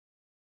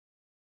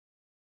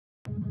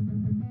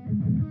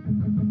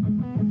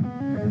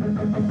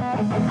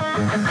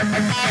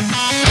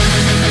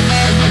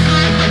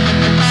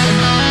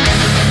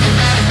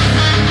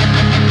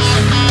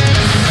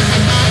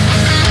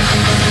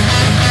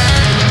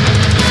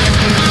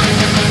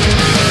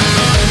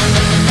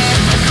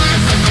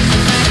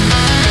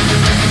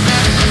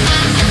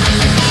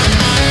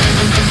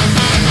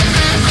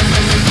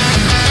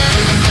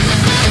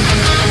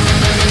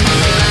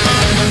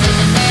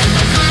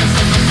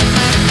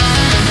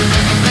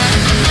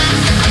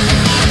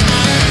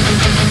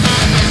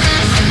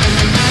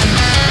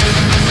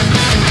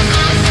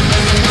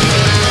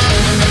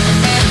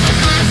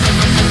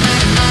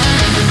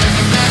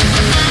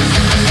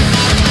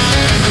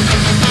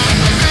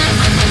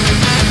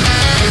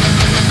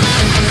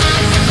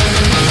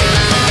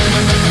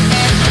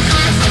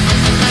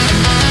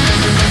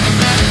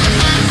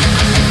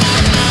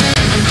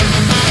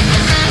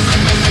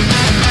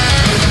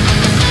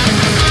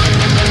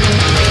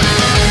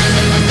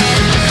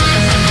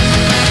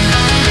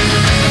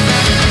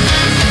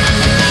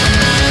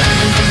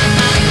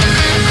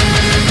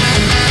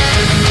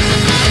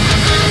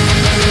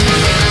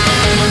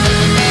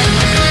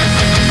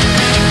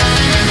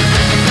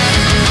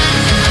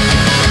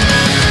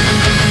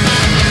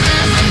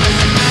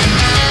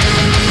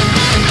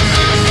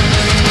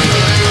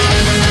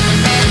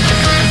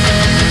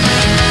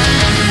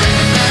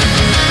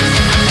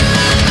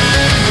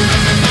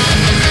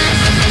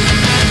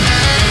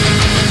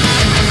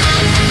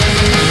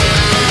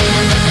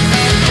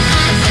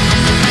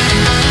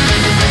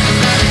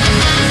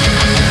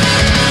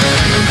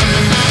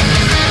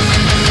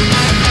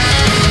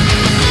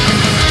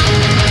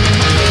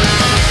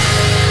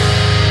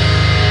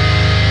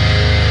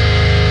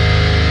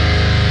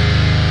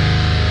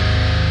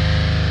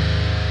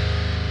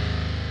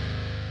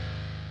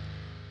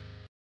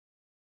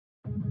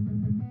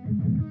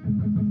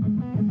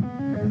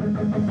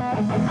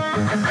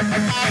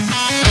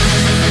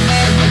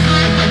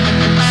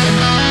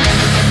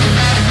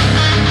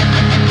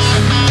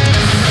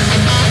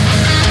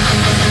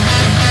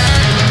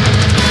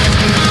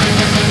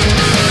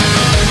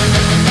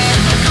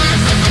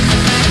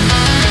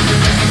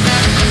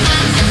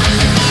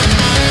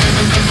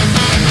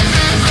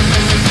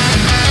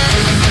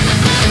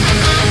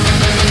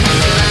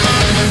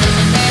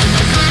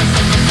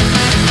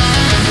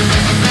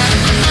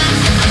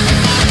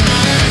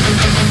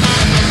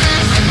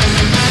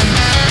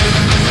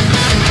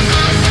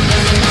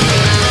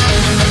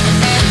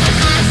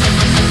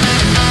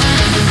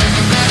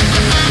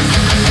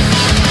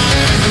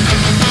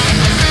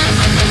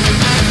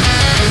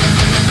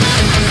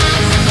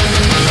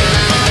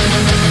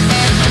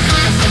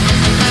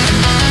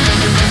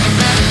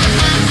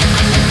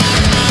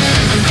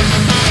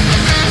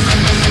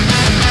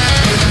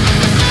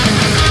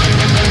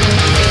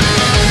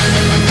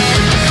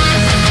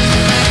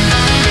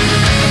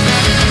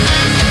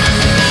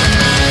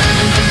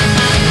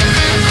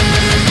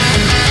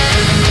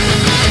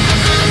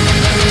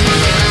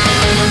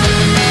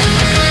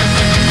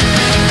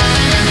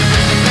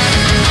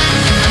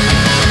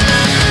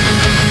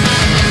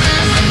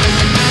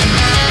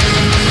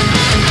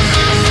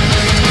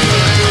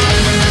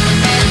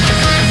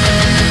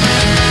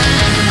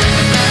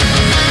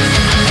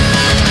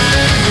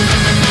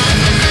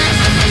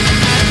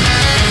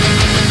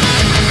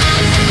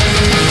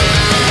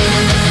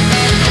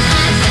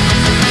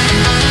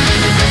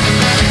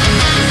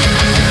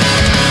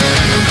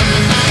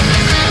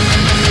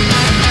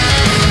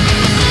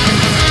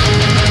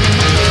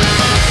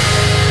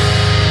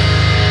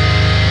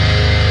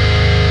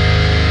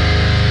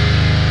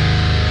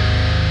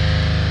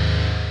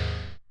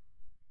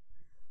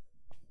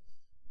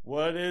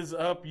What is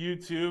up,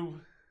 YouTube?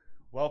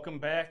 Welcome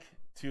back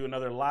to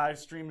another live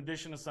stream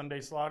edition of Sunday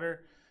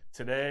Slaughter.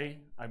 Today,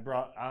 I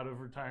brought out of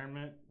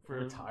retirement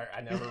for...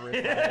 I never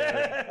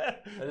retired.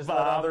 I just let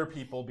other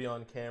people be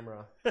on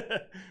camera.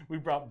 We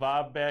brought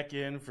Bob back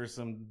in for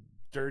some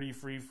dirty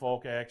free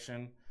folk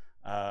action.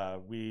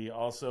 We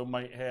also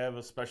might have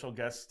a special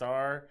guest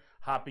star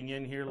hopping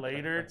in here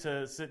later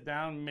to sit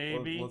down,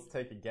 maybe. Let's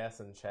take a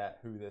guess in chat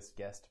who this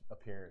guest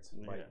appearance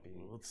might be.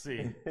 Let's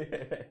see.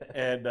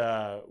 And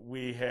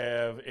we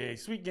have a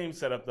sweet game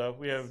set up, though.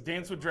 We have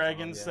Dance with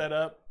Dragons set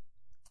up.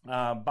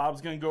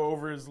 Bob's going to go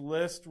over his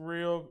list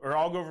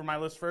I'll go over my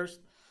list first,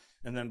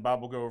 and then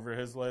Bob will go over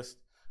his list.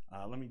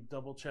 Let me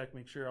double check,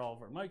 make sure all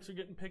of our mics are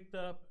getting picked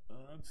up.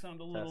 Sound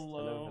a little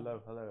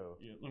low. Hello.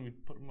 Yeah, let me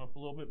put them up a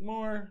little bit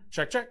more.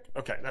 Check.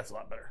 Okay, that's a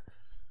lot better.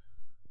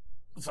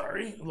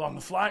 Sorry, along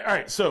the fly. All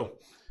right, so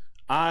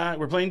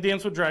we're playing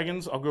Dance with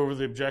Dragons. I'll go over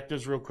the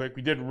objectives real quick.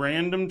 We did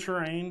random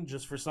terrain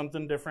just for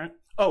something different.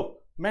 Oh,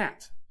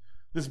 mat.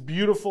 This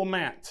beautiful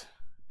mat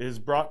is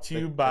brought to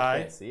you by... I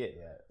can't see it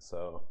yet,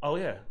 so... Oh,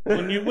 yeah.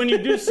 When you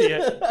do see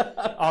it,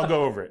 I'll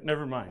go over it.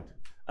 Never mind.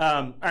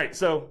 All right,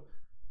 so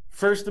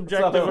first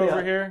objective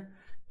over here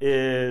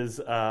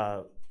is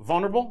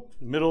vulnerable.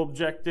 Middle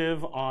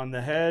objective on the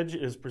hedge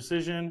is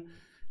precision.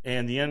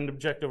 And the end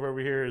objective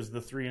over here is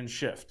the 3 and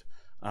shift.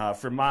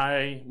 For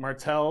my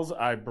Martells,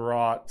 I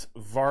brought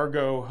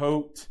Vargo,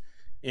 Hoat,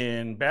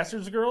 in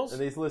Bastards Girls.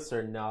 And these lists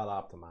are not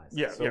optimized.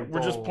 Yeah, so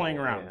we're just playing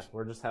around. Yeah,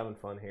 we're just having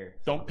fun here.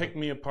 Don't pick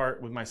me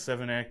apart with my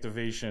 7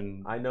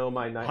 activation. I know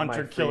my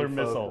Hunter Killer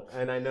Missile.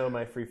 And I know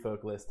my free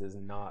folk list is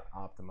not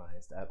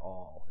optimized at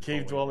all.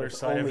 Cave Dweller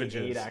Savages.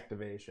 Only 8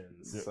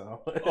 activations. Yeah.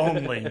 So.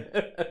 Only.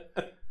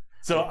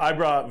 So I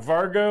brought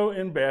Vargo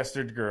and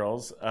Bastard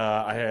Girls.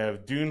 I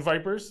have Dune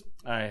Vipers.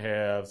 I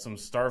have some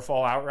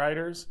Starfall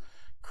Outriders.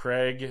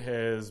 Craig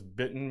has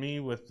bitten me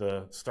with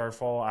the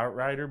Starfall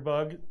Outrider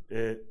bug.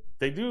 They're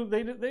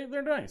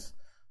nice.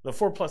 The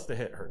 4+ to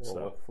hit hurts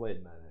though. With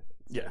Flayed men.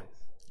 Yeah. Nice.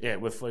 Yeah,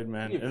 with Flayed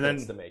men. And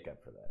then to make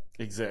up for that.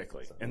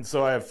 Exactly. So. And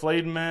so I have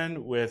Flayed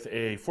men with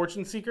a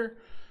Fortune Seeker.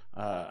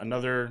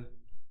 Another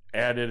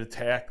added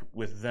attack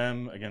with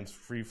them against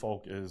free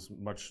folk is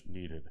much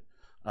needed.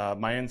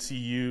 My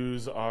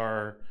NCUs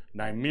are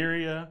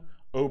Nymeria,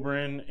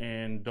 Oberyn,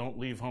 and Don't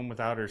Leave Home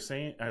Without Her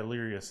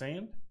Ellaria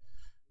Sand.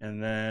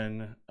 And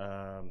then,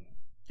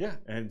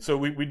 and so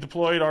we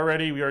deployed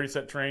already. We already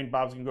set train.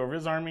 Bob's going to go over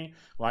his army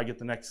while I get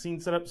the next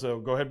scene set up. So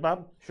go ahead,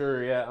 Bob.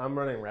 Sure, yeah. I'm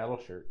running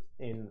Rattleshirt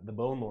in the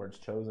Bonelord's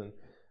chosen.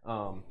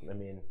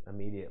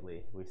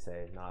 Immediately we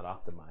say not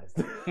optimized.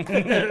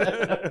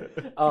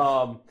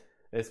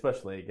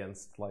 Especially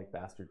against like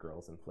Bastard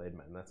Girls and Flayed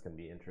Men. That's going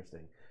to be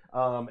interesting.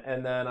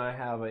 And then I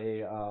have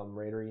a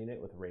Raider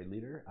unit with a Raid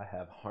Leader. I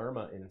have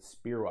Harma in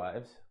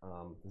Spearwives.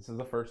 This is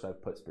the first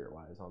I've put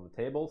Spearwives on the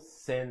table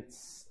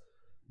since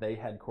they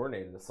had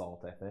Coordinated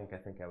Assault, I think. I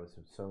think I was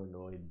so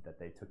annoyed that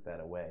they took that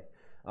away.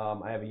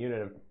 I have a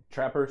unit of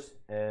Trappers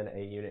and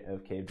a unit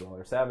of Cave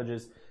Dweller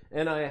Savages.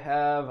 And I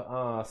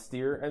have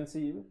Steer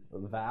NCU,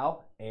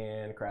 Val,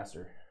 and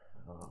Craster.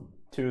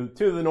 Two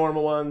of the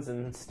normal ones,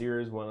 and Steer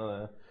is one of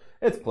the...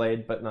 It's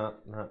played, but not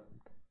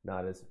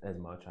as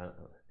much. I don't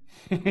know.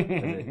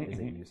 as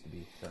it used to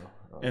be. So,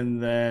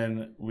 and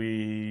then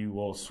we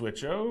will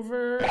switch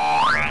over.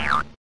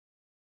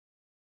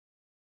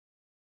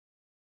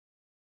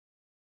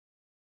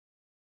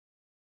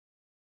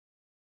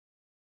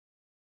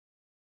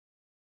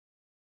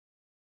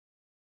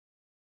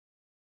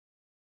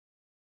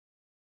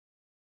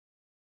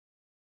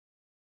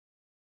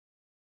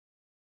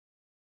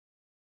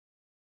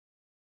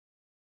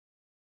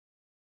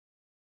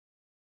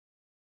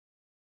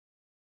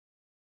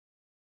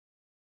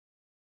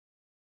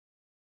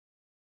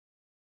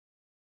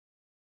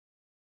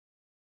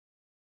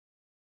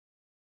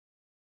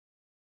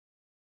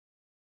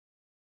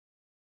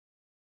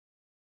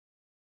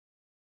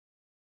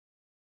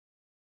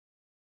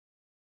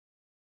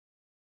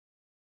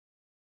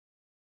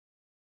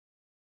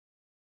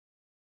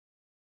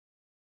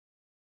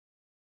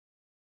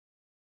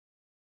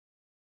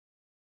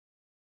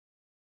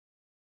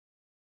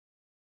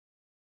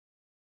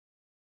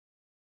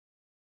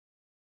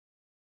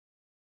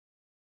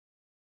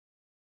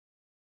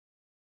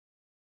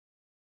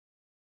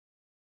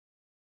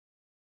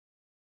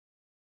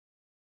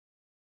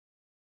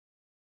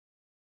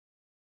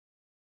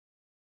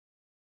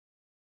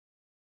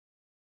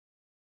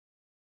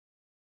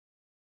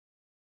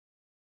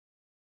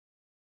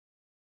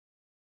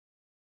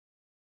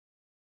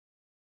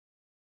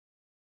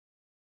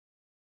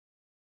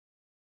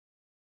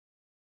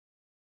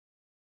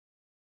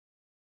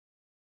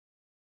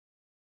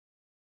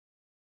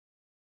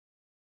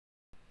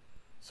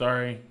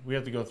 Sorry, we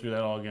have to go through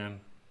that all again.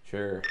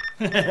 Sure.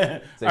 Is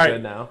it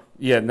good now?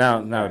 Yeah, now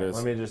it is.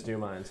 Let me just do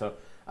mine. So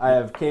I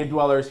have Cave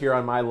Dwellers here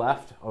on my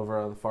left, over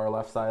on the far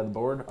left side of the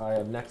board. I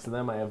have next to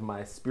them, I have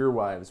my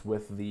Spearwives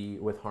with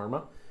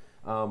Harma,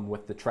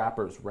 with the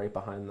Trappers right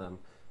behind them.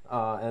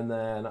 And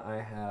then I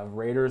have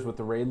Raiders with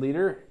the Raid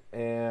Leader,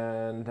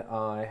 and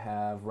I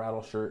have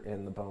Rattleshirt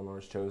in the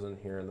Bonelord's Chosen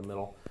here in the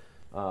middle.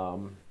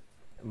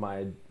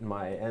 My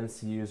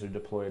NCUs are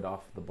deployed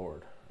off the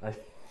board.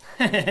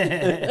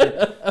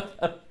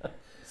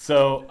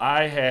 So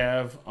I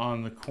have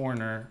on the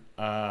corner,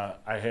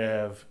 I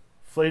have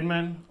Flayed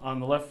Men on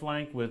the left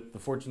flank with the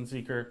Fortune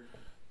Seeker,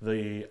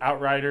 the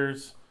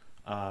Outriders,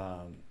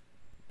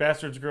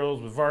 Bastards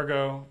Girls with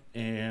Vargo,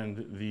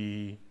 and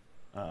the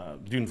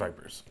Dune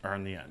Vipers are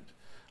on the end.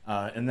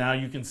 And now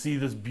you can see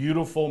this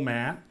beautiful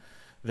mat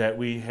that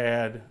we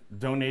had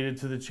donated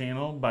to the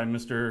channel by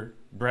Mr.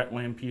 Brett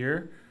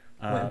Lampier.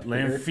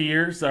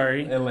 Lamphere,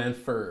 sorry. And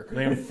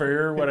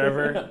Lamphere,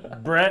 whatever.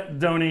 Brett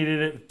donated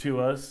it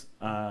to us.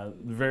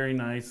 Very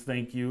nice,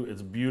 thank you.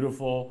 It's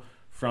beautiful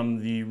from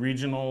the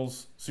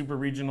regionals, super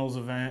regionals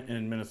event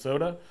in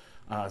Minnesota.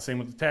 Same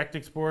with the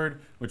tactics board,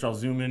 which I'll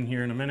zoom in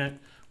here in a minute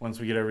once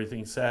we get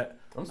everything set.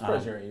 I'm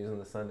surprised you aren't using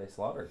the Sunday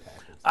Slaughter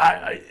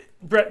tactics.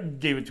 Brett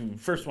gave it to me.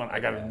 First one, I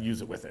got to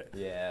use it with it.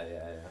 Yeah.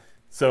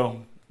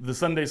 So the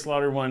Sunday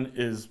Slaughter one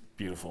is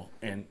beautiful.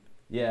 And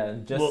yeah,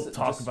 we'll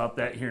talk about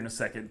that here in a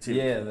second too.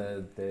 Yeah,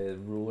 the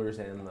rulers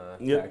and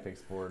the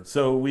tactics board.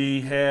 So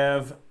we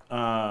have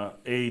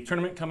a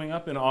tournament coming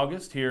up in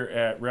August here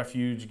at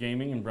Refuge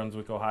Gaming in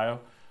Brunswick, Ohio.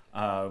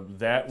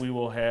 That we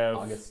will have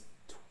August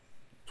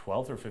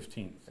 12th or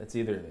 15th? It's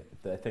either,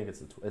 I think it's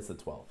the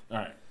 12th. All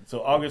right.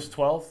 So August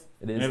 12th.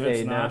 It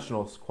is a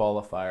nationals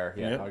qualifier.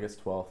 Yeah, Yep.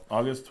 August 12th.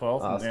 August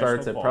 12th.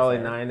 Starts at probably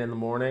 9 in the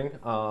morning,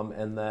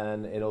 and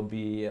then it'll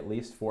be at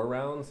least 4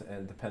 rounds,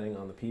 and depending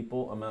on the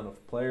amount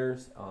of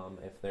players,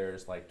 if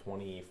there's like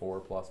 24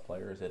 plus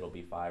players, it'll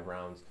be 5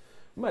 rounds.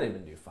 We might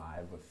even do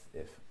 5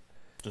 if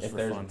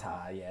there's a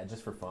tie. Yeah,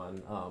 just for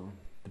fun.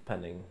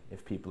 Depending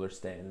if people are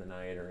staying the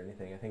night or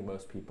anything. I think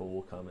most people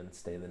will come and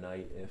stay the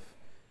night if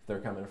they're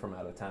coming from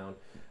out of town.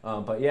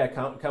 But yeah,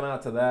 come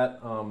out to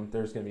that.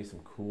 There's going to be some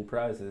cool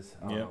prizes.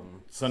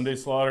 Sunday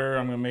Slaughter,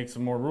 I'm going to make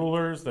some more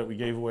rulers that we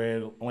gave away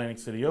at Atlantic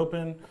City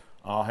Open.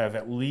 I'll have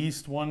at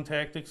least 1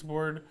 tactics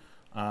board,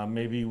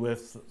 maybe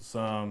with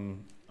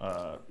some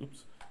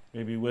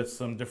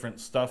different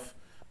stuff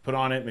put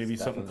on it, maybe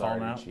something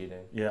calling out.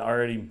 Cheating. Yeah,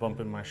 already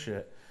bumping my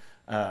shit.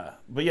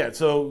 But yeah,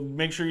 so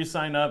make sure you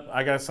sign up.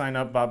 I got to sign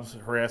up. Bob's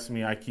harassing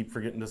me. I keep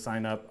forgetting to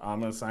sign up. I'm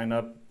going to sign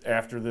up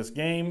after this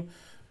game.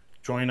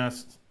 Join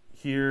us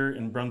here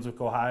in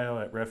Brunswick, Ohio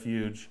at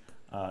Refuge.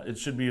 It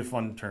should be a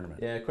fun tournament.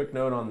 Yeah, quick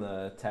note on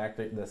the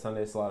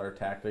Sunday Slaughter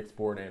tactics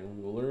board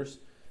and rulers.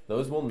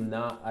 Those will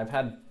not, I've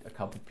had a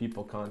couple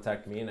people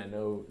contact me, and I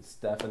know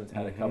Stefan's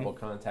had a couple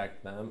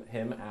contact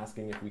him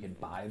asking if we could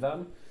buy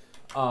them.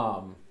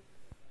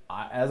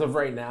 As of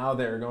right now,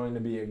 they're going to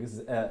be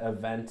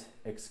event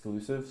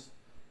exclusives.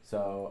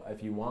 So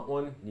if you want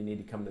one, you need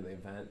to come to the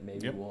event.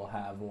 Maybe we'll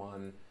have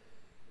one.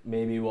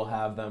 Maybe we'll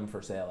have them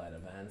for sale at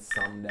events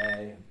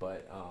someday.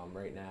 But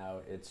right now,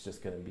 it's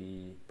just going to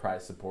be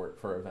prize support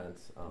for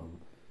events.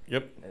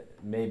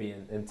 Maybe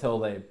until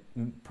they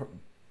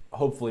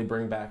hopefully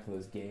bring back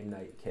those game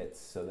night kits,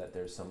 so that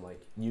there's some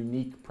like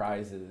unique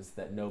prizes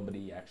that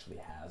nobody actually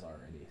has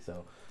already.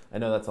 So I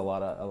know that's a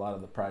lot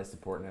of the prize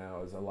support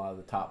now is a lot of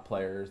the top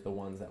players, the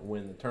ones that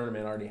win the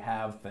tournament, already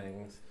have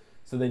things,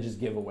 so they just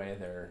give away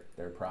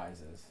their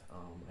prizes.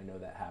 I know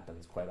that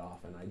happens quite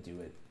often. I do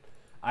it.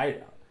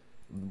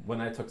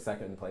 When I took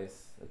second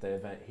place at the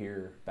event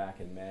here back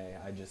in May,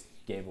 I just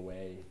gave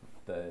away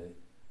the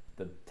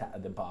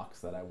box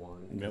that I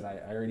won because I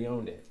already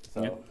owned it.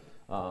 So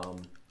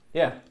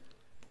yeah.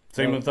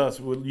 Same with us.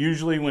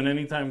 Usually,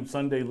 anytime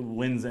Sunday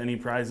wins any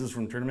prizes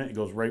from tournament, it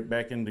goes right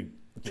back into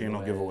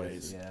channel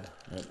giveaways.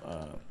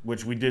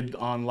 Which we did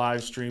on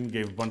live stream.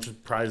 Gave a bunch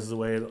of prizes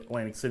away at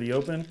Atlantic City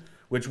Open,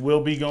 which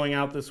will be going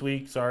out this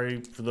week.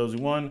 Sorry for those who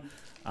won.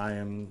 I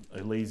am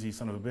a lazy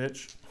son of a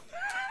bitch.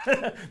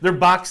 They're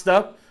boxed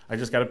up. I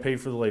just got to pay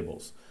for the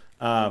labels.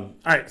 All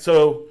right,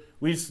 so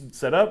we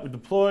set up, we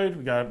deployed,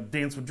 we got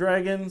Dance with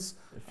Dragons.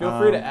 Feel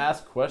free to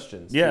ask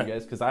questions, you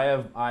guys, because I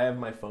have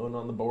my phone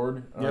on the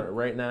board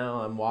right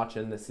now. I'm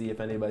watching to see if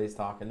anybody's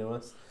talking to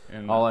us.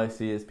 And all I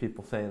see is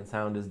people saying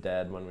sound is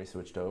dead when we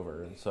switched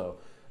over, and so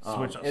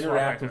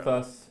interact with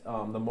us.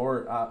 The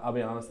more I'll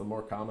be honest, the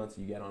more comments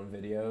you get on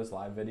videos,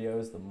 live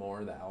videos, the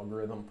more the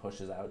algorithm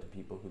pushes out to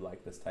people who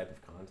like this type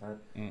of content.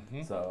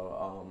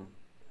 So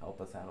help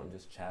us out and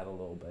just chat a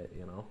little bit,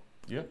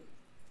 Yep.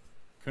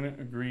 Couldn't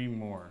agree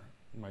more.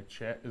 My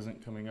chat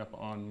isn't coming up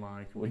on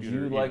my computer. Would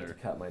you like to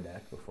cut my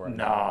deck before I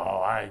No,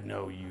 I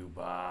know you,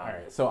 Bob. All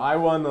right, so I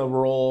won the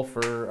roll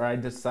I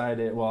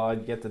decided, I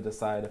get to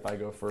decide if I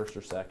go first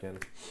or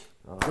second.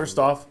 First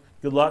off,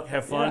 good luck,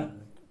 have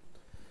fun.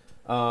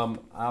 Yeah.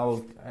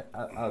 I'll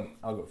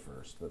go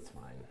first, that's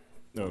fine.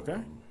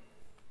 Okay.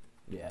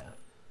 Yeah.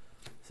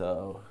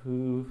 So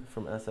who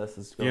from SS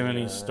is going? Do you have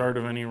any start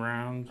of any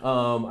round?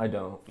 I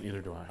don't.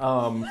 Neither do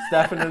I.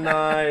 Stefan and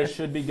I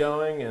should be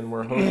going, and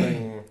we're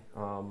hoping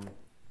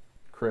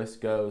Chris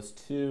goes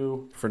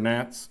too. For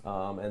Nats.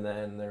 And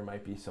then there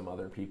might be some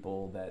other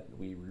people that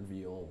we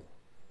reveal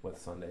with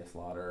Sunday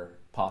Slaughter,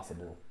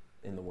 possible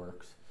in the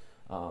works,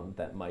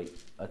 that might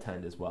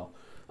attend as well.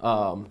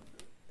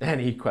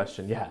 Any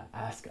question? Yeah,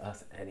 ask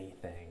us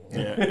anything.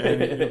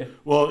 Yeah.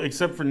 Well,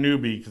 except for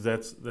newbie, because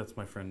that's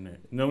my friend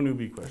Nick. No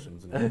newbie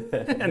questions.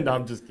 And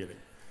I'm just kidding.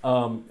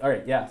 All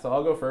right, yeah. So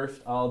I'll go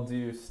first. I'll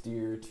do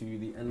steer to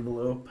the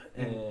envelope,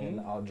 and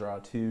I'll draw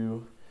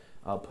 2.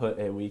 I'll put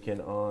a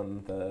weekend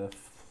on the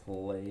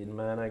Flayed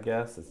man. I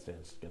guess it's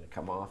just gonna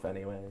come off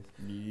anyways.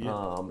 Yep.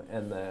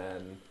 And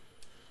then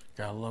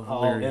gotta love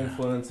I'll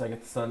influence. I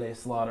get the Sunday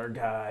Slaughter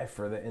guy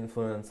for the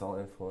influence. I'll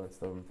influence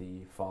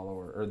the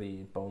follower or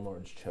the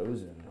Bonelord's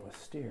chosen with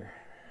steer.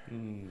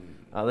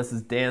 This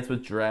is Dance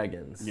with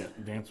Dragons. Yeah,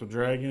 Dance with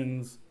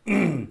Dragons.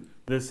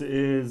 This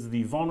is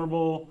the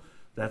vulnerable.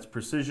 That's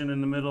precision in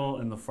the middle,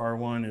 and the far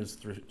one is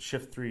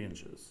shift 3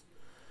 inches.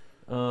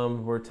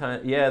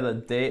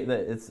 The date that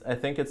it's. I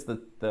think it's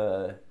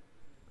the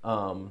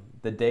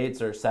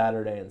dates are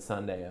Saturday and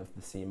Sunday of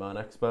the CMON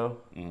Expo.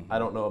 I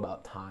don't know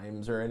about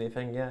times or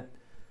anything yet.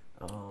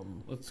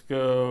 Let's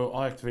go.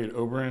 I'll activate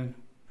Oberyn.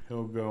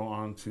 He'll go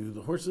on to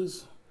the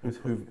horses. Who's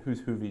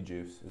Hoovy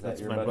Juice? Is That's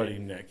that your my buddy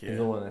Nick? Yeah. He's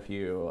the one. If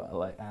you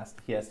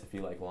he asked if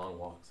you like long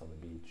walks on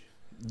the beach.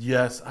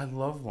 Yes, I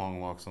love long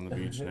walks on the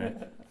beach, Nick.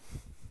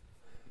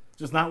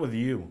 Just not with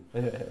you.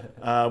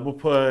 We'll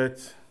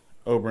put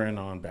Oberyn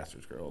on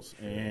Bastards Girls,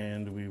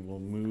 and we will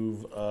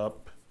move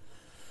up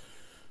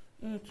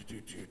We'll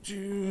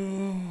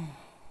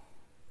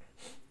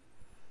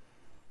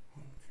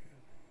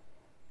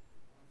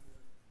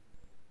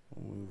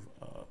move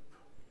up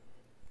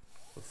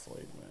the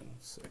Flayed men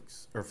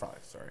 6 or 5.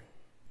 Sorry,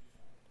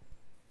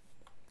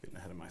 getting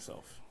ahead of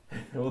myself.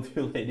 We'll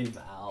do Lady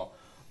Val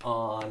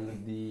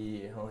on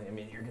the. I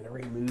mean, you're gonna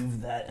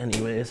remove that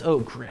anyways. Oh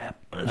crap!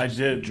 I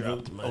did.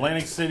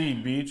 Atlantic City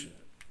Beach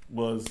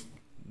was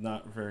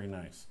not very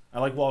nice. I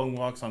like long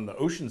walks on the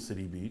Ocean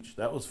City Beach.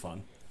 That was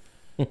fun.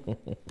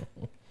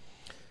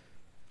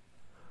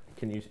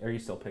 Are you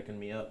still picking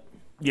me up?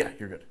 Yeah,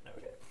 you're good.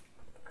 Okay.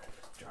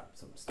 Drop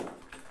some stuff.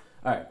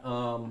 All right.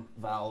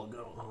 Val will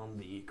go on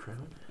the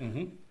crown.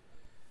 Mm-hmm.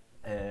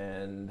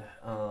 And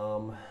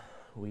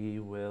we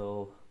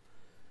will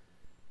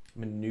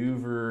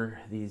maneuver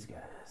these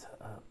guys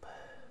up.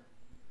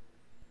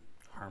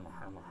 Harma.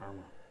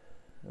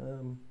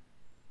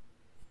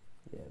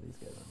 Yeah, these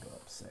guys will go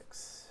up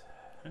 6.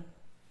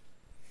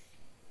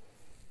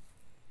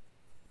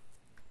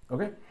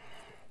 Okay.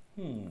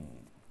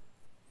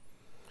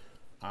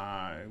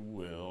 I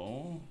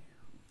will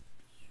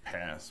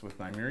pass with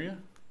Nymeria.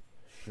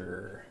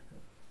 Sure.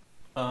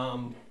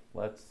 You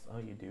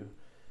do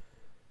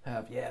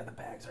have, the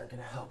bags aren't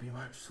going to help you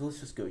much. So let's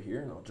just go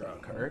here and I'll draw a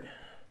card.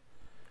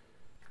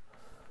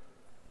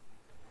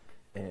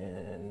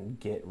 And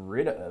get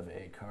rid of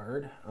a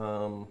card.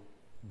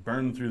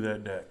 Burn through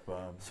that deck,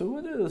 Bob. So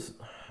what is,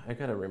 I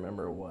got to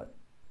remember what,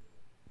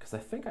 because I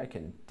think I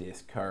can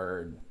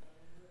discard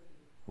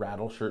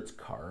Rattleshirt's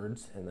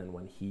cards, and then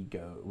when he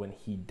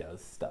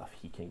does stuff,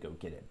 he can go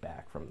get it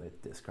back from the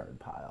discard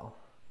pile.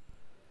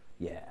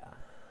 Yeah.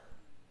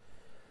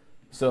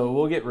 So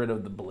we'll get rid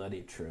of the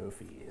bloody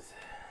trophies.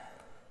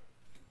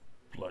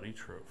 Bloody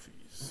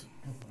trophies.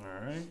 All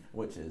right.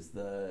 Which is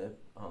the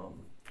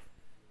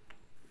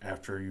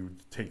after you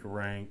take a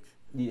rank.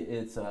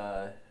 It's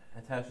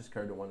attach this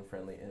card to one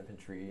friendly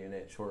infantry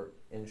unit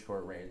in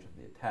short range of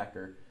the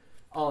attacker.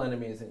 All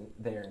enemies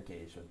they're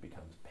engaged with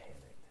becomes panicked.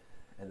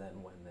 And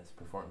then when this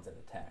performs an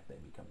attack, they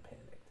become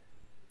panicked.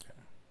 Okay.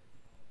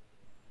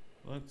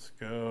 Let's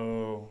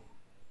go.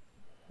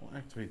 We'll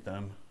activate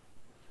them.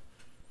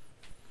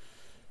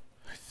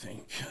 I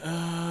think.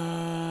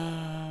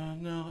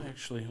 No,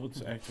 actually,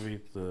 let's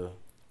activate the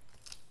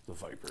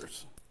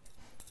Vipers.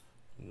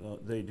 No,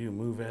 they do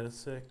move at a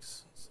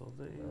 6, so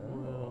they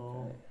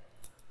will. Okay.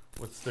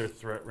 What's their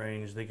threat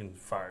range? They can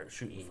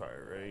shoot and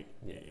fire, right?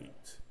 Yeah.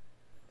 8.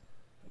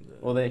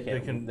 Well, they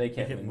can't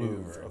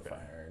maneuver okay.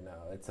 Fire. No,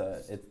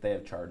 they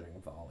have charging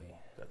volley.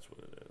 That's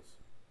what it is.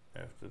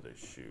 After they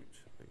shoot,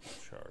 they can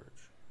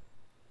charge.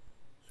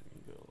 So you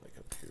can go like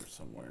up here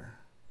somewhere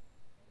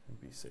and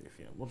be safe.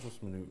 Yeah, we'll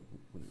just maneuver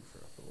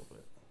up a little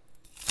bit,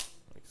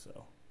 like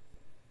so.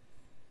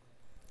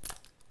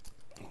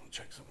 I'll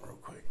check something real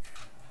quick.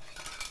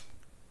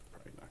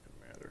 Probably not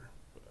gonna matter,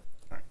 but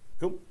all right,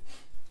 cool.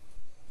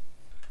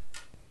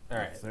 All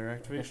right. That's their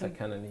activation. I guess I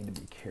kind of need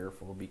to be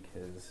careful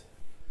because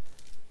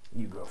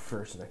you go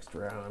first next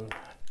round,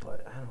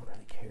 but I don't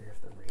really care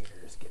if the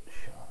Raiders get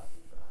shot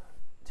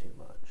too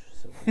much.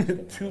 So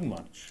too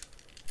much.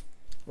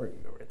 We're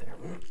gonna go right there.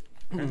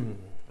 Okay.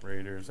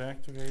 Raiders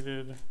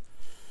activated.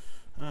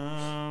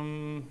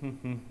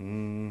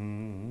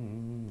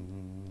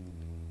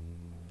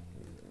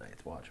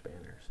 Night's Watch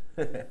banners.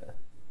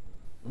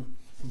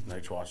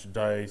 Night's Watch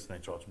dice.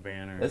 Night's Watch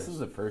banners. This is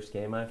the first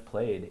game I've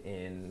played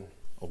in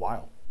a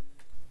while.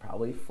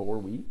 Probably 4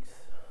 weeks.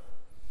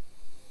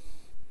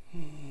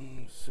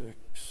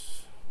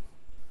 6.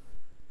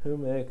 Who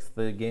makes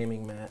the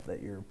gaming mat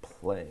that you're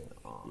playing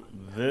on?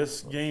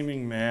 This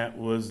gaming mat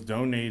was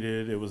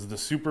donated. It was the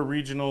Super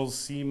Regionals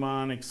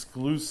CMON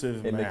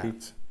exclusive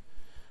mat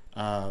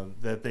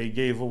that they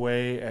gave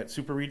away at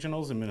Super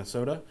Regionals in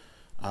Minnesota.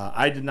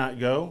 I did not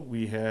go.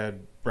 We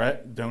had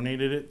Brett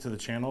donated it to the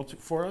channel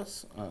for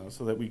us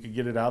so that we could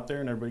get it out there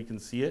and everybody can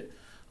see it.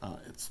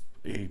 It's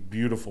a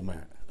beautiful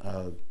mat.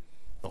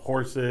 The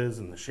horses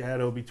and the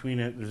shadow between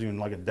it. There's even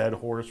like a dead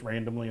horse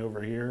randomly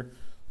over here.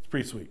 It's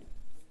pretty sweet.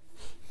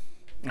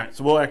 All right,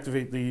 so we'll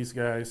activate these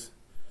guys.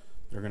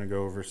 They're going to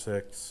go over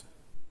 6.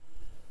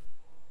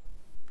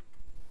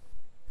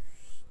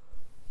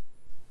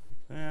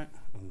 Like that,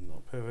 and then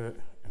they'll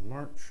pivot and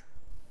march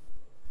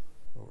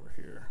over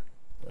here.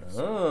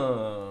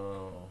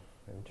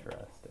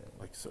 Interesting.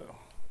 Like so.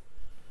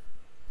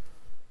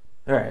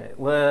 All right,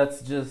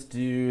 let's just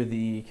do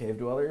the cave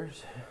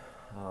dwellers.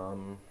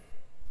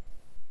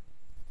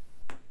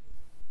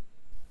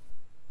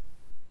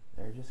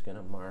 They're just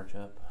gonna march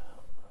up.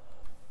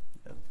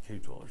 Yeah,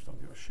 cave dwellers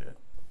don't give a shit.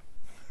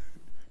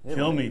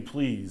 Kill me,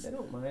 please. They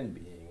don't mind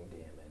being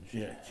damaged.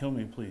 Yeah, kill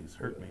me, please.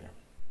 Hurt me.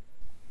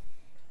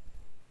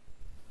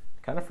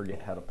 I kind of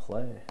forget how to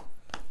play.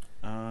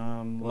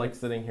 I'm like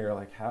sitting here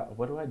like,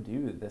 what do I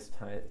do this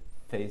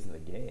phase of the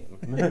game?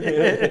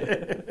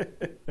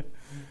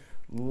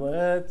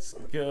 Let's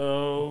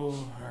go.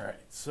 All right,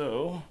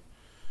 so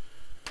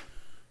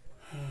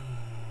Raiders,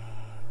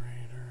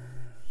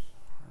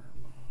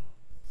 Harma.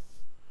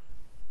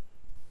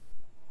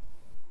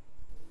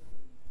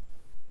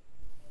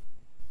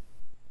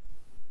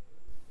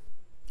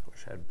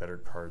 better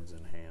cards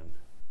in hand.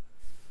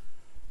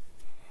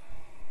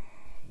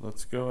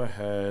 Let's go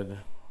ahead.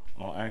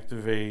 I'll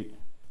activate.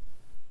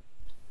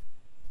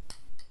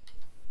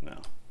 No.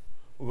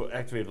 We'll go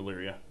activate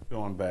Ellaria. Go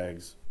on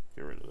bags.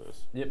 Get rid of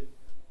this. Yep.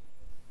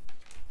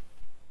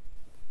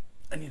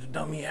 I need a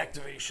dummy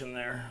activation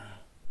there.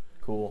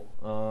 Cool.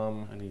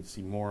 I need to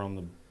see more on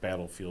the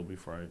battlefield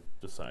before I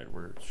decide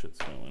where shit's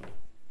going.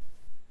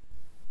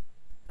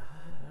 I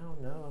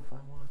don't know if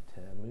I want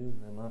to move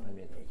them up. I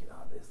mean, you can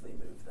obviously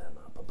move them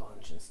up a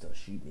bunch and still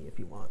shoot me if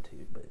you want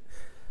to, but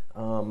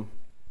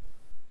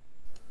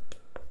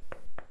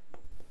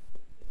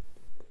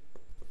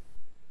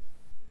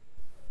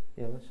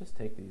yeah, let's just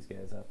take these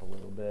guys up a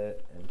little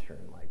bit and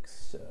turn like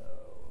so.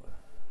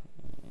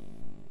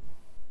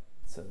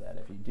 So that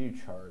if you do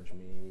charge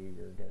me,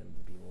 you're going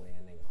to be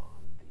landing on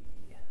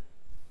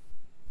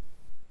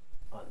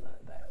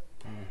that.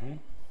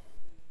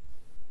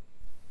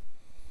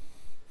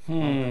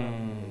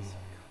 There's a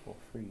couple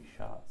free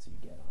shots you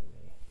get on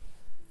me.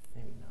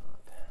 Maybe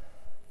not.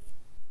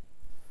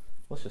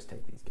 Let's just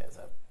take these guys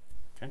up.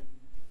 Okay.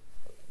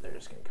 They're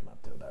just going to come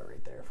up to about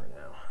right there for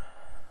now.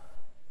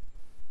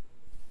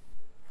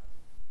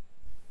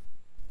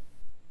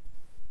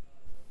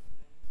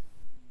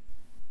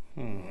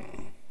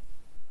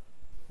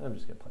 I'm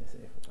just going to play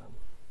safe with them.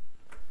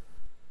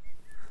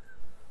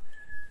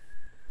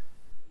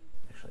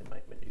 Actually, I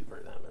might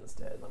maneuver them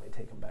instead. Let me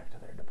take them back to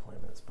their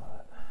deployment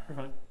spot.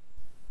 Okay.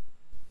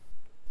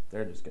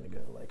 They're just going to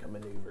go like a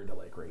maneuver to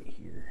like right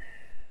here.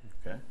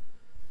 Okay.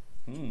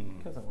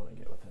 Because I want to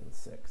get within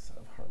 6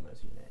 of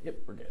Harma's unit.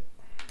 Yep, we're good.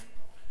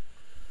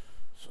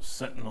 So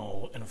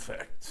Sentinel in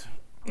effect.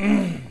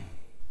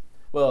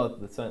 Well,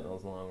 the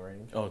Sentinel's long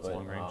range. Oh, it's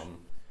long range.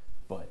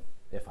 But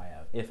if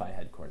I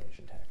had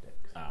coordination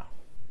tactics. Ah.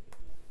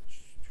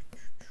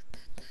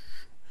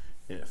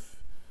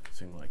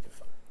 Seemed like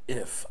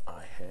if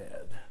I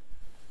had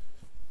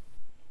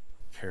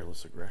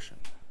careless aggression.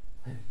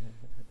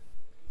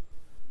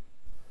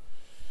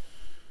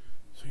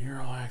 So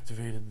you're all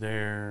activated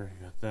there.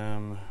 You got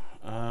them.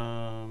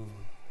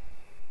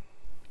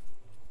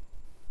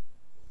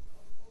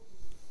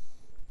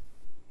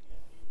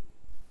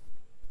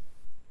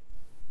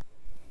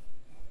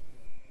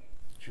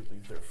 Did you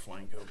leave their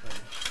flank open?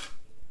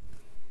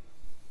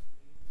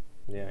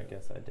 Yeah, I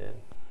guess I did.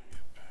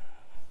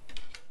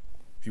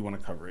 If you want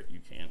to cover it, you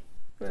can.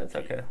 That's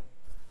okay.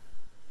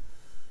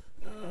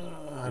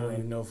 I don't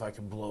even know if I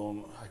could blow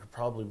them. I could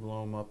probably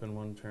blow them up in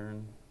one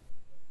turn.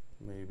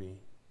 Maybe.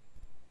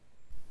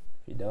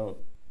 If you don't,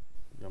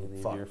 I'm you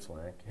leave fucked. your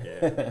flank. Yeah.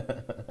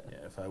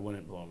 Yeah, if I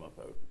wouldn't blow them up,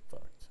 I would be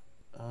fucked.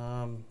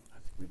 I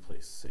think we play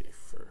safe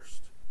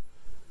first.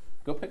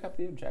 Go pick up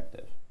the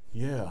objective.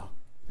 Yeah.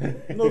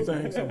 No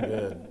thanks, I'm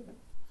good.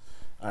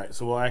 Alright,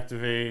 so we'll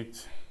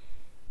activate.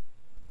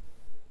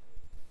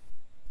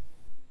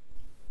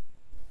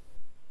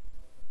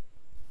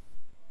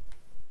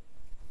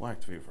 We'll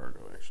activate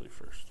Vargo actually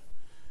first.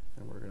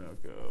 And we're going to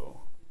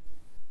go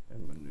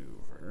and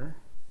maneuver.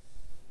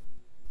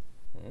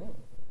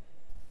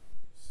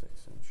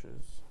 6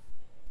 inches.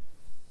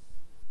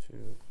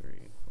 2, 3,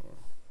 4,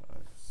 5,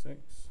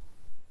 6.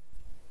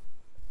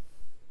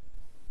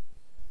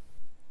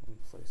 And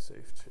play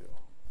safe too.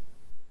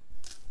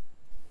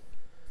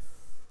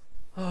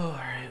 All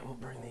right, we'll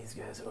bring these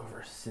guys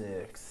over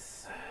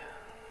 6.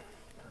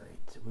 All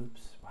right,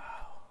 whoops,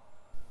 wow,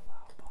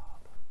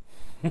 Bob.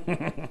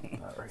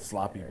 Right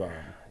Sloppy there. Bob.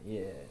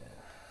 Yeah.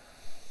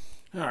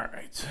 All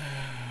right.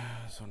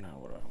 So now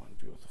what do I want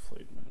to do with the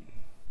Flayed men?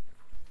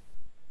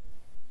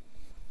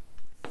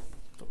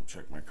 Double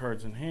check my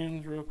cards in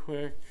hand real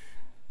quick.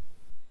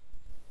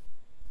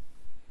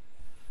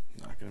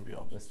 Not going to be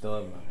able to. I still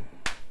have mine.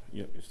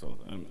 Yep, you still have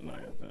them, and I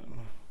got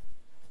them.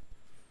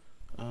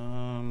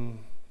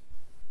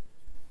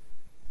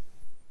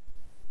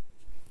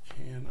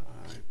 Can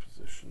I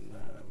position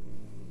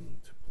them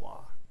to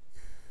block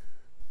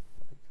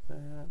like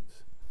that?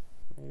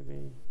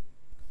 Maybe.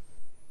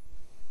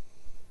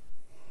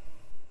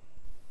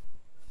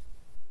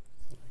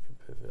 I can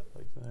pivot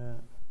like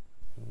that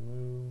and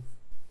move.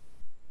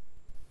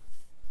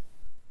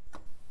 I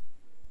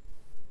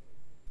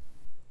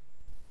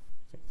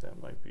think that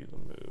might be the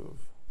move.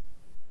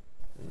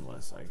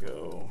 Unless I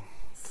go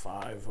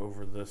 5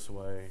 over this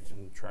way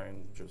and try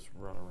and just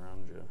run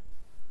around you.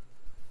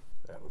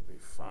 That would be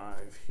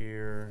 5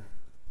 here,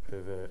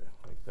 pivot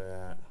like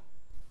that.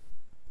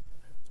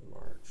 I have to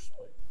march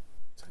like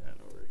 10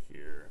 over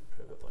here and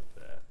pivot like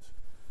that.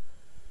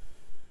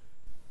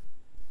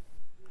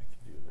 I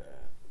can do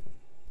that.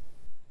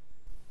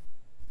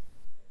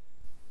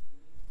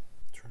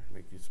 Try and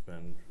make you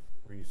spend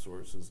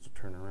resources to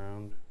turn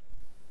around.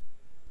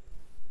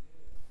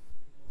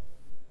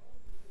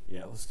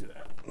 Yeah, let's do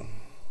that.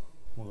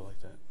 We'll go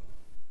like that.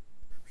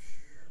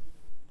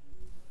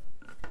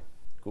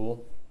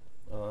 Cool.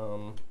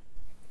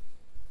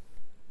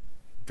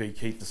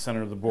 Vacate the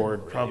center of the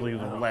board. Probably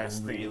the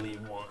last thing. I really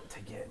want to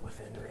get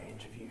within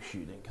range of you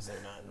shooting because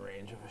they're not in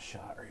range of a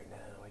shot right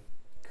now. I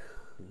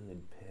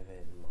could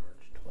pivot and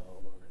march 12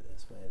 over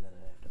this way, then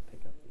I have to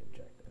pick up the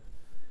objective.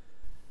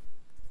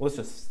 Let's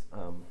just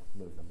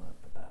move them up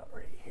about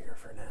right here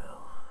for now.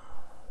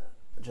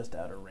 Just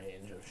out of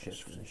range of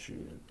shift and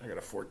shoot. I got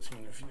a 14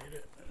 if you need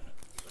it.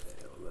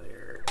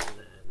 There, and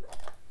then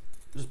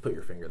just put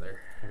your finger there.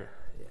 Okay.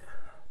 Yeah.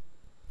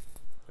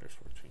 There's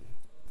 14.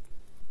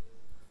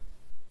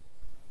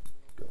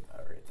 Go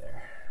about right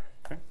there.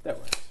 Okay. That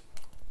works.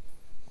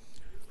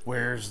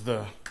 Where's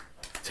the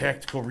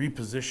tactical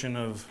reposition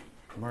of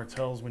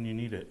Martells when you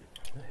need it?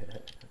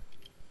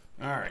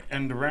 All right,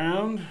 end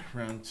round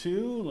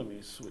 2. Let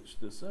me switch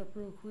this up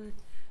real quick.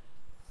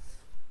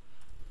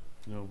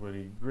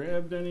 Nobody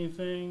grabbed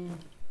anything.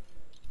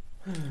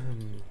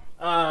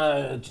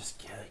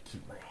 Just gotta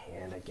keep my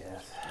hand, I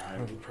guess.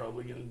 I'm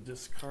probably gonna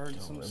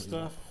discard some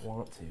stuff.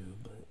 Want to,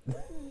 but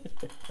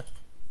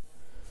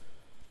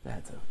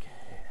that's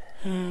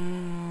okay.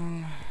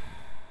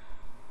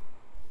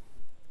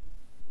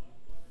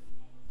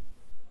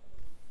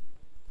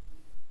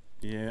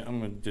 Yeah, I'm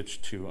gonna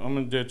ditch 2. I'm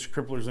gonna ditch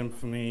Crippler's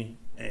Infamy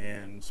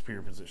and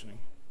Spear Positioning.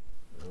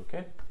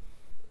 Okay.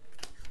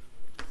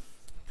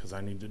 Because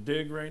I need to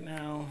dig right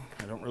now.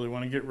 I don't really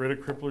want to get rid of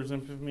Crippler's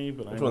Infamy,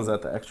 but Which one's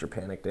that, the extra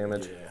panic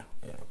damage?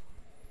 Yeah.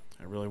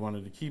 I really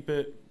wanted to keep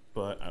it,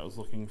 but I was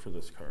looking for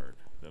this card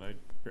that I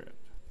grabbed.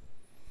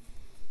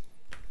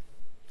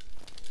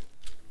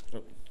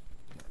 Oh,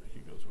 he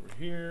goes over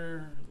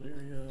here.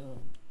 Ellaria.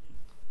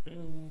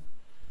 Boom.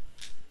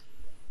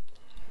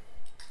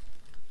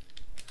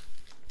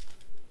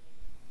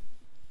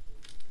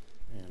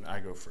 And I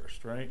go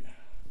first, right?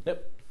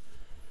 Yep.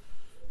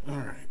 All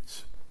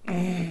right.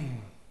 I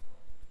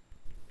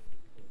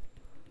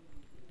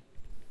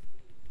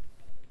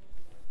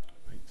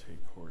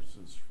take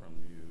horses from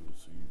you,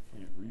 so you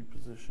can't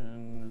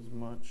reposition as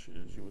much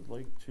as you would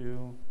like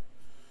to.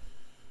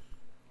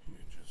 You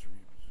just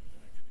reposition.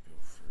 I could go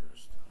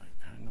first. I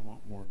kind of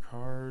want more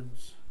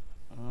cards.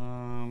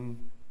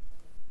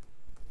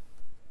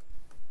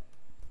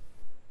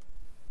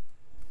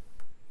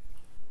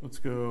 Let's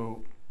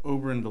go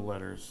Oberyn to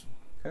letters.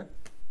 Okay.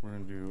 We're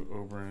going to do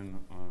Oberyn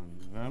on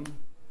them.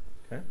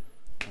 Okay.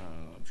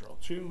 Draw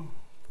 2.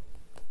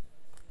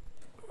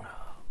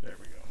 There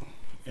we go.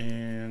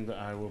 And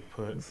I will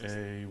put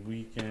a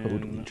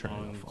weekend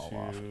onto...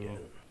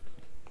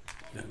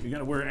 You got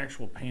to wear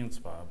actual pants,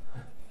 Bob.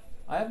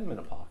 I have them in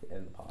the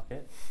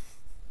pocket.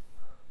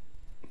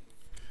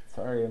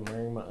 Sorry, I'm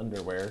wearing my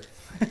underwear.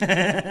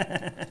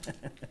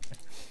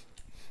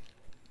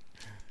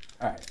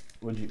 All right.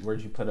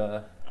 Where'd you put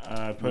a...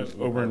 I put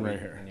Oberyn right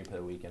here. And you put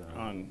a weekend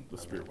on the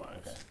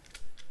Spearwives.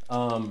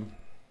 Okay.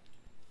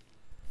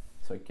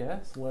 So I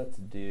guess let's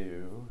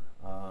do.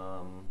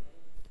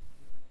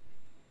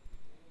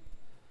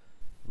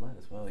 Might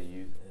as well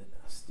use it.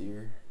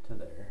 Steer to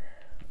there.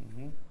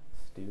 Mm-hmm.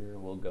 Steer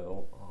will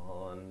go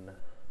on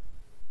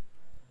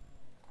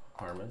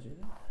Harma's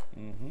unit.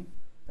 Mm-hmm.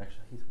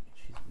 Actually,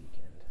 she's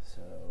weekend,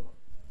 so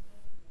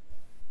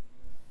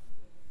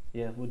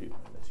yeah, we'll do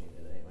Harma's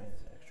unit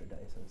anyways. Extra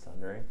dice and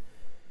sundering.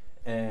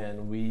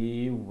 And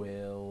we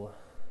will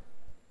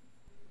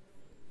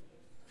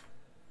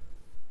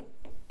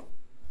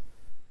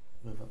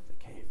move up the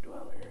cave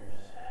dwellers.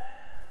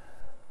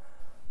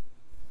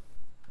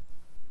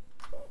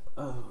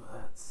 Oh,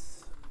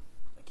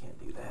 I can't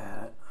do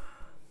that.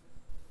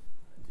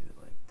 I do it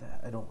like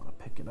that. I don't want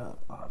to pick it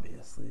up,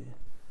 obviously.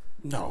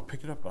 No,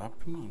 pick it up, Bob.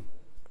 Come on.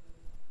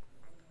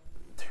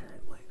 Turn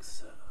it like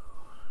so.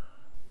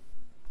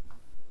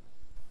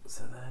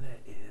 So then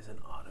it is an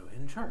auto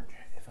in charge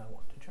if I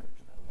want to charge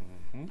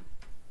them.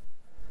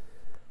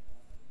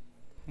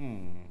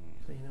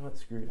 So you know what?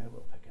 Screw it. I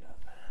will pick it up.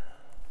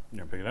 You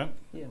gonna pick it up?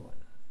 Yeah, why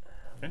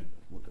not? Okay.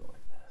 We'll go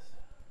like this.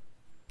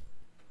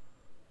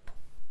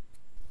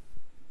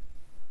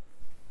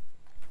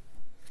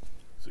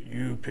 So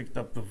you picked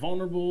up the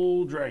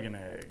vulnerable dragon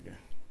egg.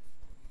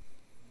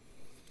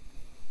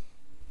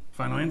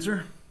 Final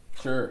answer?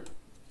 Sure.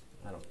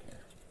 I don't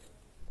care.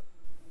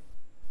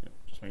 Yep,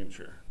 just making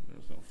sure.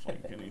 There's no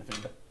flank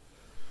anything.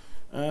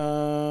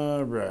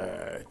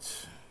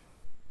 Right.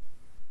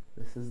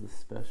 This is the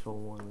special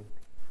one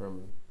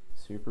from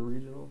Super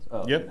Regionals?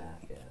 Oh, yep.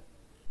 Matt, yeah.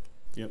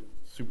 Yep,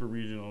 Super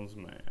Regionals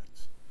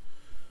Matt.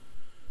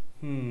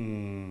 I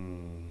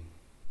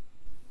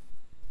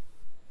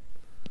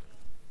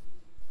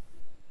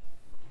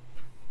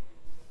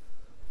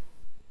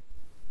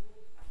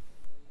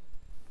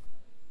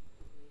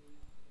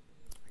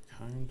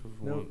kind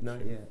of want not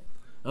to. yet.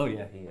 Oh,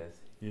 yeah, he is.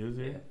 He is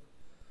here? Yeah.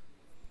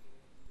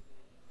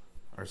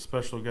 Our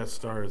special guest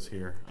star is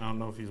here. I don't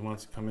know if he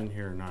wants to come in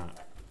here or not.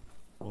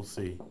 We'll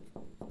see.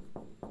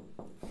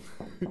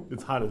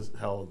 It's hot as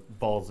hell.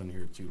 Balls in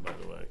here too, by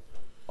the way.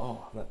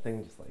 Oh, that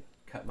thing just like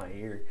cut my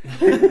ear.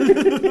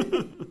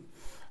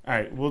 All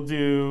right, we'll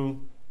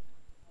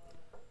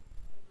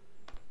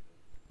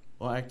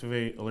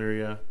activate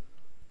Ellaria.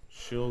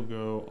 She'll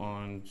go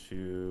on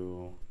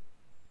to...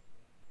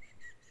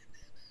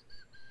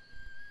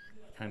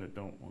 I kind of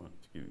don't want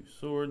to give you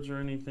swords or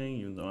anything,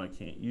 even though I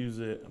can't use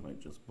it. I might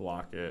just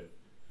block it,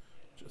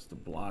 just to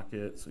block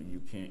it, so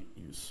you can't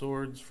use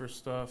swords for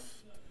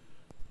stuff.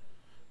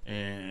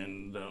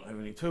 And don't have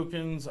any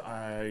tokens.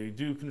 I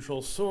do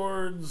control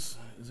swords.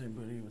 Is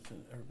everybody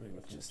within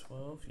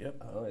 12?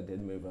 Yep. Oh, I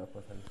did move up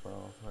within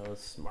 12. That was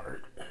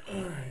smart.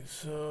 Alright,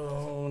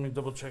 so let me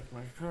double check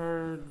my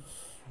cards.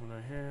 What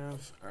I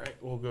have. Alright,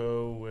 we'll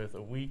go with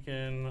a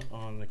weaken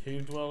on the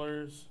cave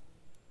dwellers.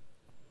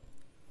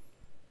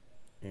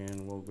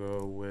 And we'll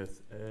go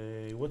with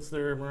a, what's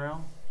their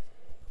morale?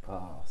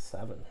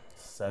 7.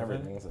 7?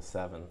 Everything's a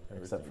 7,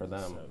 except for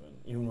them. 7.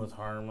 Even with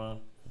Harma.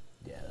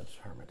 Yeah,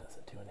 Harma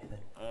doesn't do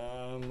anything.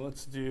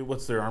 Let's do,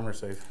 what's their armor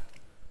save?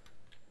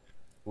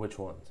 Which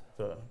ones?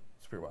 The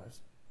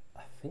Spearwives.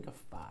 I think a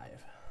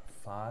 5.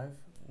 5?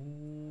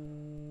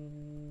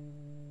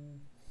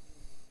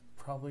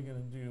 Probably gonna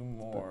do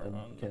more.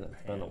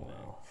 It's been a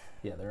while.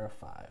 Yeah, they're a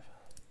 5.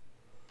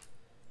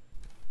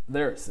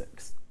 They're a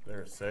 6.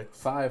 They're a 6?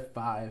 5,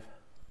 5,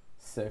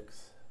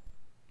 6,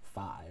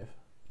 5.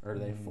 Or are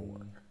they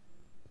 4? I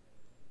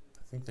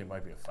think they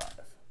might be a 5.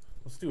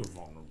 Let's do a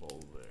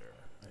vulnerable there,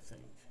 I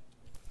think.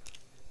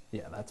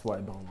 Yeah, that's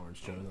why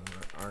Bonelord's chosen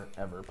aren't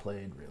ever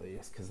played, really,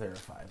 is because they're a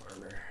 5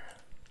 armor.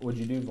 Would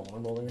you do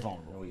vulnerable there?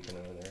 Vulnerable. A weaken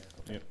over there?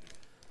 Okay. Yep.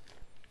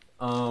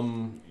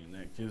 And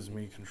that gives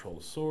me control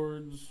of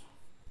swords.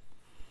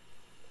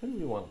 Who do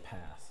we want to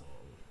pass on?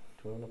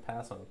 Do we want to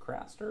pass on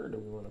Craster, or do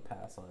we want to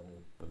pass on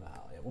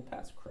Baval? Yeah, we'll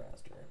pass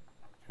Craster.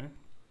 Okay.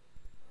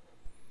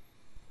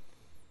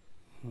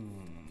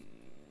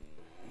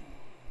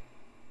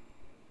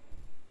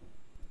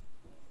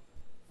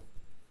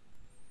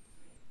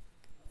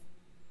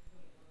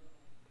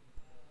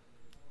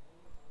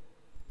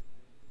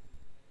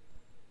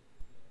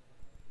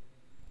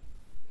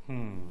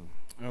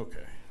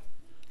 Okay.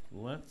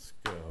 Let's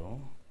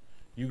go.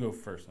 You go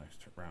first next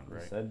round,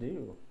 right? Yes, I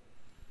do.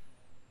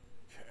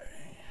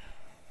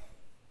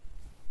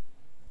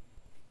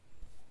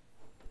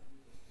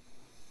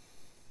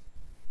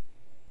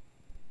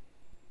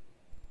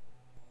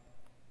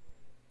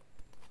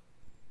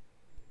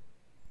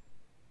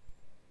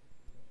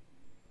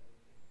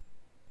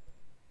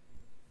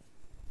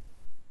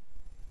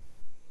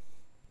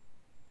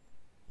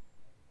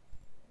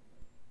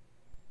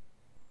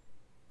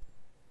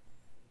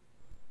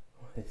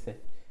 Okay. He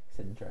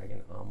said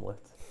dragon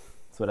omelets.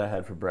 That's what I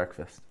had for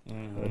breakfast.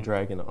 A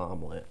dragon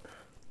omelet.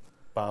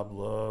 Bob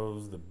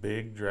loves the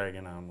big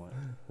dragon omelet.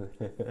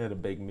 I had a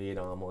big meat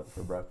omelet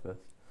for breakfast.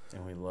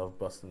 And we love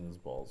busting his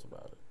balls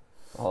about it.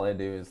 All I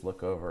do is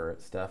look over at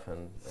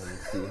Stefan and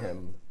see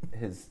him,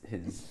 his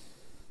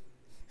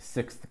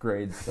 6th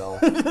grade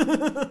self.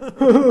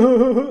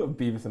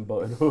 Beavis and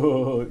Button.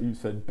 You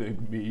said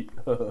big meat.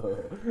 All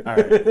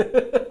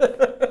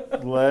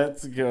right.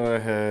 Let's go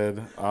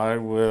ahead.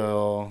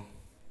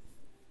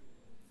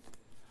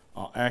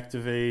 I'll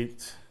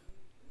activate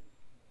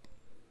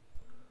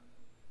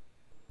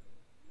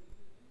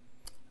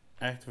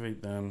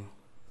them.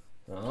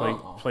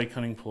 Play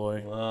cunning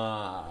ploy.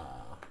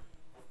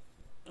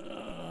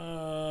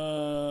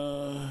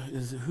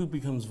 Is who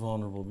becomes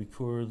vulnerable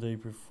before they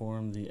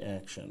perform the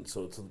action?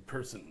 So it's the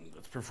person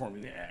that's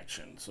performing the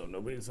action. So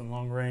nobody's in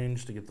long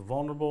range to get the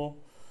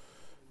vulnerable.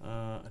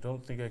 I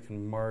don't think I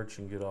can march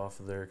and get off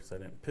of there because I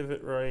didn't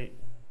pivot right.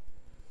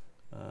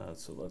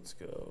 So let's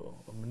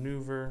go a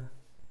maneuver.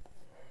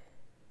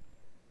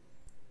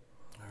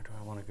 Or do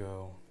I want to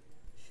go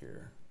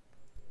here?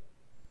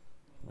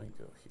 I might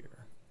go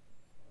here.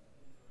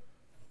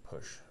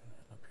 Push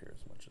up here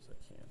as much as I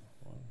can.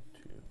 1,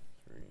 2,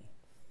 3,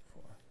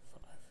 4,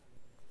 5.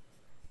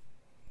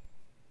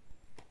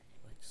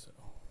 Like so.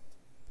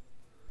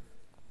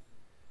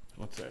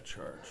 What's that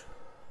charge?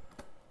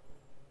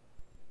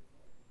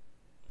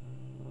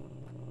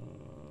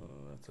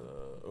 That's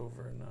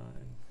over 9.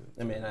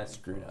 I mean, I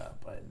screwed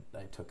up.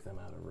 I took them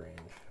out of range,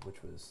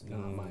 which was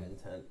not my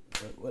intent,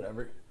 but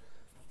whatever.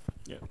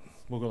 Yeah,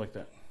 we'll go like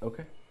that.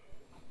 Okay.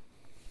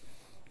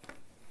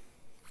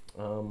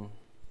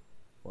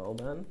 Well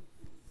then.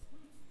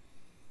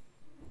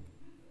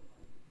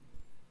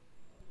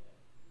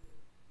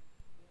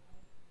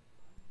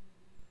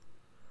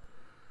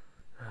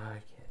 I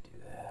can't do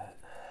that.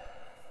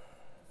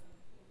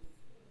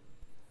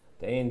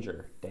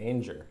 Danger,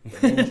 danger,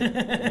 danger,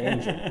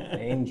 danger,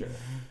 danger,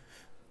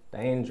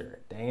 danger,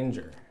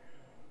 danger.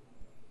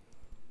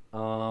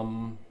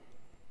 I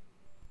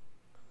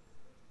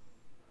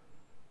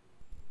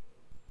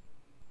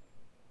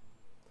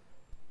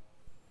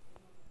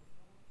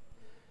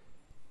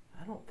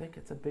don't think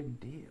it's a big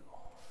deal.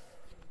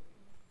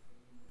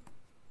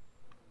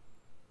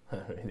 I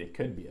mean, it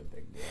could be a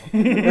big deal.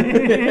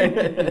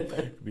 It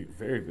could be a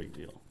very big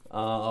deal.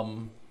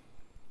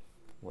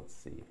 Let's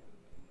see.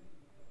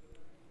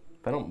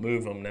 If I don't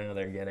move them now,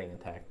 they're getting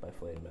attacked by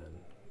Flayed men.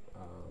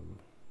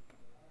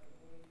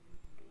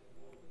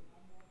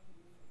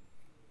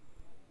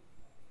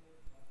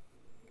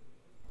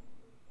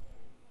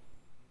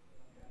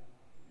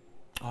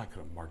 Oh, I could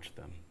have marched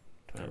them.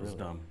 That was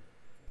dumb.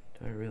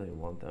 Do I really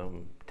want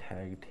them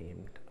tag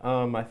teamed?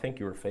 I think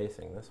you were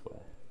facing this way.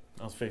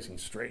 I was facing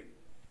straight,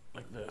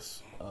 like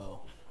this.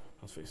 Oh.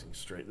 I was facing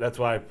straight. That's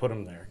why I put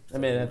him there. I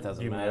mean, it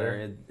doesn't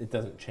matter. It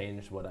doesn't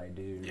change what I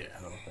do. Yeah.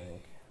 I don't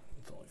think.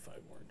 It's only 5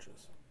 more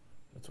inches.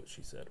 That's what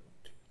she said. 1,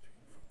 2, 3,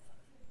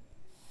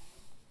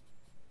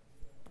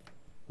 4, 5.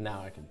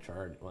 Now I can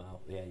charge.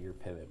 Well, yeah, your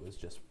pivot was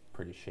just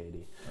pretty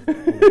shady.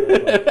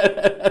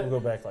 We'll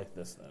go back like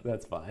this then.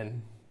 That's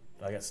fine.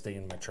 I got to stay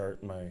in my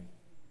chart, my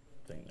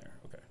thing there.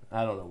 Okay.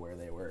 I don't know where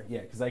they were.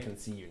 Yeah, because I can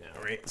see you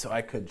now, right? So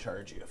I could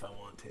charge you if I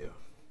want to.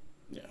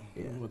 Yeah.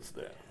 What's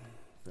that?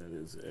 That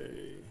is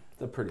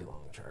It's a pretty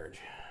long charge.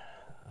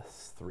 A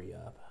 3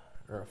 up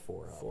or a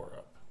 4 up. 4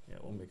 up. Yeah,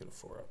 we'll make it a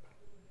 4 up.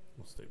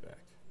 We'll stay back.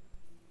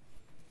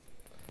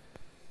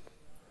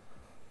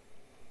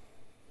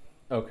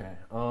 Okay.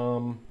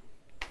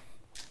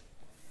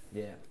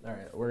 Yeah. All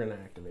right. We're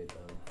gonna activate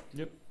them.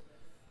 Yep.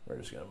 We're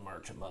just gonna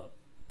march them up.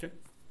 Okay.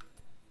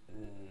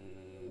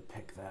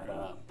 Pick that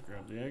up.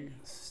 Grab the egg.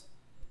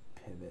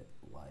 Pivot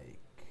like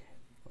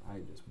I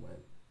just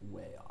went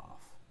way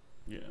off.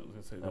 Yeah, I was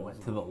gonna say I that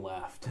went to the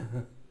left.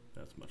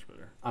 That's much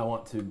better. I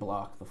want to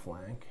block the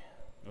flank.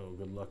 Oh,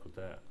 good luck with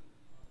that.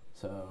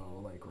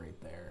 So like right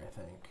there, I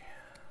think.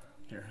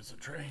 Here's a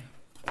tray.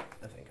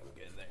 I think I'm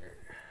good there.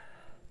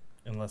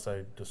 Unless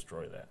I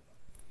destroy that.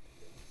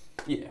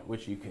 Yeah,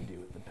 which you can do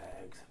with the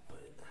bags,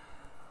 but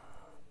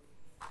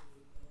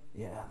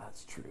yeah,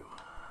 that's true.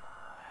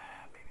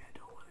 Maybe I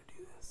don't want to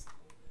do this.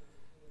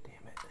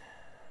 Damn it.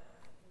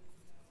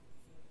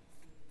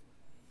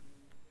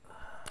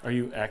 Are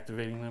you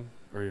activating them,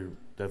 or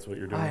that's what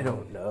you're doing? I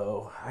don't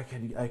know. I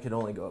could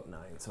only go up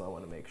 9, so I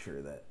want to make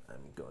sure that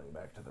I'm going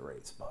back to the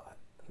right spot.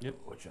 Yep.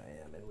 Which I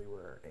am, and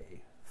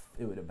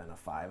it would have been a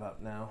 5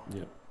 up now.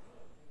 Yep.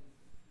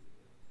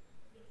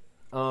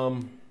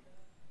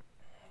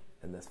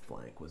 And this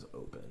flank was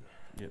open.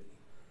 Yep.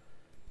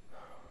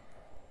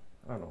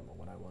 I don't know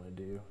what I want to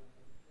do.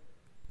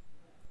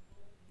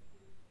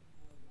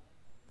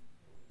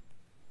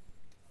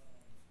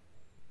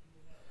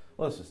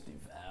 Let's just do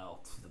Val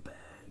to the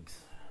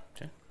bags.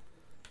 Okay.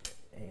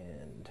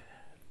 And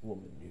we'll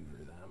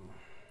maneuver them.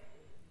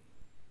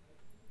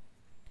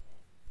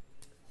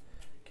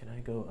 Can I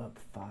go up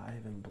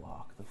 5 and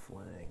block the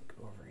flank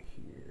over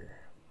here?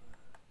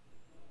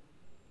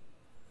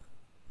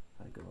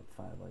 I go up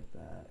 5 like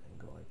that and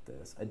go like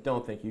this. I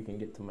don't think you can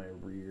get to my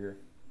rear,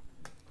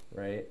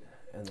 right?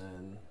 And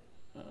then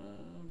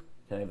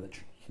can I have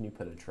can you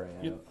put a tray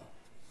yep. out?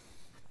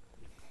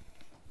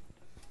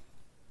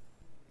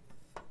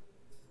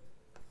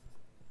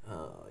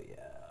 Oh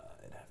yeah,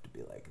 it'd have to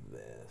be like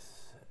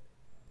this.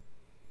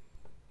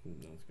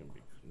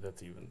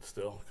 That's even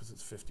still because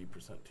it's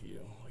 50% to you,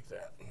 like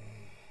that.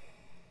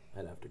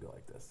 I'd have to go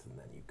like this, and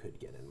then you could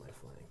get in my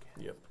flank.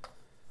 Yep.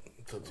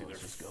 So it's either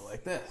let's just go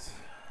like this.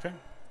 Okay.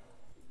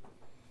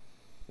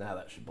 Now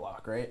that should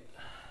block, right?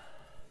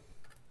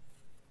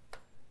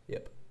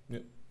 Yep.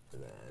 Yep.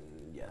 And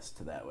then yes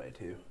to that way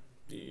too.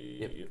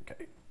 Yep.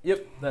 Okay.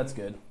 Yep, that's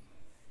good.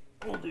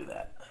 We'll do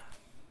that.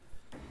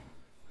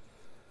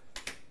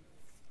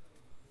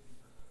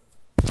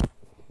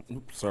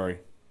 Oops, sorry.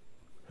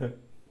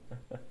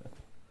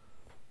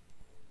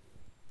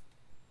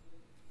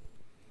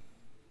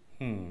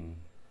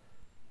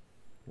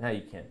 Now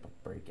you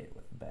can't break it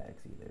with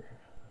bags either.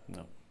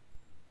 No.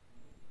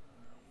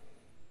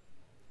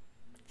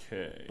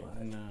 Okay.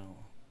 No.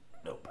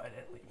 Nope, I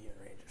didn't leave you in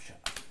range of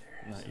shot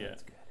either. Not yet.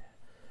 That's good.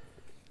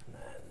 And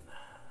then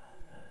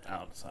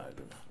Outside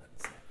of.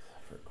 6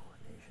 for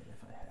coordination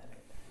if I had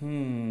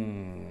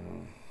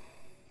it.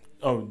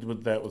 Oh,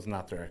 but that was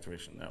not their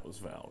activation. That was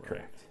Val, right?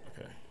 Correct.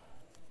 Okay.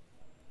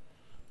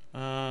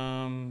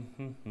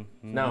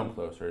 Now I'm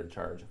closer to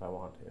charge if I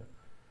want to.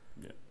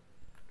 Yeah.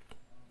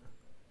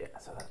 Yeah,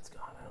 so that's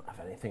gone. I don't have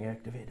anything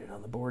activated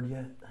on the board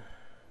yet.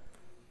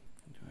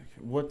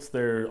 What's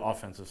their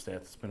offensive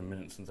stats? It's been a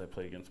minute since I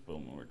played against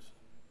Bonelords.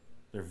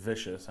 They're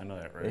vicious. I know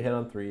that, right? They hit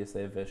on 3s.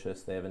 They have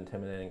vicious. They have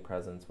intimidating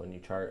presence. When you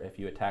chart, if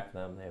you attack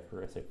them, they have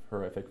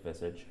horrific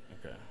visage.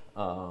 Okay.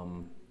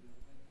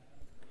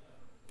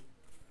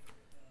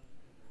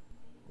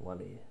 Let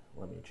me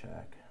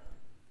check.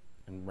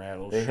 And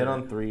Rattleshirt. They hit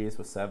on 3s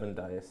with 7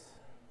 dice.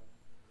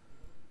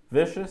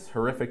 Vicious,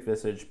 horrific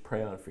visage,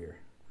 prey on fear.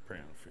 Prey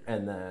on fear.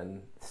 And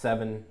then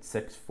 7,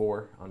 6,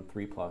 4 on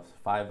 3+,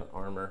 5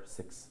 armor,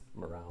 6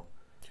 morale,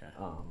 Okay.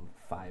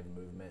 5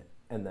 movement,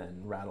 and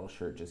then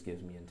Rattleshirt just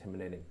gives me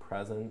intimidating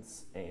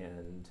presence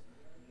and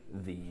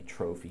the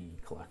trophy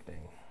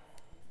collecting.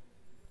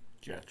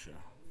 Gotcha.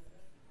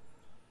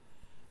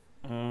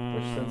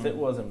 Which, since it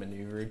was a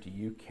maneuver, do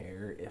you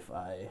care if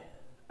I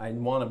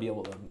want to be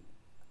able to?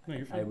 No,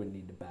 you're fine. I would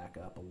need to back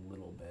up a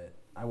little bit.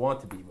 I want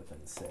to be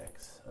within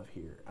 6 of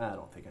here. I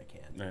don't think I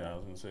can. Yeah, I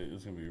was gonna say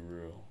it's gonna be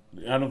real.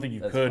 I don't think you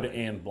That's could fine.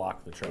 and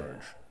block the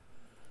charge.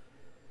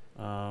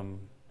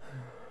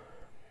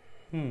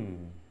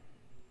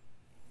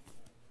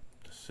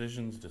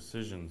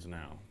 Decisions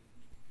now.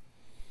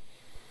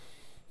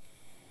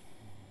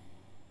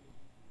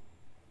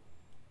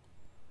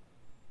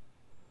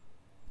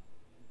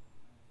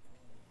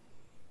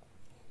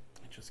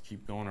 I just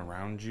keep going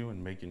around you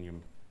and making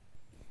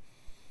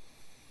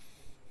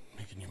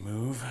Can you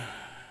move?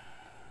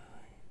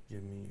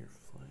 Give me your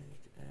flank,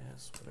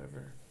 ass,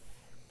 whatever.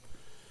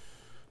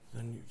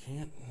 Then you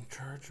can't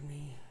charge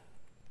me.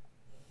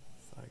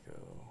 If I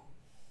go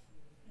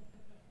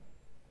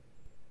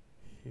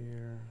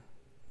here,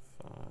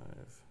 5.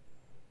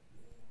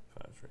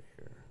 5's right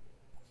here.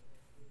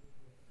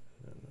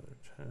 And another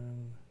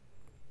 10.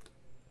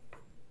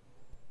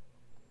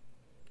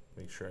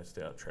 Make sure I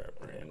stay out trap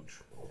range.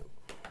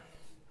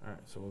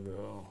 Alright, so we'll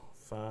go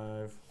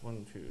 5,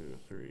 1, 2,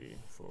 3,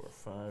 4,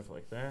 5,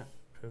 like that.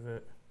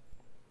 Pivot.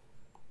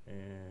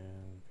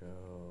 And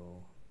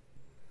go.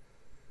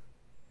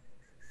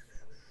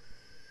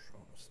 I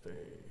want to stay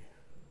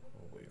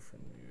away from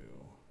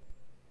you.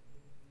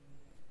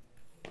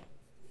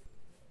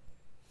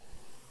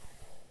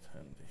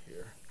 10 to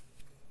here.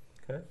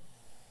 Okay.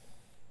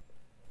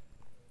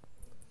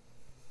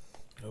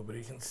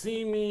 Nobody can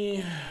see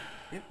me.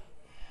 Yep.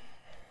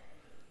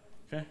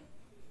 Okay.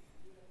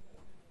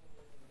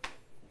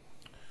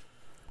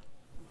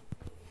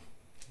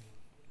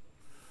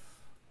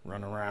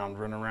 Run around,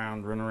 run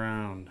around, run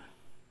around.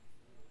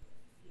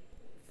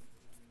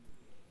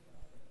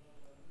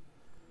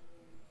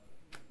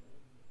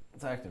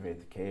 Let's activate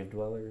the cave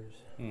dwellers.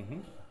 Mm-hmm.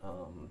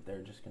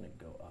 They're just gonna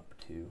go up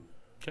 2.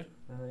 Okay.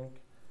 I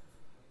think.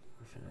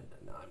 We should have.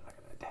 No, I'm not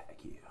gonna attack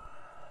you.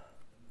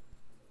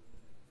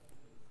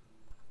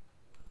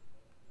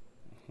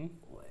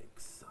 Mm-hmm. Like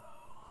so.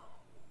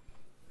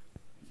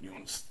 You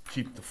want to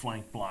keep the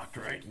flank blocked,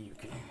 right? You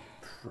can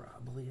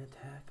probably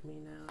attack me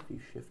now if you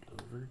shift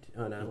over to.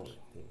 Oh, no, I don't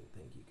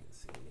think you can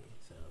see me.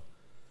 So,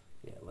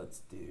 yeah, let's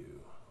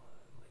do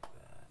like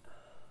that.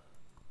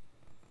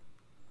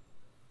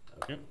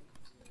 Okay. Yep.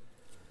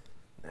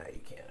 Now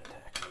you can't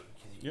attack me.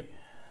 Yep.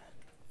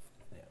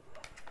 Yeah.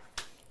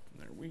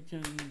 They're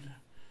weakened.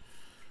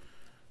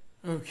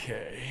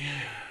 Okay.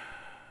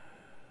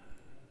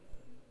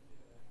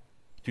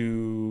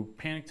 Do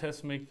panic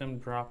tests make them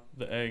drop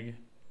the egg?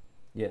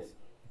 Yes.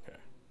 Okay.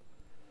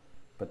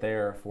 But they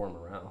are 4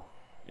 morale.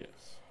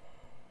 Yes.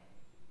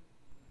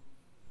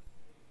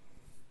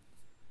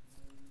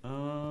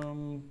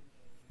 I've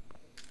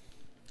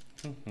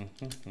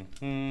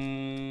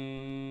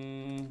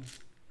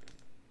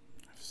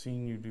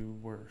seen you do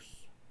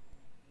worse.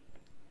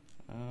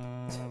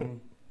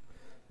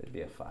 It'd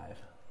be a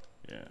 5.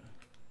 Yeah.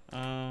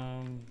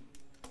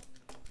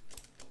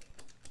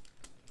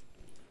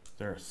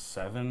 There are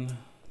 7.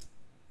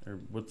 Or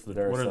what's the?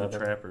 What are the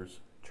trappers?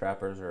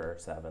 Trappers are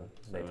 7.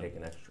 They 7. take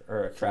an extra.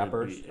 Or So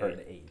trappers it'd be are 8. an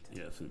 8.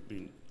 Yes, it'd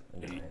be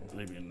An 8. 9.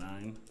 Maybe a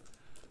 9.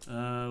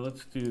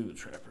 Let's do the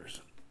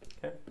trappers.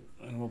 Okay.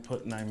 And we'll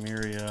put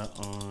Nymeria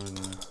on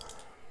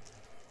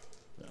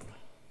them.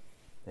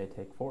 They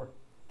take 4.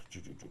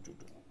 3.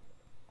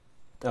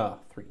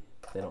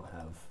 They don't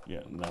have.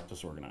 Yeah, not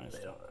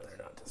disorganized. They're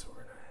not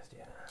disorganized.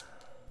 Yeah.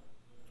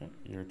 Okay,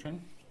 your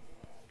turn.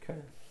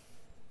 Okay.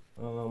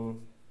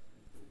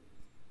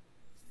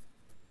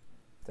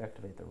 Let's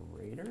activate the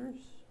raiders.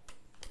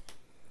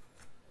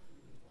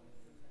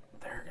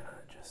 They're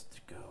gonna just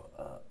go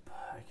up.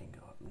 I can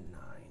go up 9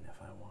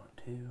 if I want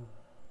to.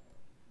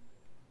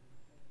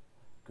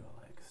 Go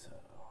like so.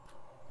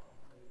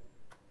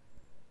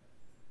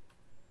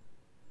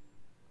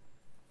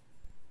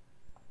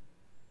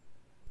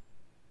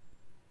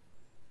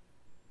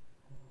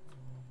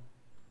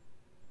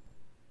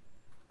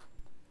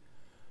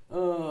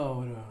 Oh,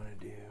 what do I want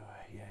to do?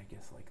 Yeah, I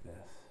guess like this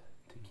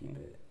to keep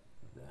it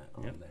that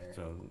on there.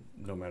 So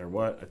no matter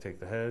what, I take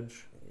the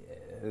hedge.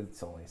 Yeah,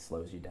 it only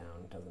slows you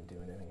down. It doesn't do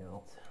anything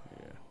else.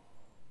 Yeah.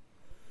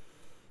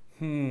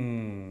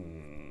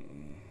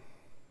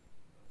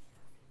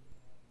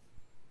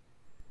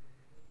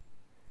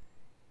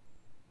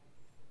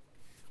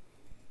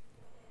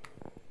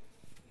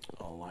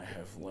 All I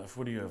have left.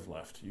 What do you have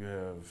left? You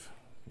have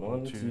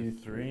 1, 2,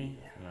 3.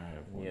 And I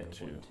have 1,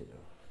 2. 1, 2.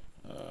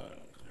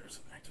 There's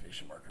an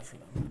activation marker for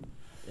them.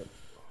 Yep.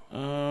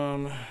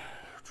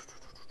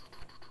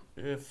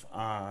 If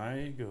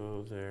I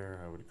go there,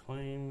 I would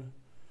claim.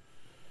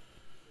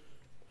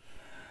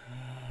 If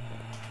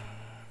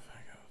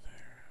I go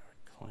there, I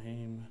would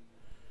claim.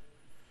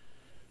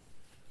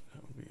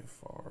 That would be a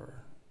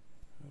far.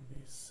 That would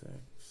be 6.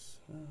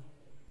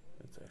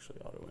 It's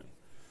actually auto win.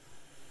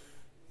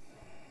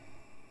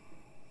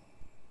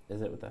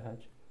 Is it with the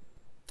hedge?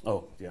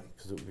 Oh yeah,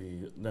 because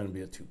then it'd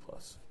be a 2+.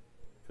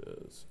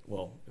 Because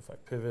if I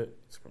pivot,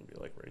 it's gonna be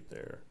like right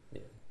there.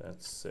 Yeah.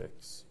 That's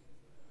 6.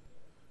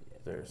 Yeah.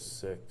 There's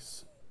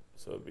 6,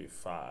 so it'd be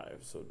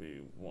 5. So it'd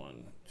be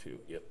 1, 2.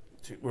 Yep,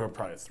 2. We're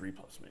probably a 3+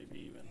 maybe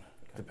even,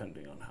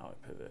 depending on how I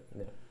pivot.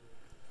 Yeah.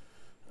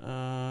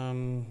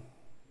 I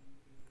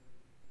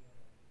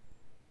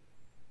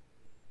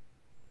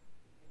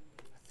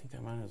think I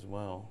might as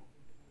well.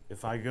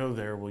 If I go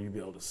there, will you be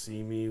able to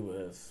see me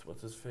with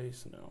what's his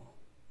face? No.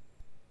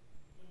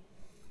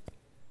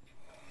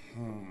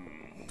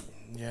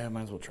 Yeah,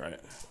 might as well try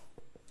it.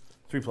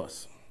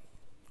 3+.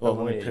 Well,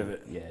 let me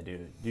pivot. Yeah,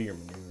 do your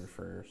maneuver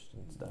first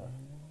and stuff.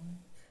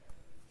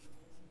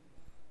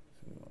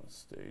 So we want to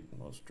stay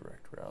most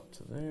direct route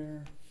to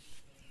there.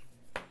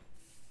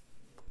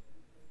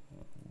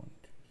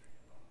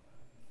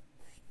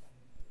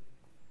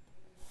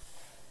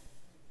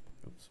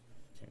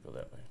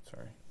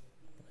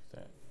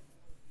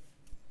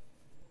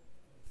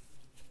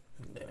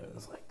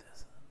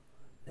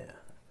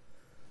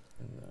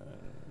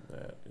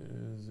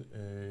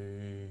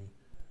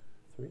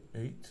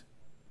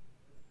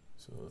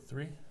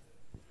 3.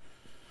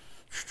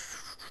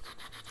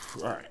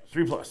 All right,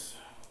 3 plus.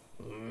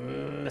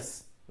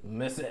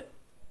 Miss it.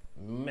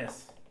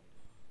 Miss.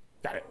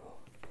 Got it.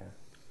 Okay.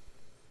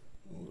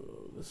 We'll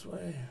go this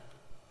way.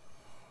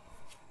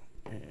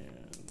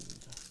 And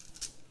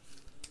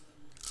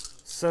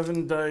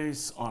 7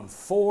 dice on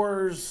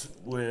 4s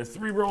with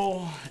 3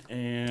 roll,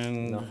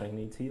 and Nothing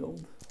needs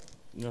healed.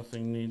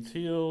 Nothing needs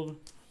healed.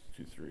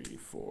 2, 3,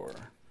 4,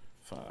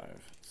 5,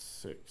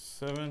 6,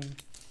 7.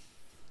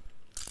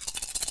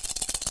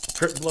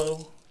 Crit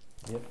blow.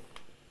 Yep.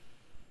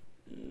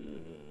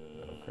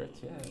 No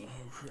crits yet. No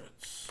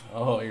crits.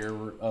 Oh,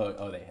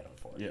 they hit on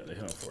 4. Yeah, they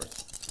hit on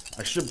 4s.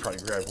 I should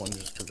probably grab one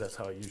just because that's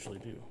how I usually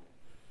do.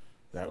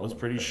 That was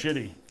pretty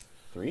shitty.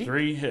 3?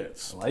 3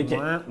 hits. I like it.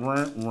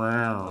 On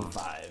Round.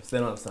 5s. They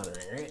don't have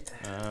Sundering, right?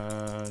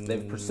 They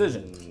have Mm.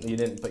 precision. You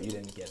didn't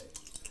get it.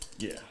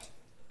 Yeah.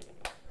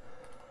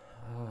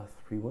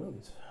 3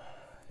 wounds.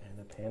 And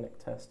a panic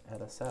test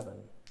at a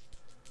 7.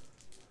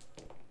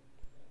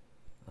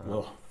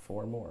 Ugh.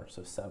 4 more,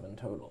 so 7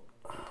 total.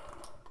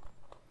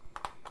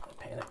 The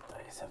panic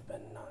dice have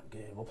been not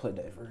good. We'll play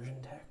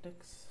diversion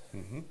tactics.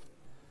 Mm-hmm.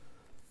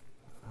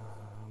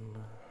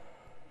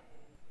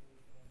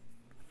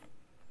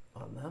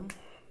 On them.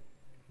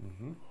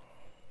 Mm-hmm.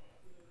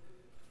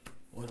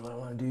 What do I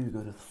want to do? Go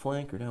to the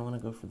flank, or do I want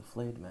to go for the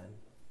flayed men?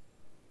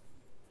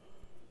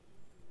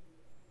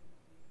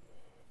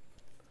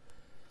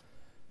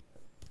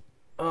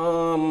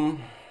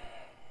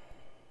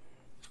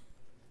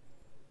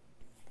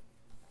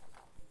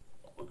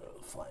 We'll go to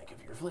the flank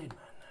if you're flayed men.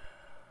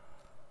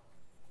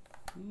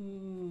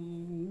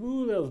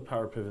 Ooh, that was a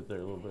power pivot there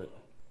a little bit.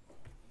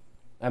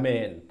 I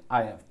mean,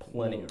 I have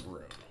plenty of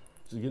room.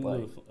 So you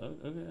Like-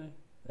 okay.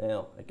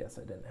 Well, I guess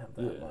I didn't have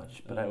that Yeah,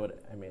 much, but I would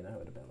have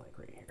been like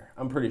right here.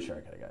 I'm pretty sure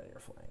I could have got your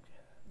flank.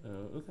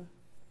 Okay.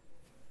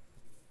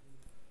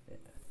 Yeah.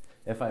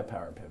 If I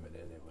power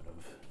pivoted, it would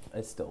have.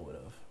 I still would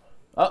have.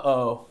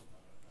 Uh-oh.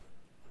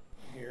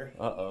 Here.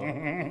 Uh-oh.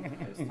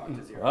 I just talked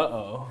to Zero.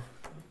 Uh-oh.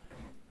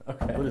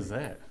 Okay. What is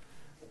that?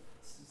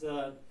 This is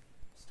stuff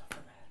from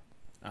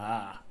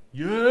Ah,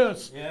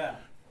 yes. Yeah.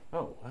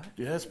 Oh, what?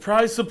 Yes,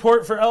 prize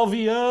support for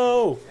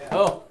LVO.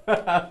 Oh.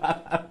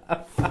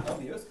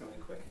 LVO's coming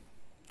quick.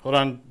 Hold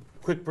on,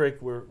 quick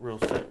break. We're real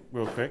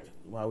quick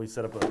while we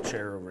set up a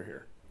chair over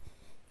here.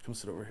 Come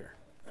sit over here.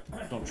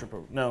 Don't trip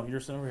over. No, you're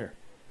sitting over here.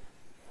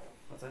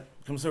 What's that?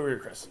 Come sit over here,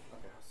 Chris.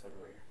 Okay, I'll sit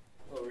over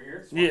here. Over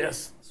here?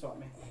 Yes. Swap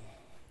me.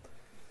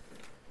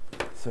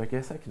 So I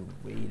guess I can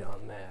wait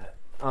on that.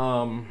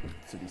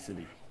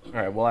 City. All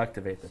right, we'll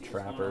activate the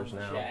trappers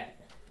now.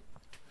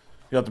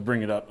 You have to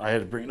bring it up. I had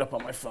to bring it up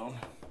on my phone.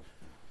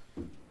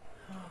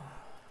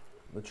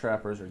 The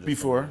trappers are just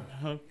Before.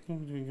 Hug.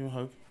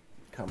 Hug.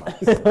 come up.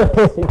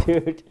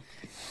 Dude.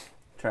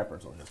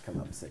 Trappers will just come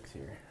up 6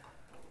 here.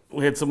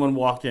 We had someone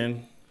walk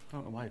in. I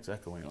don't know why it's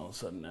echoing all of a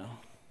sudden now.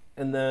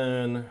 And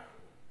then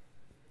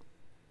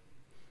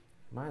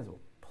might as well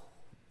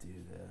do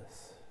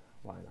this.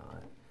 Why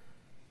not?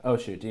 Oh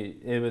shoot!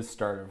 It was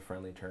start of a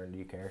friendly turn. Do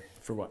you care?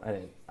 For what? I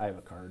didn't. I have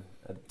a card.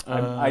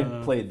 I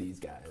played these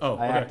guys. Oh,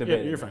 I okay. activated.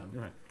 Yeah, you're them. fine.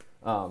 You're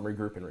fine.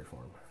 Regroup and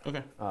reform.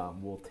 Okay.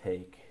 We'll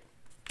take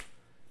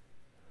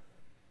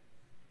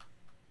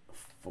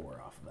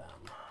 4 off them.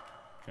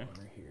 Okay.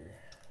 Over here.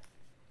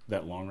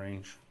 That long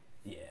range.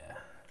 Yeah.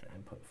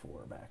 And put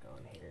 4 back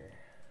on here.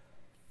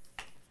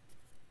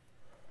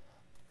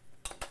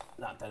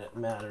 Not that it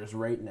matters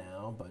right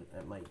now, but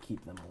it might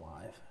keep them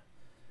alive.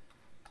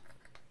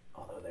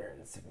 Although they're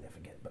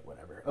insignificant, but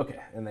whatever. Okay,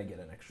 and they get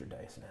an extra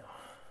dice now.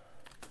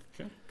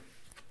 Okay.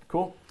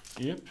 Cool.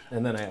 Yep.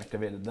 And then I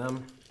activated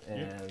them, and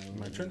Yep.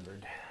 My turn.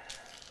 maneuvered.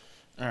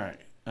 All right.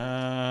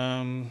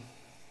 I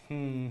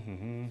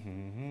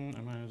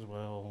might as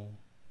well.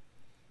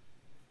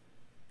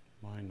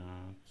 Why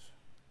not?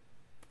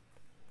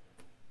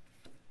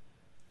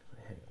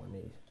 Hey,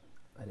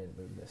 I didn't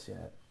move this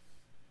yet.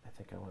 I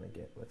think I want to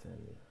get within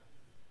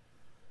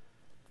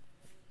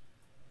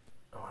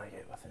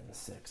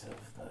 6 of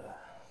the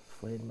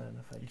flayed men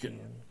if I You can.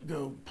 can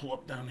go pull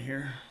up down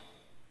here,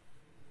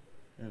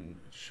 and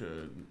it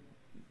should.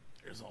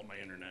 There's all my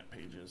internet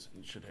pages.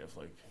 It should have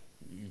like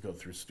you go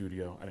through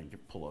Studio. I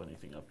didn't pull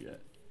anything up yet.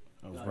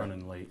 I was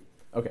running late.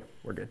 Okay,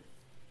 we're good.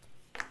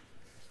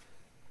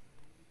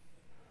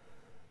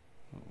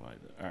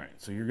 All right,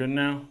 so you're good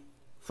now.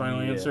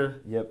 Final Yeah.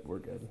 answer. Yep, we're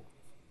good.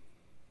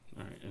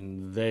 All right,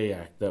 and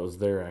that was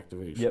their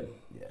activation. Yep.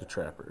 Yeah. The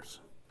trappers,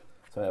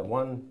 So I have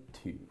 1,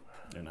 2.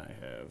 and I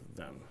have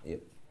them.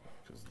 Yep.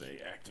 Because they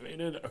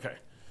activated. Okay,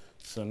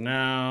 so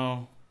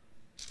now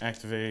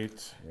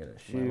activate I'm gonna my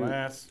shoot.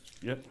 last.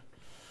 Yep.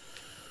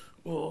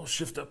 We'll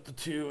shift up to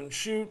 2 and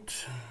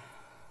shoot.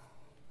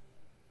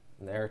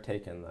 And they're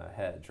taking the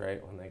hedge,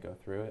 right, when they go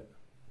through it?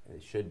 They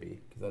should be,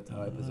 because that's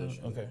how I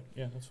position. Okay,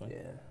 yeah, that's fine.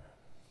 Yeah.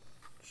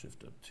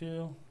 Shift up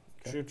 2.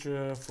 Okay. Shoot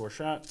you 4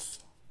 shots.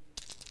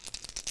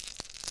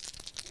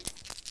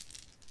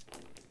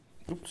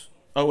 Oops.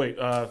 Oh wait.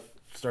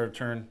 Start a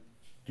turn. Do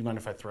you mind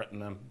if I threaten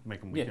them? Make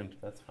them Yeah, weakened.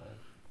 that's fine.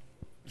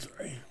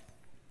 Sorry.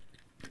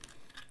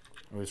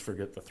 Always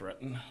forget the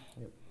threaten.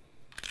 Yep.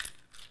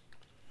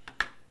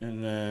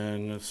 And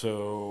then,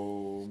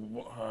 so,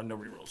 no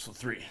rerolls, so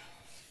 3.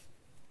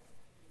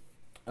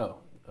 Oh,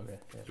 okay.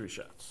 Yeah. 3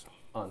 shots.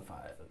 On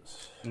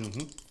 5s.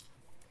 Mm-hmm.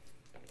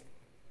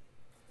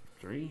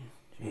 3.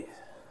 Jeez.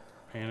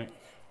 Panic.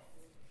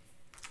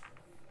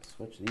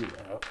 Switch these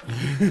out.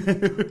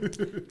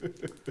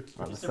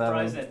 I'm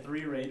surprised that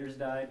 3 raiders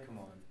died. Come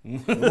on.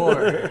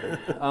 More.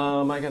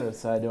 I gotta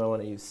decide, do I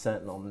want to use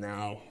Sentinel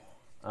now?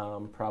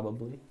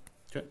 Probably.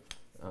 Okay.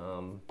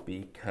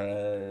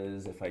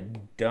 Because if I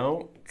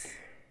don't,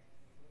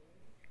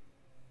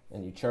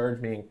 and you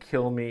charge me and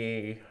kill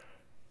me,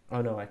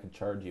 oh no, I can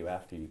charge you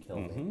after you kill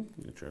me.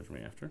 You charge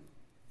me after.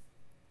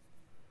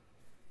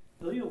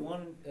 Ilya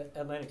won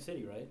Atlantic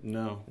City, right?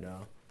 No.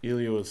 No.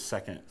 Ilya was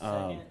second.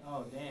 Second?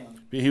 Oh, damn.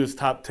 He was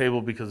top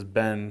table because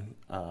Ben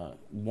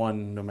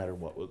won no matter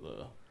what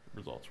the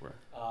results were.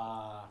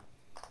 All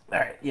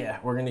right, yeah,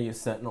 we're gonna use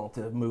Sentinel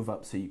to move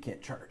up so you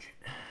can't charge.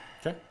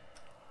 Okay.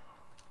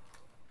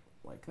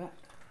 Like that.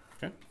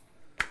 Okay.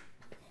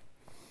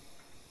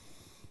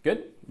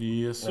 Good?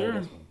 Yes, I sir.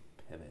 guess we'll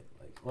pivot.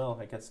 Well,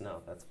 I guess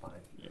no, that's fine.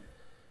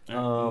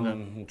 And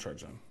then we'll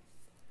charge them.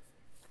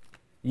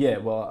 Yeah,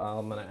 well,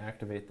 I'm gonna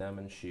activate them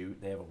and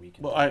shoot. They have a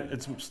weakened. Well,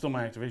 it's still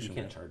my you activation.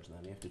 can't charge them.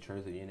 You have to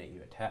charge the unit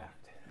you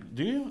attacked.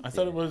 Do you? I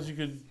thought it Yeah. was you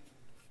could.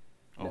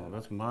 Oh, No.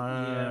 that's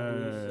my. Yeah, I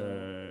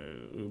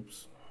believe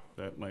Oops.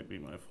 That might be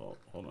my fault.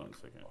 Hold on a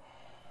second.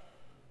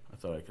 I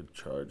thought I could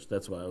charge.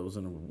 That's why I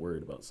wasn't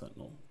worried about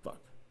Sentinel.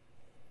 Fuck.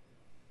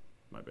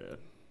 My bad.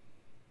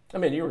 I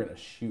mean, you were gonna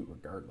shoot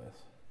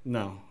regardless.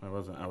 No, I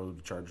wasn't. I would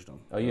have charged him.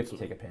 Oh, you have That's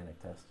to what- take a panic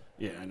test.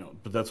 Yeah, I know.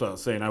 But that's what I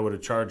was saying. I would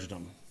have charged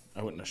him.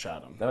 I wouldn't have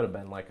shot him. That would have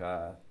been like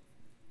a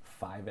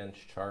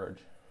 5-inch charge,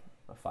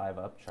 a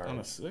 5-up charge. On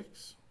a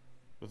 6?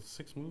 With a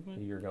 6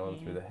 movement? You're going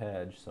through the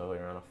hedge, so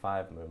you're on a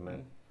 5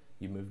 movement.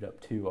 You moved up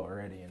 2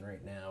 already, and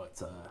right now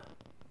it's a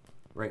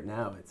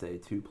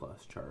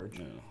 2+ charge.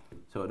 No.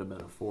 So it would have been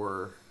a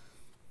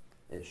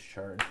 4-ish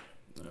charge.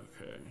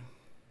 Okay.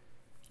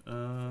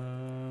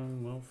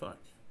 Well, fuck.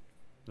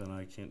 Then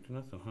I can't do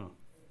nothing, huh?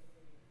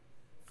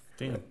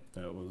 Damn,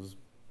 that was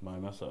my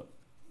mess up.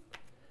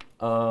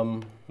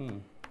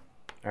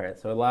 All right,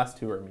 so the last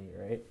 2 are me,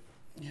 right?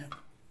 Yeah.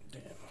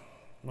 Damn.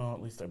 Well,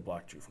 at least I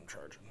blocked you from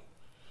charging.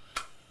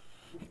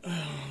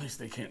 At least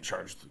they can't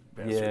charge the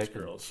Yeah, I bastards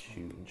could girls.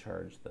 shoot and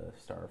charge the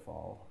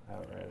Starfall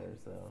Outriders,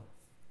 though.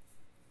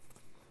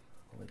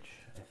 Which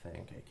I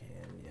think I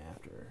can, yeah,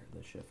 after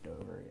the shift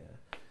over,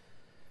 yeah.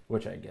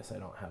 Which I guess I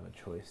don't have a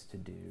choice to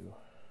do.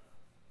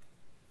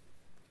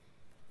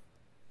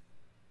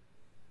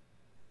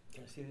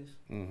 Can I see this?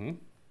 Mm-hmm.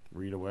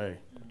 Read away.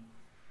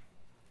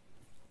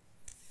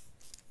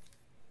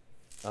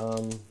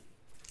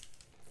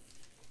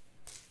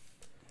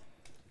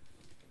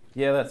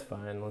 Yeah, that's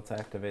fine. Let's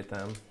activate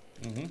them.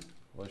 Mm-hmm.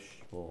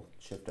 We'll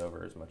shift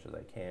over as much as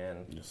I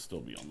can. You'll still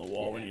be on the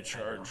wall when you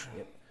charge.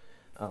 Yep.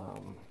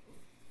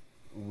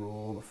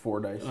 Roll the 4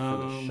 dice for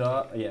the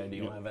shot. Yeah, do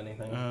you have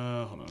anything?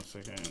 Hold on a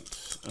second.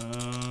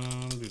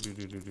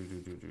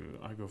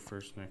 I go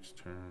first next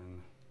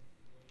turn.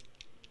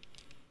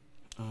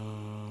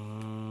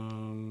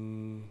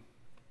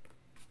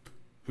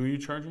 Who are you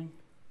charging?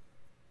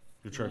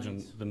 You're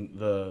charging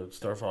the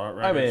Starfall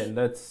Outriders? I mean,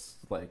 that's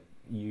like,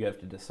 you have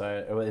to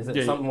decide. Is it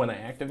Yeah, something when I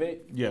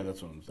activate? Yeah,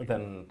 that's what I'm thinking.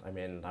 Then, I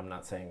mean, I'm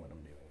not saying what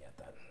I'm doing yet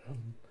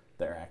then.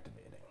 They're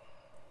activating.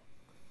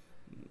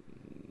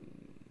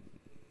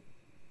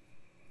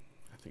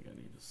 I think I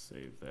need to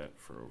save that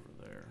for over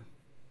there.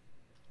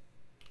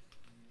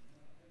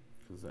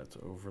 Because that's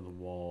over the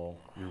wall.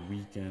 You're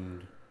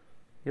weakened.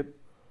 Yep.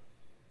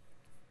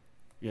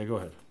 Yeah, go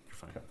ahead. You're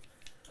fine.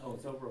 Oh,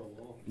 it's over a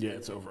wall. Yeah,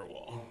 it's over a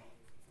wall.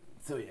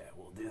 So yeah,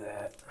 we'll do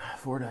that.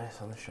 4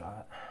 dice on the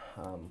shot.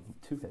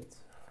 2 hits.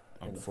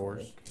 On in the 4s?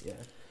 flank, yeah.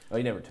 Oh,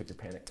 you never took your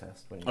panic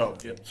test when you Oh,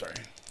 shot yep, me. sorry.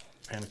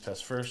 Panic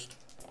test first.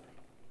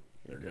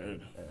 They're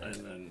good. And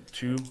then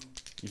 2,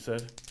 you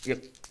said?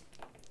 Yep.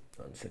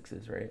 On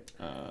 6s,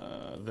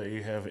 right?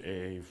 They have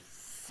a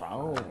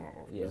foul.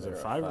 Yeah, Is they're it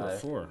a 5 or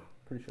 5. 4?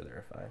 Pretty sure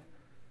they're a 5.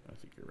 I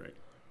think you're right.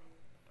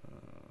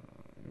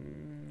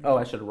 Oh,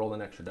 I should have rolled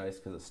an extra dice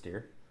because of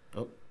steer.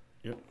 Oh,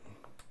 yep.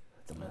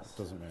 That's a mess.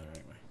 Doesn't matter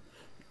anyway.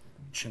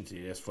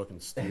 Chintzy ass fucking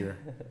steer.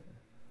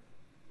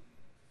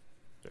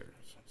 There it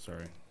is.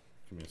 Sorry.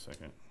 Give me a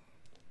second.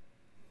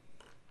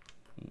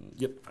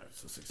 Yep. All right,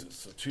 so 6s.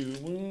 So 2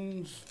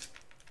 wounds.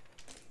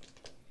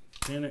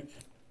 Panic.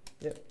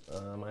 Yep.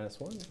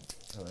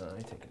 -1. And then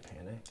I take a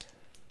panic.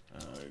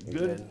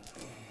 You're Good.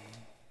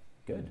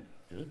 Good.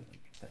 Good.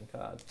 Thank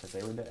God, because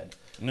they were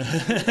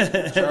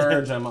dead.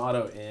 Charge, I'm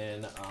auto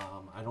in.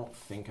 I don't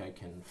think I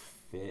can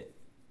fit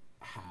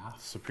half.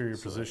 Superior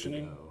so I have to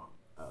positioning. go-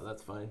 Oh,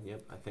 that's fine.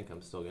 Yep, I think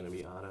I'm still going to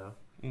be auto.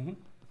 Mm-hmm.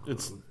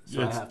 It's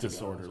So I it's have to go as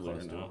disorderly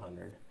close to now.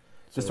 100.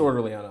 So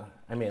Disorderly on a.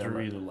 I mean,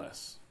 3 or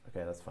less.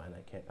 okay, that's fine.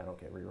 I don't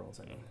get rerolls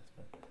anyways.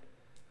 But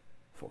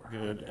 4.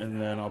 Good.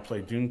 And then I'll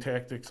play Dune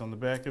Tactics on the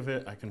back of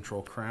it. I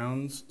control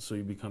crowns, so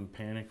you become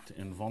panicked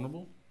and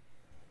vulnerable.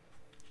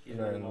 And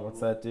then what's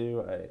that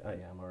do? Yeah,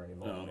 I'm already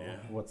vulnerable. Oh, yeah.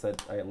 What's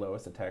that? I get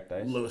lowest attack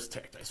dice? Lowest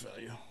attack dice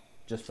value.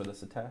 Just for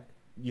this attack?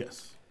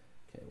 Yes.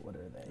 Okay, what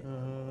are they?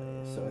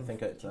 So I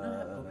think it's... Do you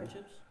not have poker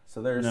chips?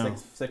 So they're No.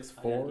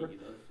 6-4. You those.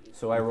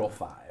 So I roll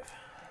 5.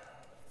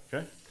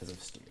 Okay. Because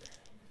of steer.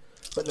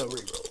 But no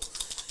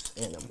rerolls.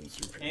 And I'm weak.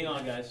 Hang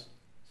on, guys.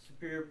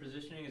 Superior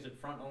positioning, is it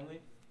front only?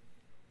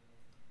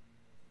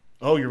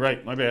 Oh, you're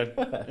right. My bad.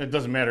 It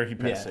doesn't matter. He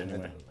passed Yeah, it it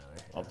anyway. doesn't matter.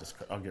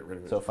 I'll get rid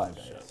of it. So 5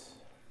 Shit. dice.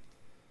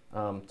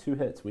 2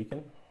 hits,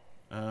 weaken.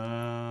 2 hits.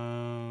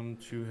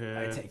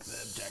 I take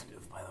the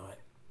objective, by the way.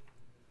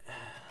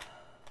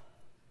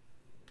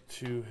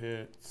 2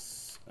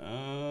 hits.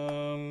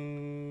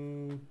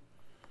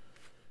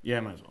 Yeah,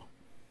 might as well.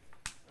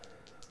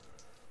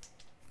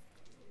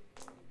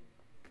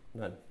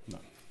 None.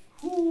 None.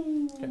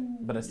 Okay,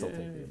 but I still take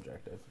the Yay.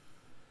 objective.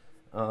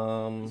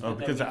 Oh,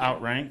 because of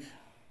outrank?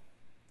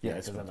 Yeah, I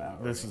because of suppose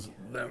outrank. This is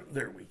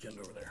their weekend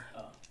over there.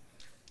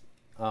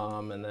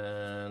 And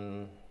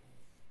then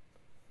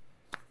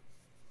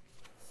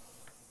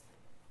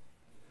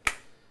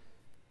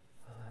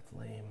that's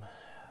lame.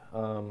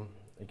 I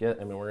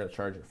mean, we're gonna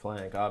charge your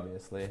flank,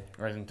 obviously.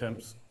 Rising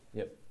temps?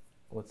 Yep.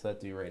 What's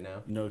that do right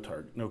now? No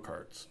target, no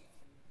cards.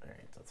 All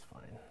right, that's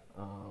fine.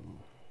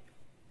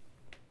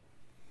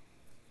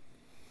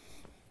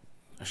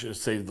 I should have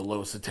saved the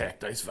lowest attack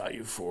dice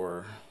value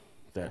for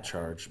that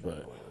charge,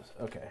 but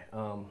Okay.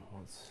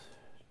 Let's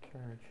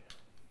charge.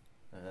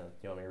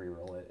 You want me to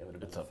re-roll it? It would have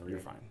been it's up. 3. You're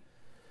fine.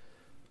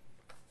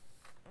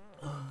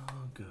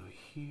 I'll go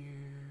here.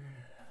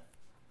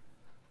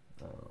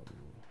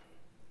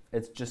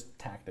 It's just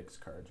tactics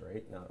cards,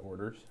 right? Not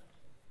orders.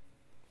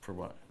 For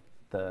what?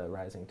 The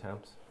rising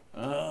temps.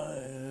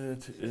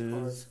 It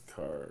is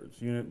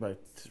cards. Unit by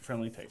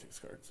friendly tactics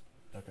cards.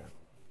 Okay.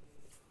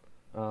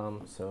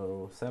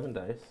 So 7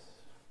 dice.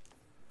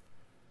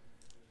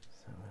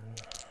 7.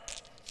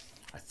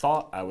 I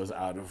thought I was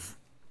out of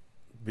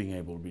being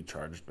able to be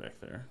charged back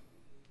there,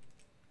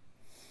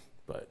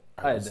 but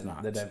I was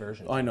not. The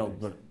diversion. Oh, I know,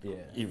 tactics. but yeah.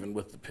 even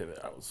with the pivot,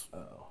 I was.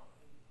 Oh.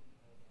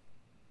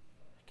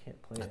 I can't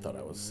play. I thought any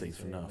I of was these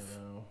safe right enough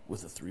now.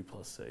 with a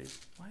 3+ save.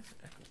 Why is it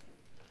echoing?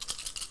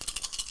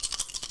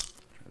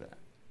 Try that.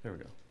 There we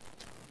go. I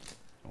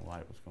don't know why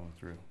it was going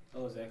through.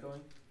 Oh, is that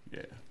going? Yeah,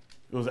 it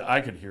was. I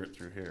could hear it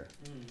through here.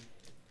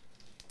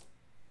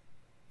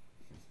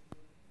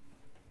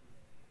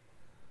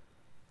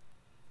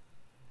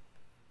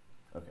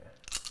 Okay.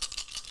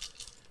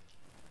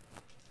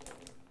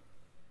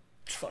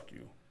 Fuck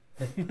you.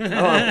 Oh,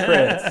 I'm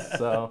crits.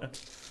 So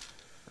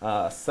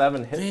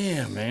 7 hits.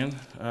 Damn, man.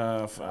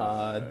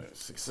 5,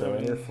 6, So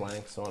in your 7.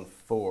 flank, so on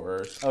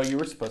 4s. Oh, you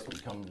were supposed to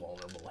become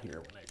vulnerable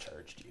here when I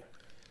charged you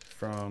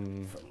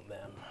From from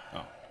them.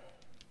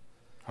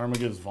 Harma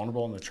gets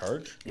vulnerable on the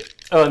charge. Yep.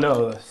 Oh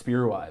no, the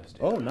Spearwives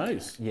do. Oh,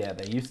 nice. Yeah,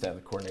 they used to have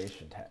a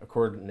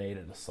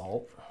coordinated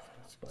assault.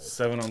 But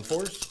 7 on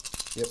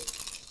 4s. Yep.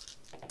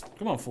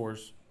 Come on,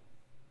 4s.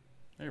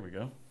 There we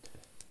go.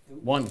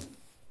 1.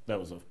 That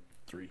was a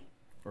 3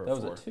 or a that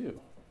 4. was a 2.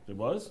 It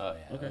was? Oh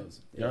yeah. Okay. That was,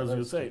 Yeah, I was that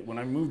gonna say when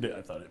I moved it,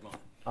 I thought it might.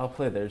 I'll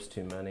play. There's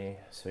too many.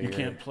 So You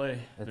can't play.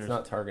 It's There's-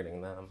 not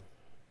targeting them.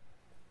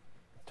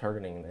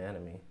 Targeting the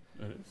enemy.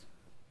 It is.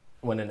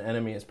 When an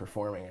enemy is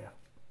performing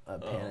a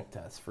panic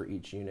test for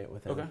each unit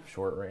within Okay.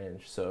 short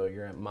range, so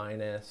you're at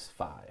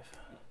 -5.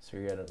 So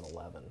you're at an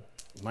 11.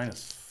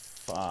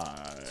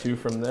 -5. 2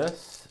 from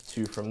this,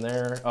 2 from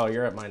there. Oh,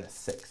 you're at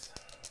 -6.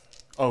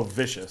 Oh,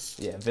 vicious.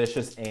 Yeah,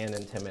 vicious and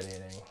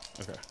intimidating.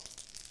 Okay.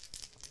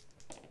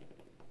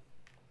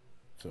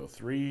 So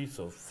 3,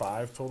 so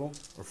 5 total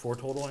or 4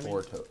 total. I mean.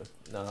 4 total.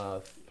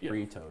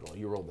 3 total.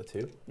 You rolled the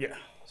 2, Yeah.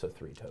 so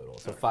 3 total.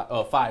 So 5.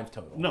 Oh, 5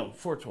 total. No,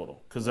 4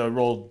 total. Because I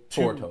rolled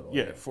 2. 4 total.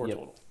 Yeah, 4 Yep.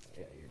 total.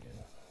 Yeah, you're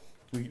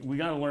good. We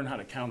gotta learn how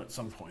to count at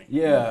some point.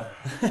 Yeah.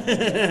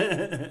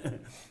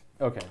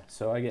 Okay,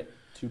 so I get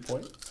 2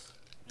 points.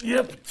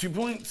 Yep, 2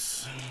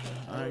 points.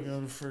 I go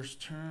to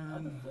first How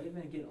did turn. Flayed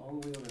man get all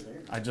the way over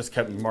there? I just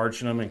kept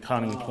marching them and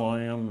conning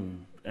ploying them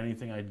and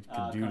anything I could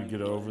do to conning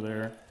get ploy. over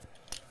there.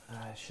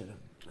 I should have.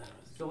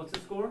 So what's the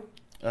score?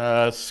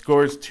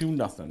 Scores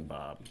 2-0,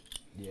 Bob.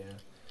 Yeah.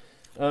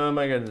 I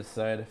gotta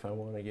decide if I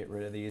want to get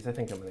rid of these. I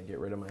think I'm gonna get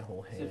rid of my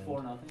whole Is hand. it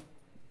 4-0?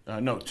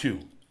 No, 2.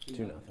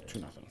 2-0.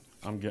 2-0.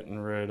 I'm getting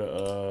rid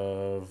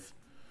of.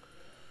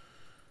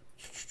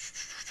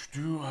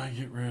 Do I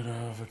get rid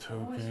of a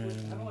How do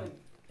token?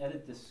 I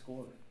edit this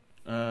score?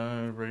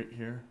 Right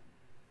here,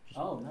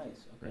 Oh,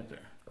 nice. Okay. right there.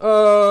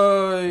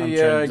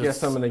 Yeah, trying I to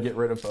guess I'm gonna get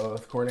rid of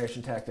both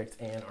coordination tactics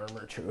and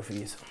armor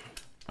trophies.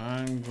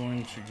 I'm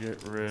going to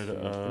get rid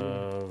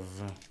of.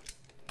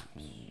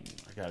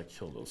 I gotta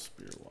kill those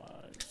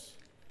Spearwives.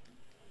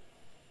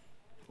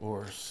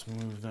 Or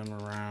smooth them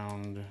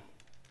around.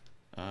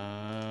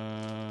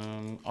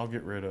 I'll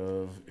get rid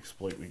of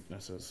exploit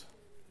weaknesses.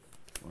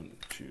 1,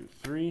 2,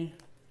 3.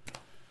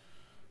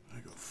 I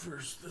go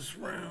first this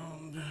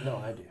round. No,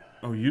 I do.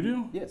 Oh, you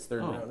do? Yeah, it's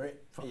third Oh, round, right?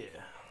 fuck. Yeah.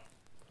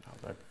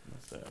 Oh, I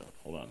messed that up.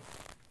 Hold on.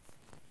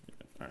 Yeah,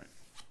 all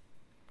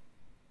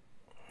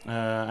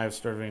right. I have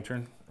start of any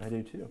turn. I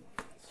do too.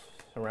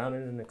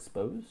 surrounded and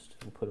exposed.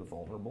 We'll put a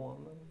vulnerable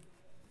on them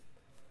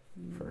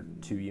for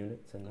 2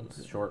 units in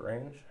short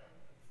range.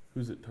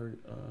 Who's it target?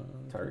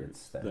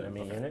 Targets the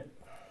enemy unit.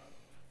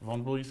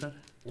 Vulnerable, you said?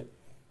 Yep.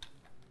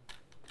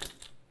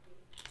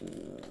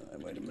 I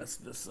might have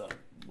messed this up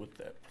with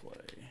that play.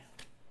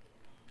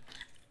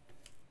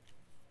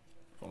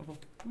 Vulnerable.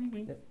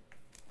 Yep.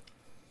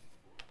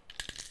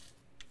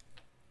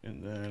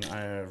 And then I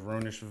have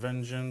Ronish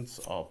Vengeance.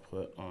 I'll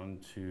put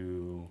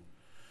onto.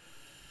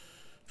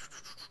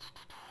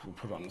 We'll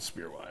put on the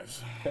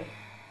Spearwives. Okay.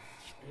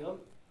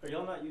 Are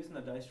y'all not using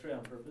the dice tray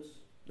on purpose?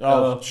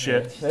 Oh,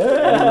 shit. You're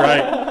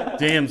right.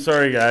 Damn,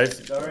 sorry,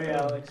 guys. Sorry,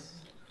 Alex.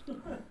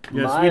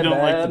 Yes, My we don't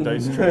bad. like the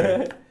dice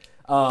tray.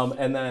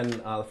 And then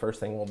the first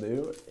thing we'll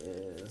do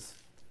is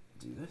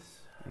do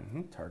this.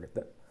 Target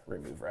that.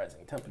 Remove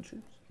rising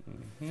temperatures.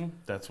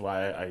 That's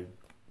why I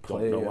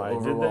Play don't know why I did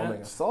overwhelming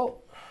that.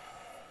 assault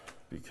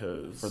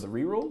Because for the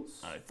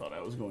rerolls. I thought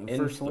I was going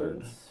first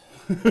third.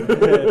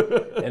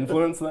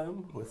 Influence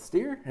them with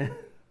steer.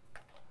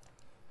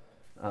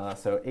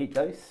 So 8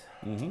 dice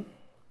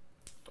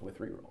with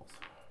rerolls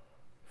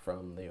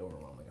from the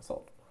overwhelming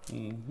assault.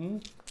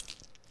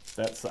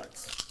 That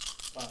sucks.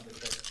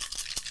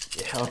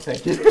 Yeah,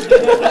 thank you.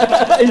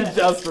 He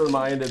just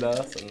reminded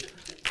us. And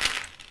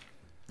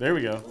There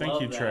we go. Thank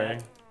Love you, Trey.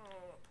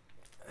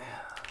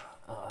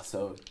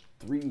 so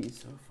 3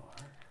 so far.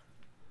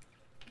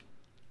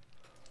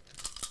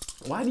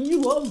 Why do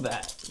you love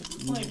that?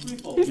 Playing free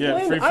fall. Yeah,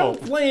 free fall. I'm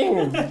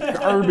playing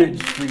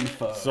garbage free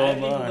fall. So I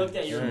am haven't even I. looked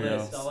at your There you go.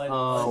 list.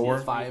 All I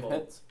 5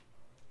 hits.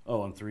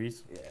 Oh, on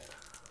 3s? Yeah.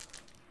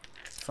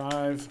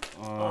 5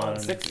 On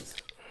 6s.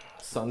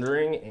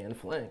 Sundering and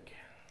flank.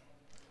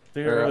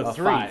 They're Or, a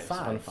 3. 5s.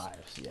 5s. On 5s,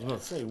 I yeah. was about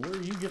to say, where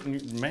are you getting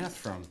your math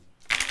from?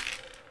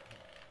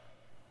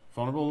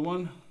 Vulnerable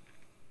 1?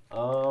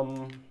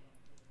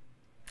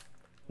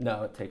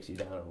 No, it takes you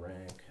down a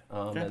rank.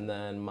 Okay. And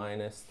then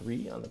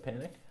 -3 on the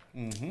panic.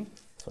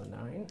 So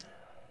 9.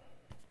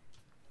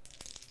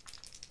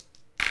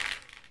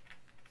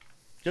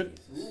 Good.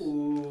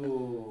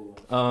 Ooh.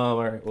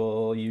 All right,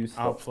 we'll use.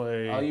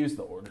 I'll use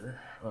the order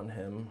on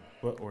him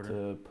What order?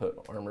 to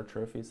put armor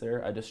trophies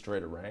there. I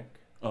destroyed a rank.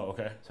 Oh,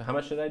 okay. So how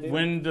much did I do?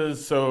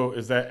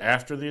 Is that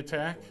after the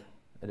attack?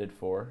 I did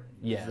 4.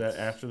 Yeah. Is that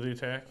after the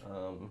attack?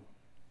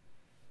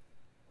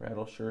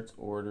 Rattleshirt's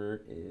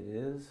order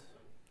is.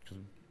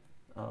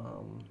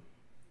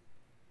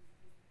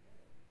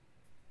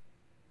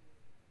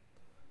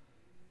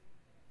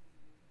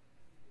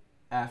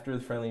 After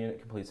the friendly unit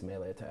completes a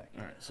melee attack.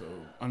 All right, so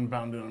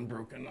unbounded,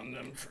 unbroken on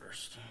them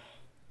first.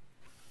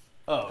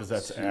 Oh, Because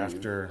that's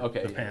after the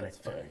panic that's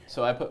fine. attack.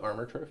 So I put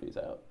armor trophies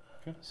out.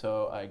 Okay.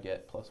 So I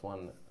get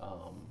 +1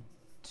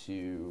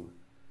 to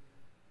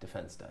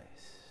defense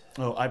dice.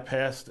 Oh, I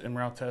passed en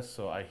route test,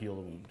 so I heal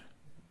the wound.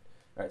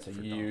 All right, so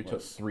For you took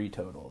dauntless. 3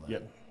 total then.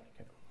 Yep.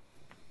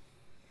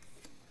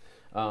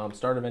 Okay.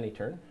 Start of any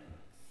turn.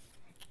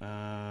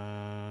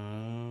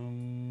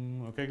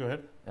 Okay, go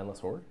ahead. Endless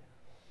horde.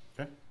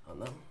 Okay. On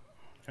them.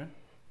 Okay.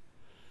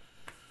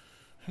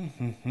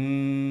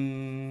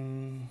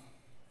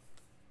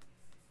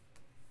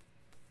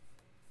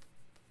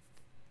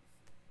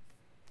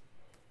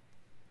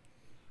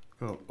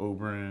 Go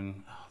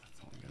Oberyn. Oh,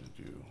 that's only gonna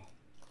do.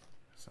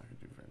 It's not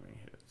gonna do very many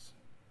hits.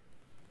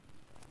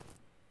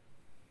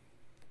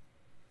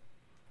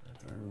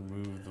 I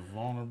remove the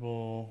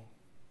vulnerable.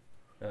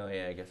 Oh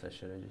yeah, I guess I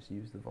should have just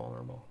used the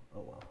vulnerable.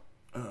 Oh well.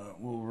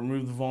 We'll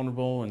remove the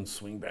vulnerable and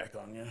swing back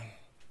on you.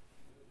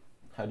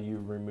 How do you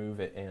remove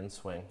it and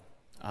swing?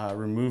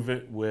 Remove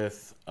it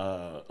with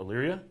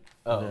Ellaria,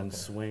 Oh, and then okay.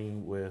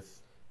 swing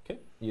with. Okay.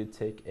 You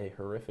take a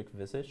horrific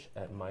visage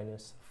at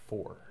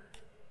 -4.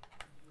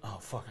 Oh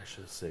fuck! I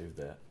should have saved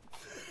that.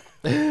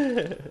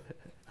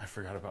 I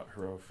forgot about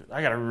heroic.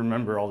 I gotta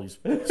remember all these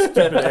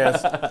stupid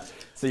ass.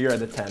 So you're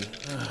at a 10.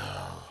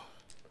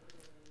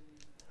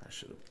 I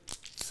should have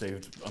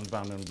saved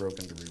Unbound and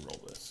Unbroken to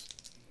reroll this.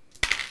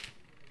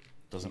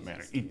 Doesn't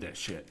matter. Eat that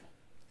shit.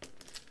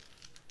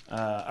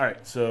 All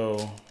right,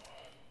 so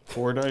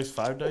 4 dice,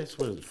 5 dice.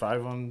 What is it?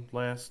 5 on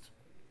last,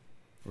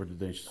 or did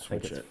they switch I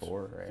think it's it?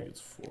 4, I right? think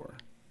it's 4.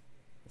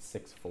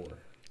 6-4.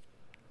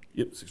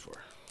 Yep, 6-4.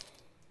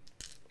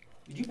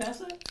 Did you pass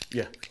that?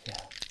 Yeah.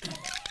 Yeah.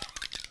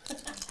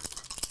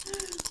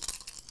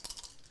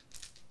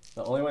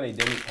 The only one he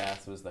didn't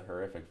pass was the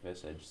horrific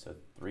visage, so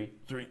 3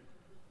 3.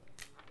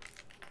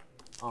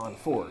 on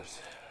 4s.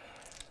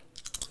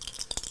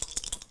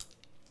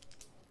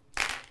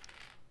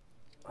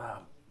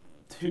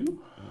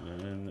 2. And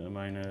then a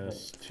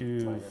minus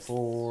 2, Minus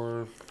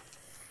 4,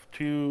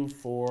 2,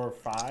 4,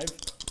 5.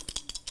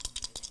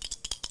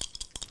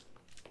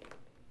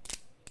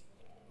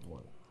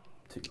 1,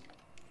 2.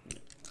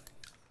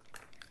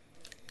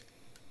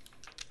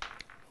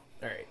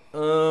 All right.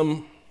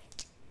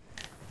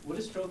 What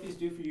does trophies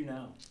do for you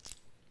now?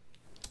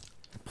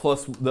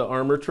 Plus the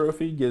armor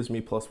trophy gives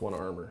me +1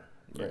 armor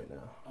right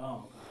now.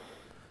 Oh.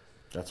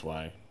 That's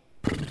why.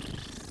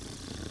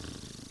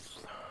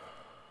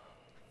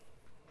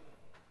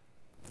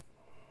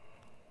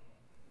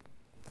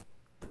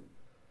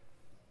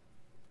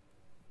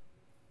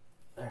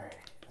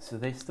 so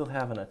they still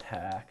have an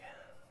attack.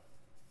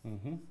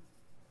 Mm-hmm.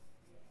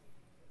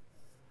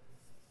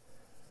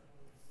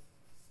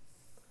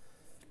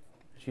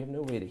 But you have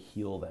no way to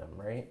heal them,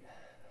 right?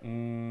 Maybe.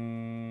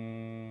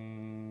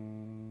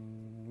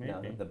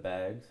 Now that the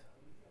bags.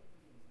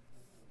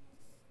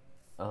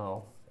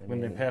 Oh.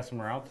 When they pass a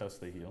morale test,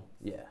 they heal.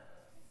 Yeah.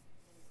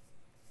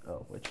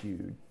 Oh, which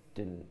you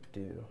didn't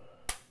do.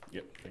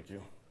 Yep, thank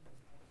you.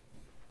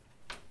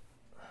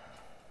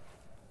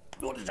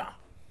 Bullshit.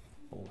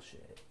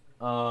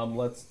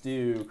 Let's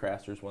do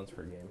Craster's once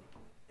per game.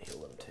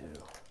 Heal them too.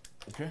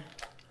 Okay.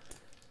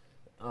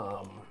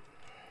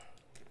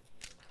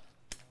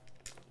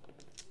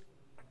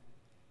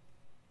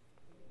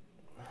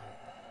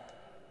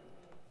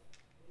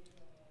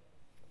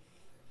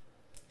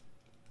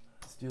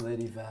 Let's do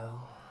Lady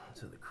Val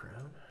to the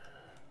crown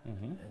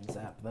Mm-hmm. and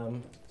zap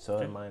them. So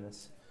Okay. at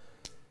minus.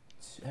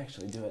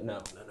 Actually, do it. No,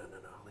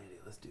 lady.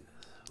 Let's do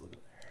this. Look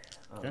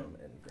at there.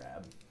 Okay. And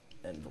grab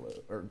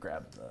envelope or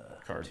grab the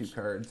Cards. 2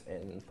 cards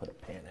and put a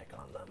panic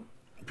on them.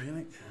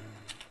 Panic.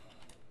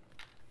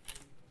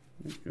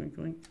 Wink, wink,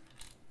 wink.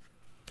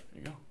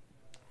 There you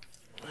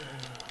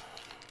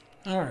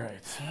go. All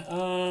right.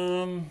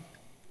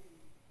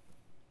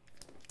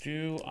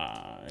 Do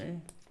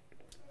I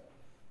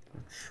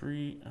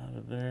retreat out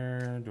of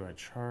there? Do I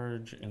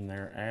charge in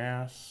their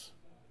ass?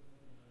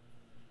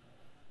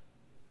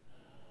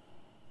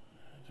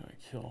 Do I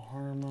kill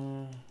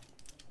Harma?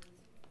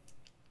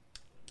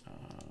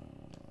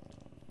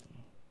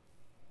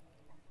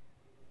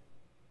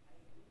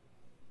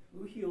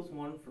 Who heals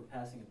one for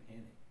passing a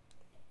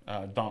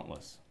panic?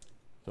 Dauntless,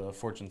 the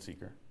Fortune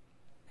Seeker.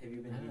 Have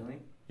you been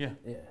healing? Yeah.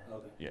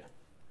 Okay.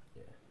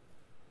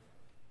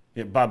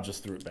 Yeah, Bob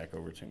just threw it back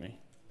over to me.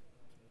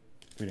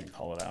 We didn't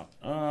call it out.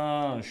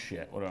 Oh,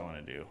 shit. What do I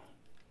want to do?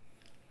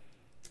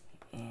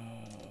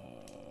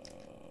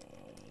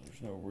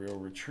 There's no real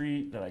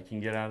retreat that I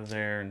can get out of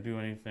there and do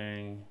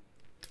anything.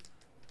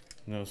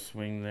 No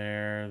swing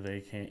there.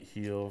 They can't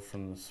heal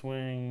from the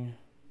swing.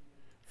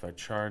 If I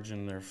charge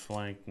in their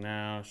flank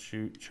now,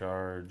 shoot,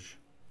 charge.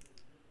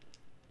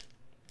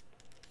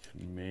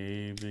 Could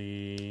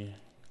maybe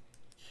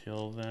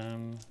kill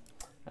them.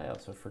 I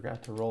also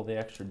forgot to roll the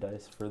extra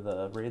dice for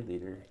the raid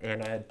leader,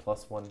 and I had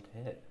 +1 to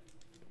hit.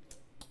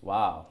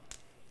 Wow.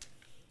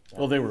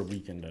 Well, they were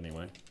weakened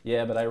anyway.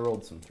 Yeah, but I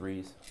rolled some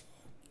 3s.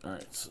 All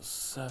right, so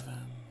 7.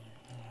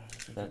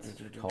 That's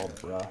called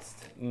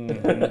rust.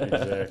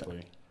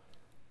 Exactly.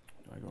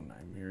 Do I go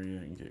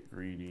Nymeria and get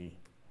greedy?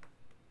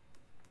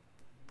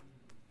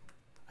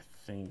 I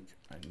think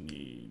I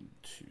need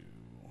to.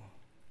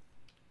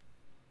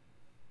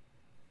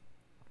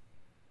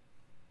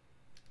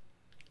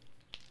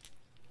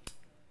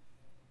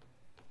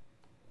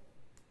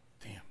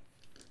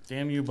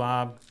 Damn you,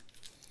 Bob.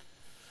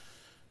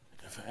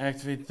 If I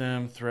activate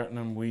them, threaten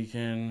them,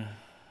 weaken.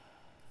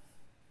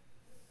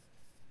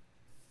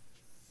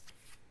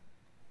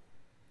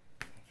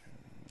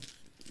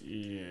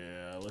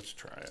 Yeah, let's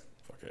try it.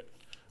 Fuck it.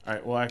 All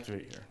right, we'll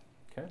activate here.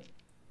 Okay.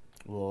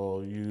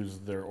 We'll use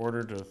their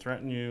order to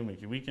threaten you, make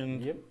you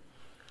weakened. Yep.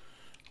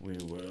 We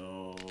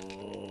will.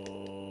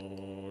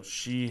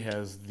 She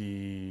has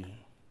the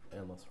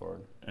Endless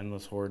Horde.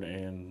 Endless Horde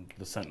and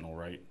the Sentinel,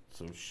 right?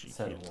 So she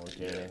Sentinel can't. won't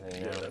do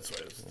anything. Yeah, that's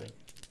what I was thinking.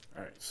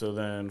 All right, so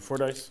then 4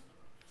 dice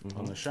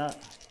on the shot.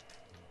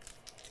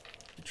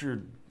 Get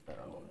your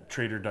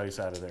traitor dice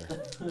out of there.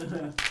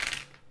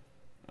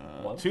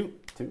 1? 2.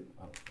 2?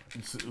 Oh.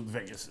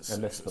 Vegas is I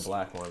missed the 6s.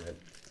 black one.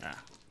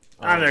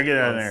 Out of there, get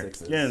out of on there.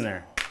 6s. Get in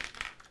there.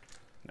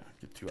 No,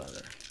 get 2 out of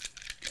there.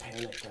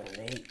 Panic got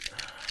an 8.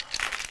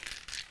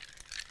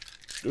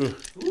 Ugh.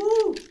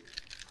 Woo!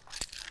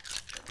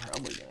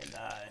 Probably gonna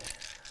die.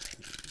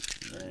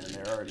 Man,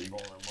 they're already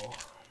vulnerable.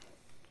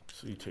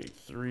 So you take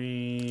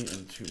 3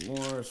 and 2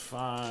 more is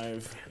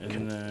 5,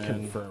 and then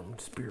Confirmed.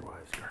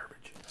 Spearwives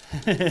garbage.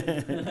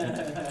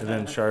 and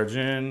then charge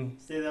in.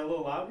 Say that a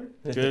little louder.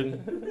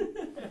 Good.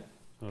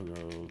 I'll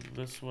go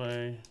this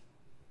way.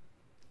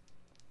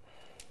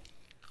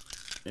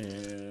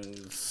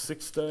 And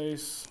 6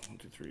 dice. 1,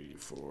 2, 3,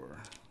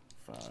 4,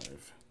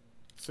 5,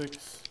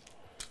 6.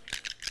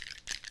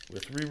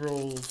 With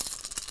rerolls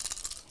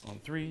on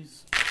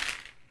 3s.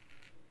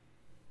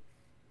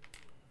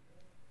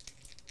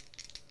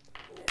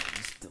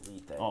 Just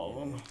delete that. All of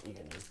unit. them? You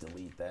can just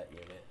delete that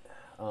unit.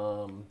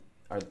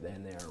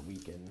 And they are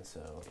weakened,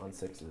 so on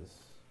 6s.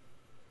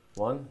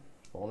 1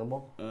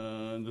 vulnerable.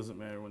 Doesn't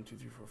matter. 1, 2,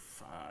 3, 4,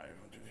 5. 1,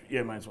 2, 3.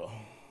 Yeah, might as well.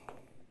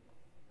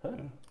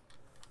 Huh.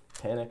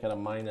 Panic at a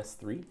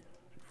 -3.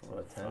 4, So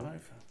a 10.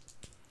 5.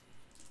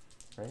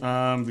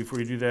 Right? Before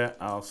you do that,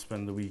 I'll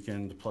spend the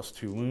weekend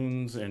 +2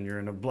 wounds, and you're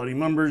in a Bloody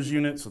Mumbers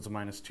unit, so it's a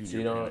 -2. So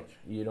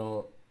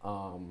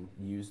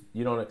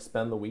you don't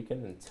expend the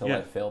weaken until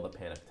I fail the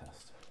panic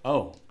test.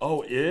 Oh,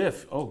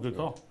 good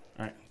call.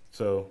 All right,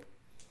 so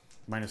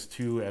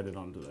 -2 added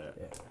onto that.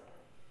 Yeah.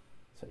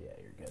 So yeah,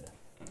 you're good.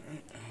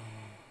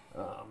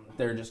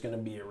 They're just gonna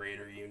be a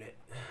raider unit.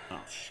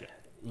 Oh shit.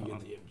 You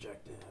get the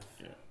objective.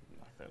 Yeah,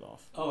 knock that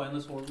off. Oh,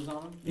 Endless Horde was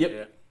on them? Yep.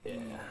 Yeah.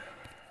 Yeah.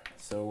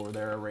 So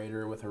they're a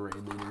raider with a raid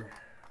leader.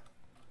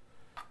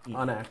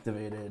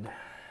 Unactivated.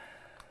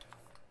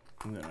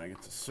 And then I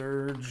get to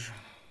surge.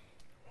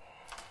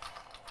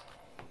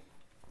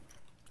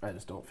 I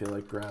just don't feel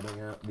like grabbing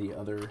at the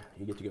other.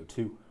 You get to go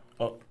 2.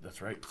 Oh,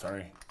 that's right.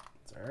 Sorry.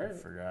 It's all right. I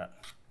forgot.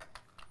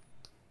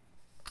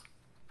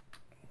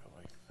 Go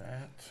like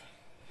that.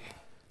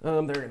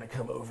 They're gonna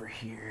come over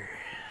here.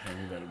 I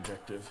need that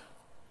objective.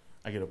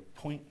 I get a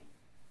point.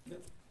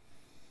 Yep.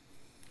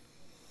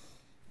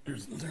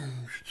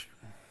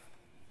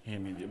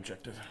 Hand me the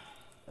objective.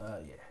 Yeah.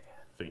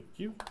 Thank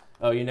you.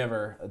 Oh, you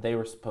never. They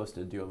were supposed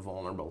to do a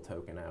vulnerable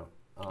token out.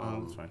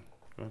 That's fine.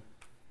 Go ahead.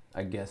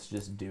 I guess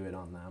just do it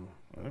on them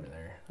over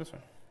there. That's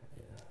fine.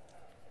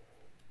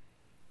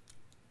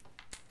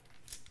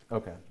 Yeah.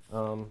 Okay.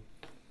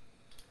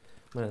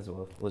 Might as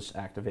well. Let's just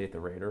activate the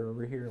raider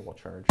over here, and we'll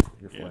charge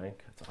your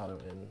flank. It's auto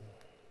in.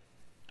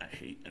 I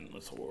hate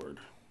endless hoard.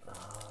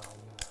 Let's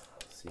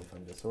see if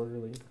I'm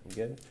disorderly. I'm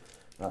good.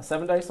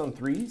 7 dice on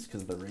 3s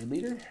because the raid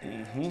leader.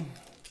 Mm-hmm.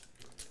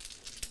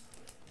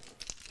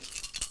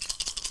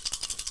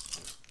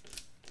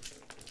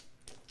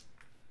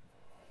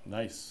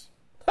 Nice.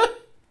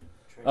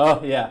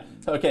 Oh yeah.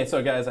 Okay,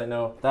 so guys, I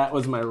know that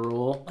was my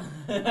rule.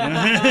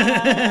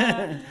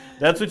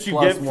 That's what you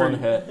Plus get for 1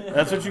 hit.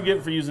 That's what you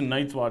get for using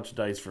Night's Watch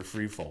dice for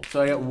free fold.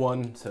 So I got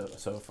 1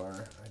 so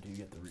far. I do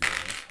get the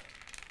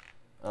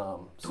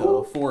reroll. So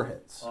Cool. 4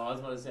 hits. Oh, I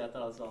was about to say, I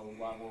thought I saw a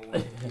lot more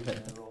than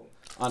that roll.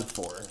 On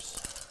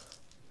 4s.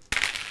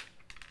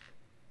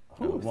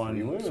 Oh, 1,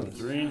 3 wounds.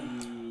 3.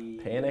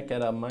 Panic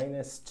at a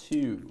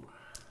 -2.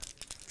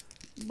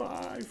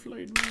 Bye,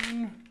 Flayed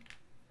Moon.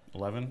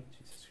 11.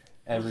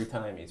 Every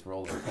time he's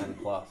rolled a 10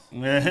 plus.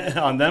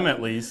 On them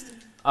at least.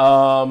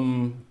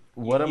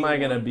 What am I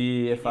gonna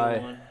be if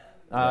I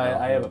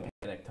have a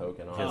panic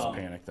token He has on?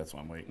 panic, that's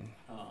why I'm waiting.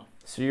 Oh.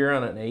 So you're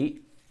on an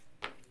 8.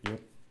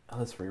 Yep.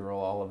 Let's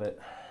reroll all of it.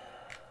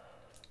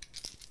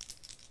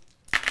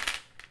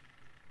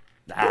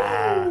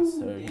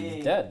 So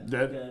he's dead.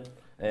 Dead. Good.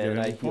 And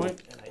I Good heal.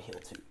 point. And I heal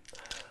 2.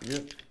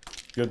 Yep.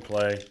 Good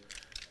play.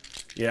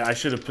 Yeah, I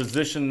should have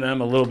positioned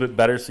them a little bit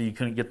better so you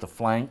couldn't get the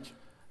flank.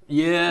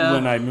 Yeah.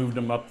 When I moved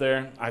them up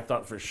there, I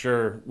thought for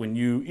sure when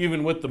you,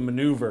 even with the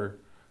maneuver,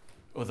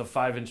 with a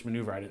 5-inch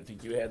maneuver, I didn't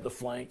think you had the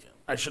flank.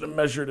 I should have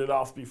measured it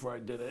off before I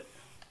did it.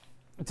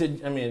 Were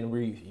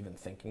you even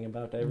thinking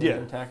about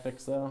diversion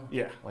tactics though?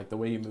 Yeah. Like the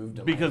way you moved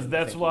them. Because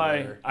that's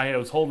why I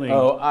was holding.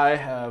 Oh, I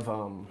have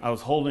I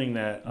was holding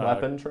that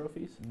weapon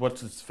trophies.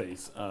 What's his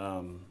face?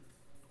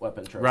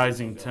 Weapon trophies.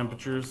 Rising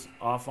temperatures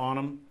off on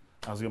him.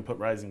 I was gonna put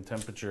rising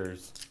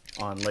temperatures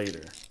on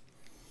later,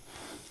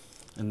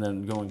 and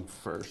then going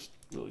first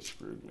really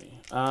screwed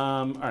me.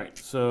 All right,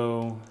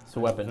 so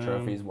weapon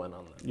trophies went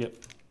on them. Yep.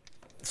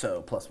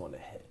 So +1 to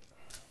hit.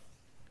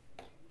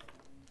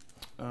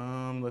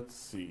 Let's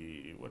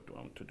see. What do I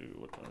want to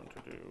do?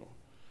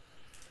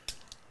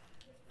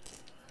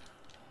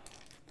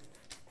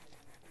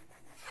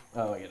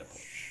 Oh, I get a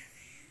point.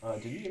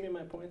 Did you give me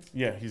my points?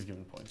 Yeah, he's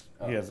giving points.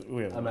 Oh, We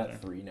have I'm one at there.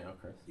 3 now,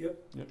 Chris. Yep.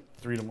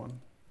 3 to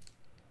 1.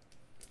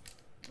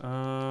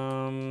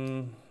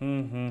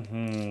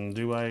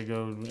 Do I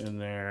go in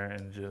there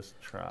and just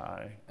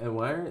try? And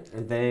why are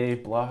they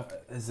block?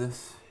 Is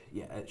this?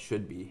 Yeah, it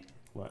should be.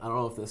 What? I don't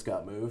know if this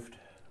got moved.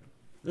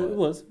 It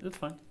was. It's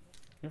fine.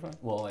 You're fine.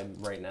 Well,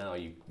 right now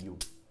you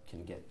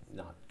can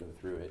not go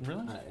through it.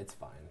 Really? It's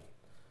fine.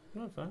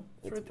 No, it's fine.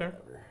 It's right there.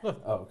 whatever.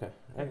 Look. Oh, okay.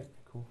 All right,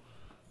 cool.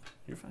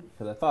 You're fine.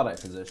 Because I thought I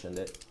positioned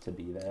it to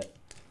be that.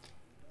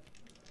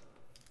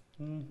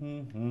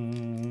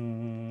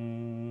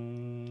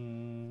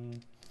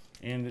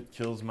 And it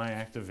kills my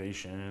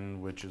activation,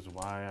 which is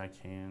why I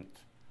can't.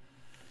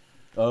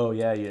 Oh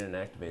yeah, you didn't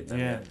activate them.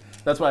 Yeah. Yet.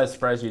 That's why I was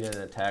surprised you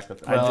didn't attack with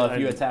them. Well, if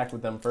you attacked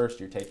with them first,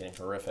 you're taking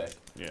horrific.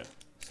 Yeah.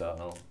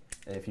 So,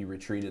 and if you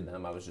retreated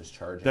them, I was just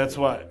charging. That's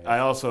you why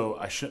anyways.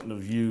 I shouldn't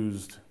have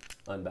used.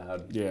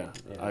 Unbowed. Yeah,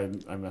 Yeah.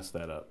 I messed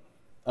that up.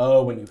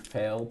 Oh, when you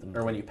failed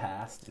or when you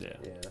passed. Yeah.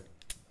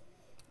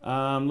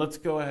 Yeah. Let's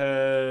go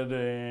ahead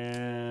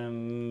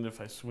and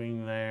if I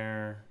swing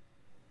there.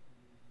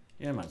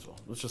 Yeah, might as well.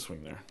 Let's just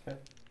swing there. Okay.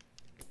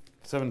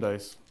 7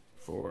 dice.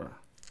 4,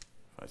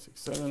 5, 6,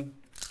 7.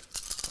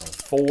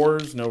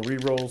 4s, no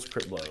rerolls,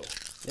 crit blow.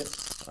 Yep.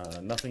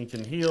 Nothing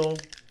can heal.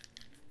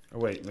 Or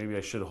wait, maybe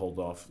I should hold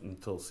off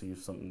until see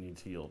if something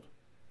needs healed.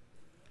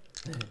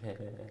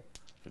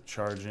 Could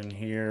charge in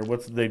here.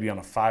 What's they be on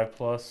a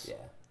 5+? Yeah.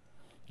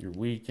 You're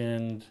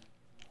weakened.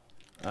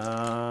 You're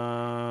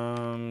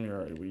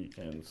already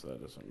weakened, so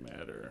that doesn't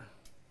matter.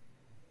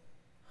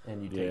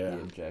 And you take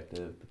the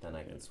objective, but then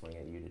I can swing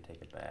at you to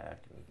take it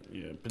back.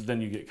 Yeah, but then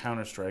you get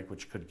counter strike,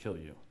 which could kill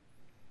you.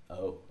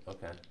 Oh,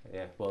 okay.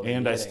 Yeah. Well.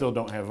 And I still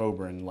don't have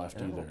Oberyn left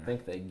I either. don't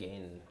think they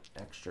gain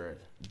extra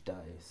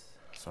dice.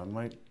 So I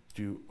might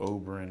do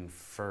Oberyn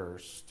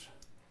first.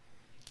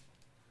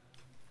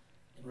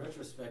 In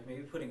retrospect,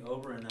 maybe putting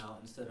Oberyn out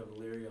instead of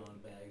Ellaria on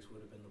bags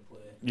would have been the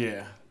play.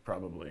 Yeah,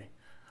 probably.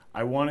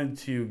 I wanted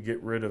to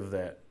get rid of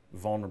that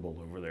vulnerable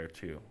over there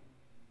too.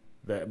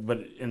 But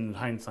in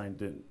hindsight,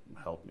 didn't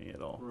help me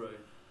at all. Right.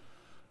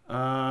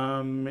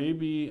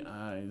 Maybe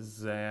I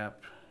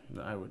zap.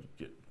 I would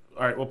get.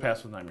 All right, we'll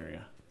pass with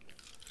Nymeria.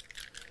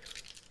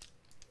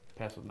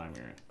 Pass with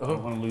Nymeria. I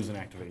don't want to lose an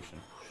activation.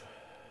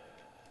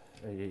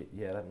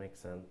 Yeah, that makes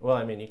sense. Well,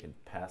 I mean, you could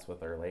pass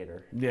with her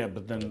later. Yeah,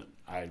 but then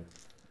I.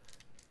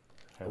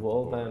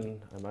 Well,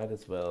 then I might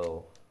as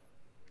well.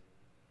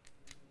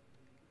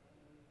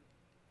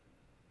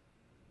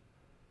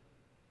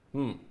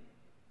 I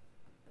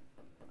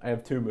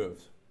have two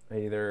moves. I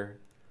either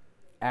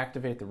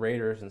activate the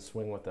raiders and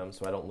swing with them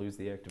so I don't lose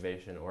the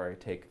activation, or I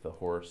take the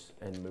horse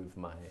and move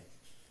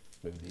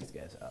these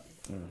guys up.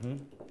 Mm-hmm.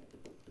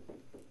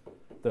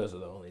 Those are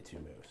the only two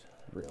moves,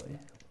 really.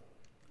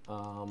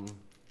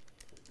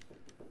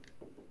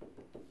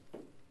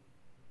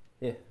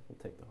 Yeah, we'll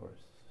take the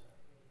horse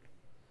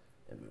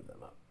and move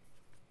them up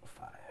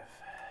 5.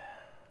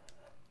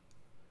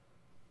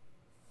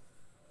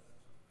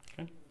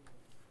 Okay.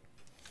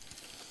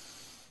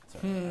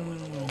 Sorry, I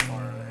went a little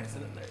far on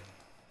accident there.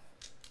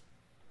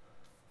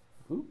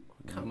 Ooh,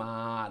 come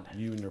on.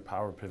 You and your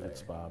power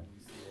pivots, There. Bob.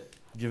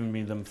 Giving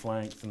me them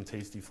flanks, them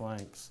tasty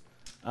flanks.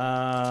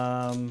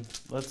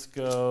 Let's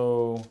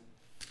go.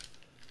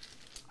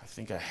 I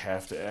think I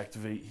have to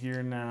activate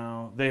here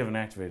now. They haven't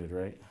activated,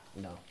 right?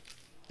 No.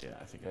 Yeah,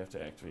 I think I have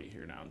to activate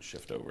here now and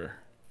shift over.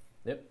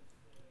 Yep.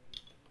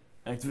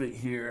 Activate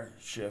here,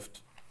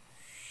 shift.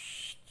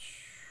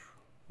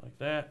 Like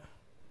that.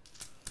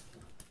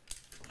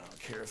 I don't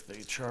care if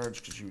they charge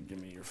because you would give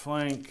me your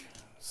flank.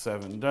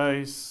 7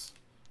 dice.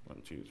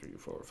 1, 2, 3,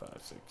 4,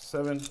 5, 6,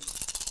 7.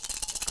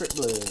 Crit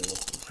blow.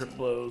 Crit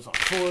blows on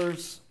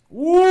 4s.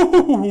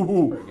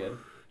 Woo! Very good.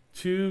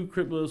 2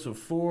 crit blows of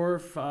 4,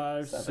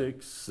 5, 7.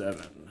 6,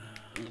 7.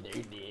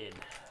 They did.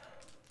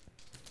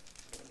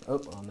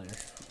 Oh, on there.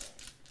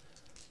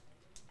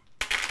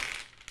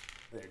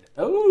 There.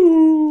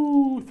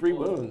 Oh, 3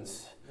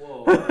 wounds.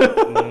 Whoa.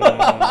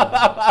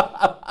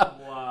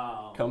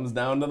 Wow. Comes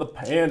down to the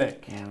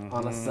panic Mm-hmm.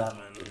 on a 7.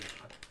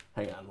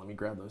 Hang on, let me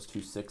grab those 2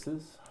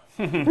 6s.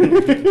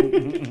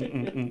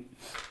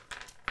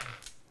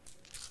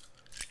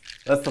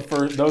 That's the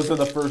first. Those are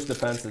the first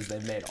defenses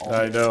they've made. All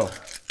I know. All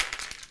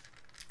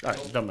right,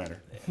 doesn't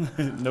matter.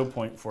 No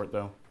point for it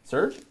though.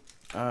 Surge.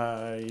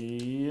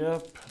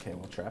 Yep. Okay,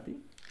 we'll trap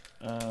you.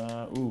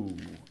 I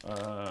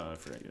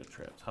forgot you had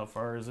traps. How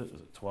far is it?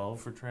 Is it 12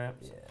 for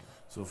traps? Yeah.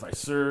 So if I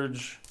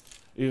surge,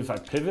 if I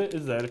pivot,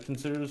 is that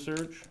considered a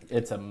surge?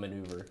 It's a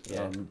maneuver.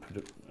 Yeah. All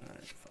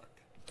right, fuck.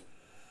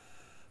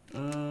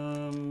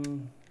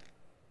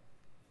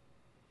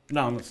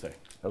 No, I'm gonna stay.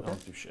 Okay. I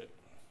don't do shit.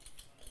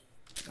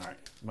 All right,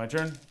 my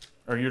turn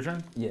or your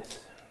turn? Yes.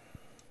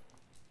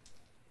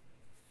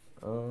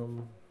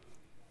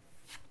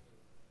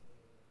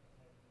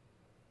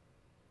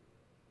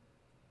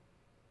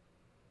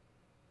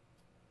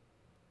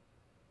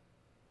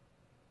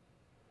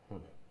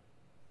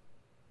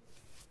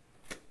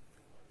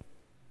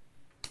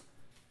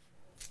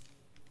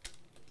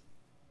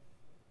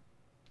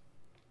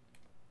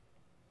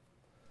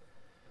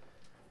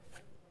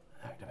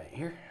 Activate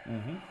here.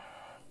 Mm-hmm.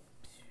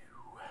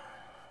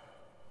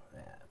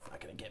 It's not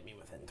gonna get me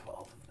within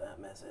 12 of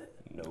them, is it?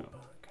 Nope.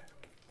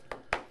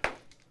 Okay.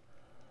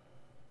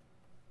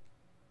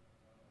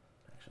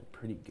 Actually,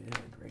 pretty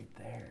good right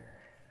there.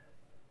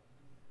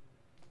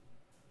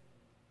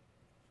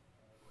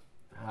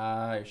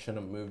 I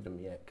shouldn't have moved them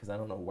yet because I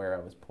don't know where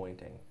I was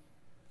pointing.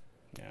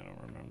 Yeah, I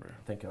don't remember.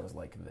 I think I was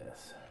like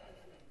this.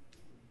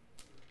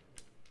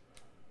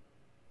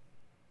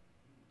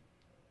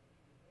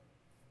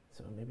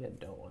 So maybe I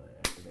don't want to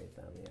activate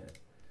them yet.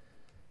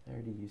 I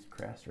already used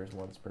Crasters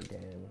once per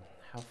game.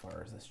 How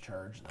far is this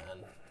charge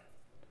then?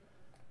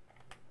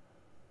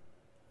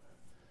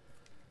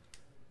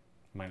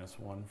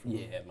 -1 for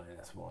Yeah,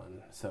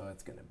 -1. So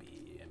it's going to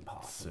be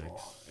impossible.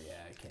 6.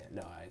 Yeah, I can't.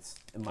 No, it's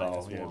Oh,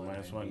 -1. yeah,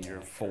 I'd -1. be You're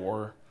at-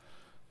 4.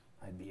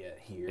 I'd be at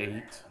here.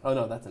 8. Oh,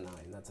 no, that's a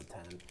 9. That's a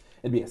 10.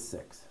 It'd be a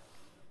 6.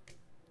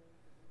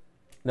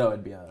 No,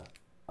 it'd be a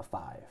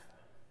 5.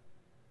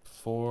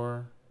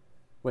 4.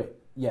 Wait,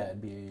 yeah,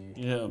 it'd be...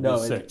 Yeah, it'll no,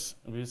 be 6.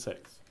 It'll be a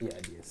 6. Yeah,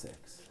 it'd be a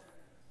 6.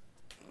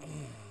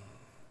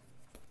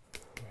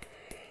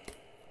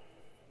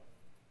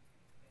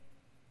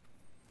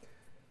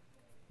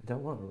 I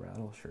don't want a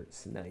Rattleshirt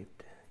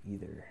sniped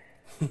either.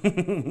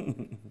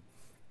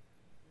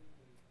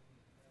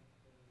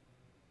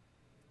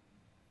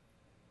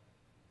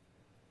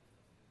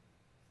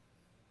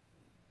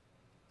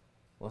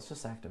 Let's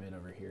just activate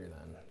over here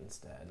then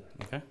instead.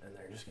 Okay. And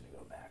they're just going to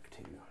go back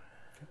to...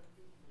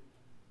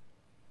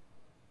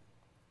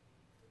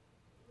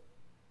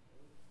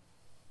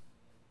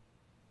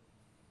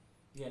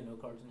 Yeah, no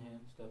cards in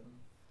hand, Stefan.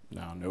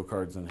 No, no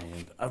cards in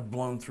hand. I've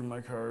blown through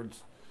my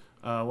cards.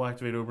 We'll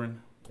activate Oberyn.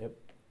 Yep.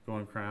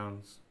 Going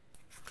crowns.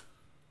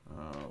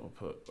 We'll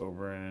put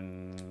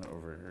Oberyn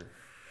over here.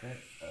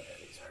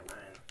 Okay, these are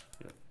mine.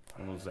 Yep.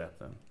 And we'll zap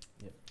them.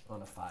 Yep,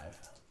 on a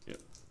 5.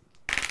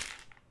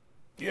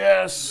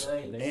 Yes!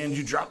 Yikes. And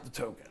you drop the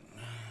token.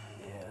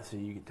 Yeah, so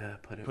you get to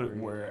put it Put it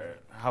where?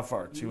 How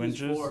far? 2 You use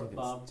inches? 4,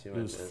 Bob. 2 It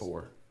was inches.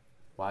 4.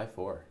 Why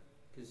 4?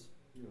 Because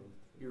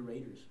you're your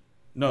raiders.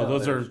 No,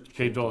 those are they're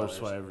cave dwellers,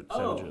 dwellers.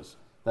 savages.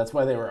 That's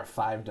why they were a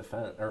 5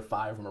 defense or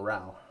 5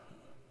 morale.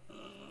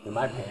 And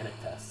my panic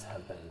tests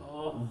have been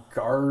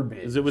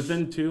garbage. Is it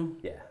within 2?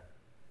 Yeah.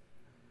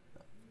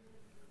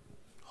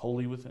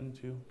 Wholly within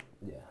 2?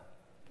 Yeah.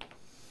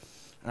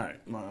 All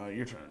right,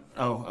 your turn.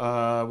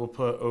 Oh, we'll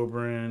put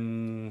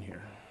Oberyn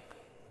here.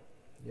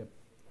 Yep.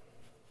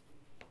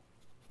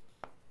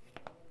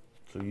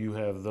 So you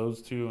have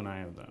those 2, and I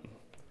have them.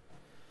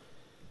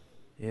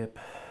 Yep.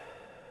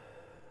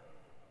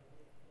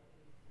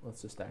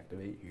 Let's just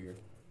activate here.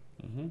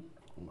 Mm-hmm.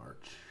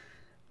 March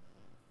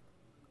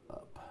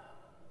up.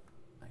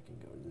 I can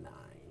go 9.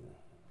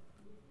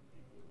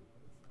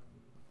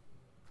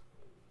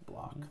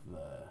 Block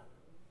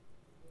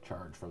the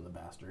charge from the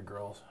bastard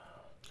girls.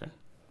 Okay.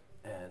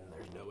 And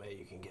there's no way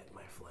you can get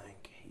my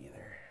flank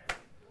either.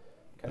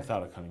 Okay.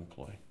 Without a cunning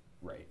ploy.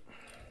 Right.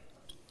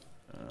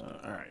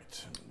 All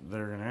right.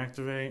 They're going to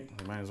activate.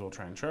 They might as well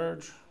try and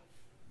charge.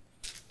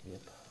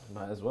 Yep.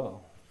 Might as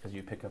well, because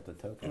you pick up the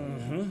token.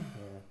 Mm-hmm.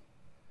 Yeah.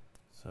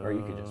 So Or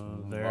you could just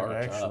they're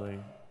march actually,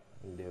 up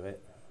and do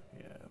it.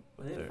 Yeah.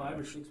 But they have 5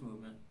 or 6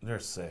 movement. They're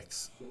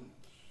 6.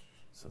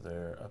 So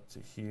they're up to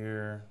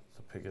here.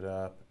 So pick it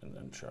up and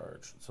then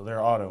charge. So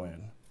they're auto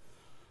in.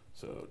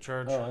 So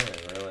charge. Oh, I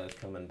didn't realize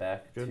coming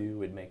back Good. 2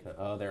 would make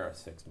oh, they're a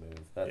 6 move.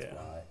 That's Yeah.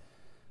 why.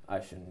 I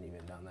shouldn't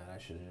even done that. I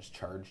should have just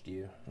charged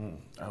you.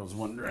 I was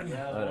wondering.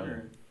 Yeah, I was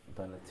wondering.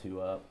 Done a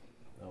 2 up.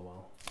 Oh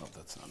well. Oh,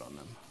 that's not on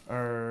them.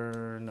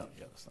 Or no,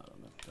 yeah, that's not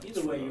on them. That's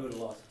Either way, for you would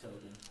have lost the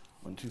token.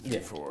 1, 2, 3, Yeah.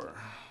 4,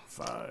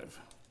 5,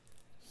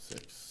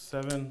 6,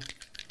 7.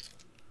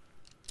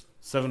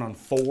 7 on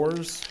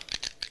 4s.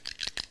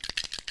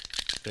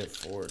 They have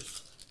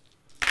 4s.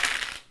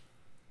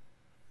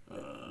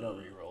 No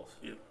rerolls.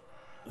 Yep.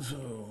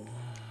 So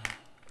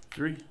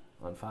 3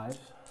 On 5s.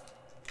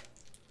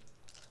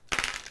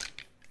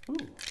 Ooh.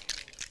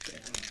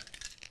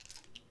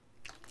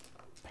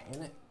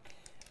 Panic.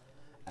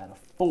 At a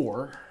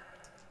 4.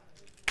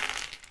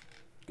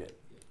 Good.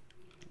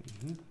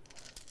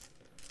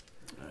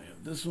 I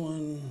have this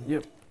one.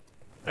 Yep.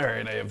 All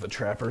right, I have the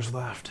trappers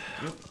left.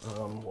 Yep.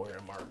 We're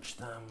gonna march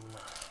them.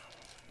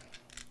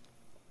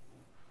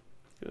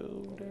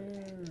 Go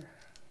there.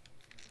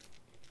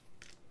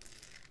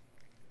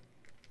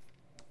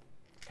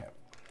 Okay.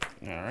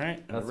 All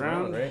right. That's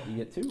round. right? You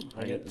get 2.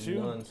 I get 2.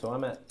 None. So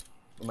am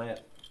I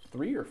at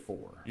 3 or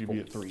 4? You'd be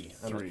at 3.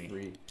 I'm 3. at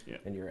 3. Yeah.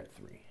 And you're at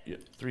 3.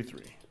 Yep. 3,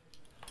 3.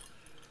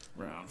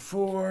 Round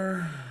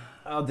 4.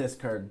 I'll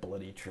discard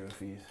bloody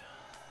trophies.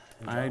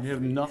 I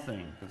have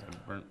nothing because I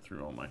burnt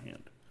through all my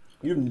hand.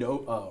 You have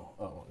no. Oh,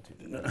 1, 2,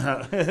 3.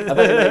 I thought you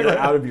meant you were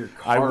out of your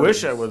I cards.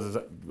 wish I was.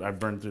 I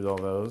burned through all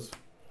those.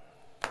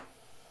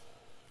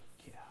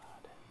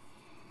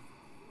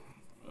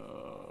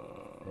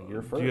 And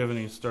you're Do first. you have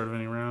any start of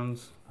any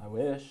rounds? I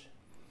wish.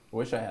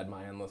 I had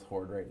my endless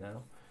hoard right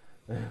now.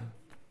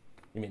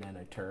 You mean end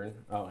a turn?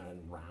 Oh, and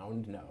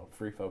round? No,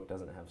 Free Folk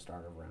doesn't have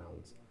start of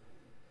rounds.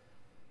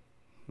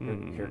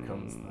 Here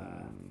comes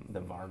the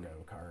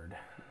Vargo card.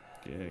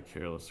 Yeah,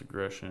 careless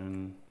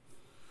aggression.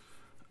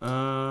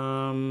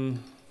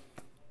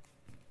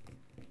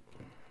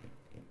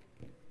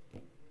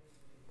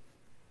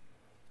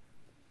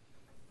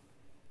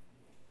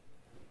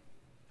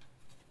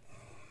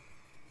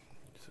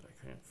 Said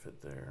I can't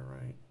fit there,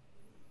 right?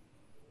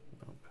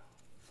 Nope.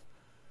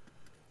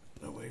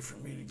 No way for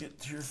me to get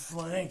to your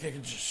flank. I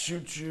could just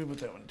shoot you, but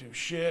that wouldn't do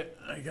shit.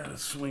 I gotta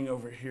swing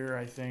over here,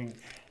 I think.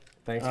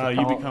 Thanks for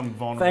you become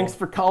vulnerable. Thanks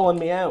for calling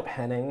me out,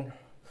 Henning.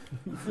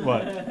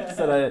 What?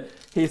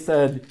 He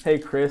said, "Hey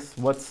Chris,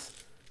 what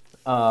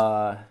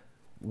are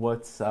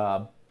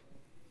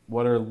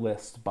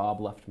lists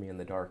Bob left me in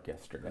the dark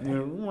yesterday?"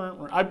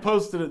 I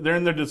posted it. They're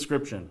in the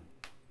description.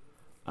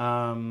 Do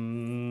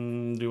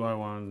I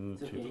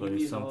want It's to okay, play you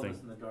use something? all of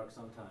us in the dark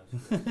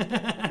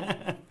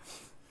sometimes.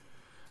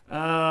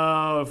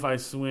 Oh, if I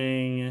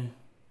swing.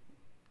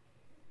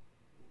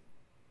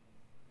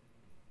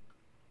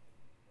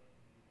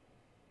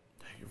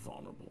 You're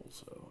vulnerable,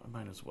 so I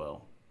might as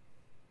well.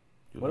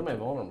 What am I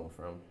vulnerable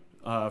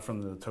from?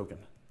 From the token.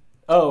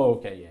 Oh,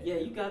 okay, Yeah,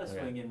 you gotta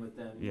swing in with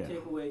them. You Yeah.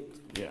 take away.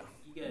 Yeah.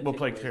 You gotta We'll take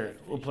play away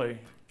that We'll fish. play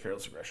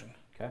careless aggression.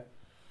 Okay.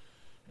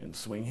 And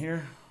swing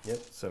here. Yep.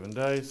 7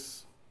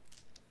 dice.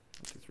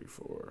 1, 2, 3,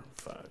 4,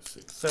 5,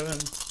 6, 7.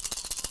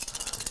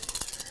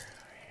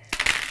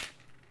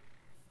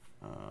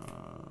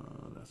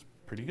 That's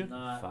pretty good.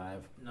 Not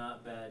 5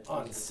 Not bad.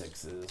 on Jesus.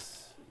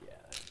 6s. Yeah,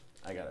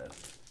 I got it.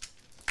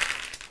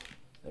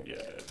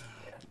 Yeah.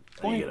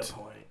 Point. You get a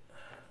point.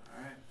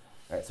 All right.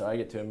 All right, so I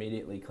get to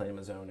immediately claim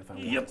a zone if I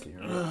want Yep. to.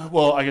 Right?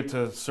 Well, I get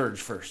to surge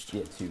first.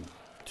 Yeah, 2.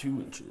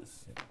 2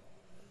 inches.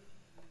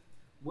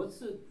 What's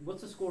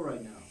the score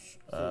right now?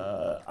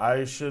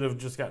 I should have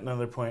just got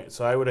another point.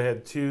 So I would have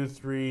had 2,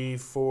 3,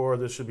 4.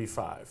 This should be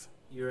 5.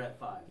 You're at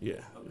 5. Yeah,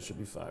 Okay. it should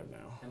be 5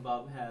 now. And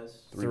Bob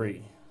has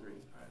 3. 3.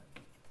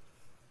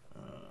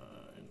 All right.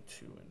 And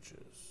 2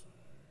 inches.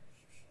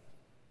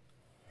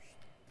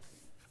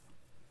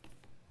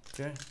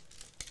 Okay.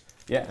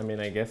 Yeah, I mean,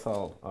 I guess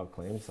I'll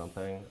claim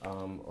something.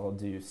 I'll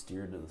do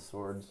steer to the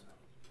swords.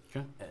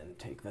 Okay. And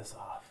take this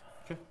off.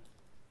 Okay.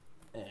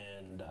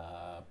 And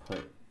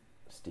put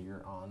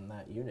steer on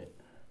that unit.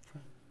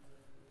 Okay.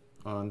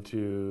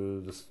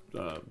 Onto this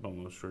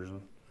boneless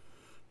version.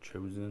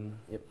 Chosen.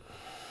 Yep.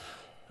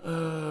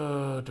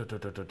 This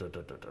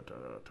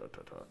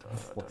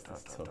list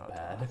is so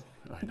bad.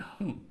 I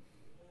know.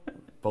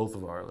 Both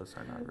of our lists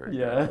are not very good.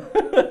 Yeah.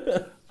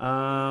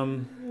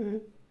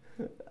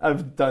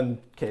 I've done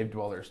Cave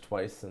Dwellers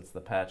twice since the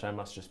patch. I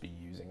must just be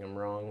using them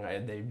wrong.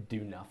 They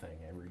do nothing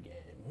every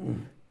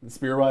game. The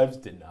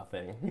Spearwives did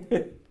nothing.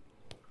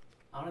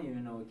 I don't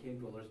even know what Cave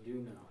Dwellers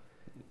do now.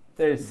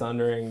 They're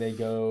Sundering. They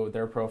go,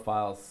 their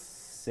profile's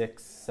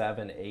 6,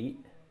 7,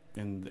 8.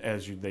 And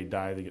as they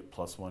die, they get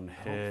 +1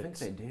 hit. I don't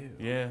think they do.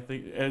 Yeah,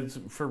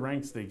 for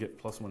ranks, they get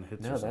 +1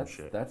 hits or some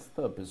shit. That's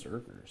the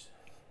Berserkers.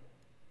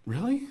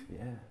 Really?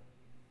 Yeah.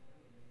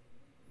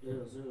 Yeah,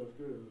 that's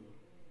good.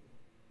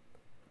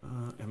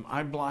 Am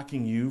I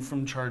blocking you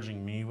from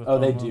charging me with? Oh,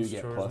 they do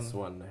get chosen?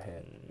 +1 to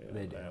hit. Yeah,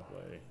 they do. That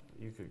way,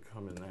 you could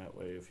come in that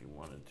way if you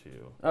wanted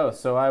to. Oh,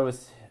 so I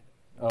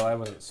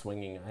wasn't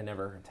swinging. I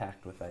never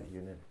attacked with that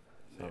unit.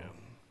 So Yeah.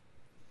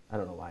 I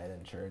don't know why I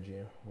didn't charge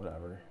you.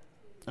 Whatever.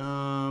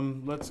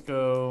 Let's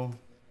go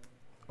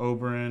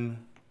Oberyn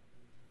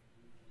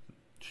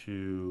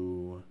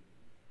to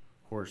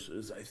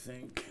horses, I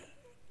think.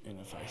 And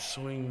if I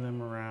swing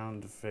them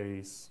around to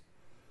face,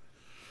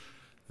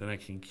 then I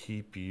can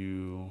keep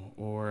you,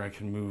 or I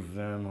can move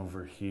them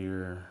over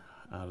here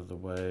out of the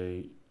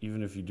way.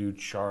 Even if you do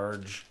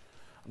charge,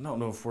 I don't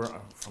know if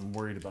I'm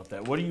worried about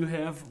that. What do you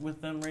have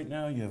with them right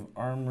now? You have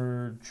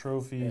armored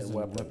trophies and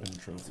weapon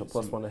trophies. So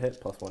 +1 to hit,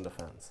 +1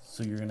 defense.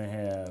 So you're gonna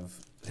have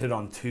hit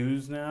on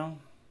 2s now.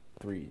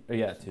 3. Oh,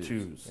 yeah, 2s.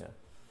 2s. Yeah.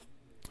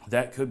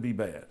 That could be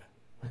bad.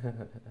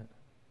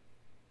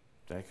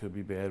 That could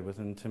be bad with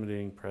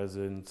intimidating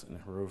presence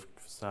and heroic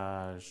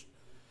visage.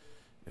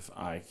 If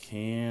I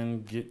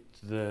can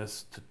get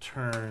this to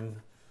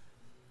turn,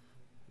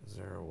 is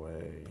there a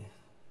way?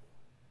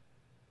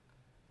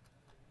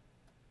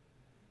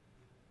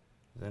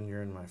 Then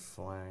you're in my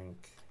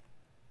flank.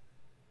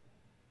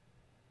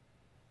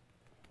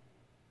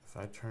 If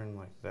I turn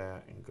like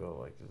that and go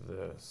like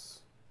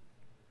this,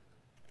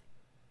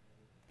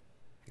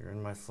 you're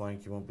in my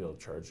flank, you won't be able to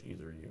charge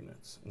either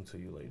units until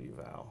you Lady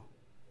Val.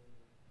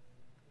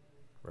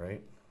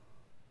 Right?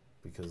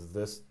 Because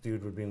this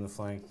dude would be in the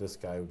flank, this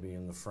guy would be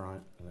in the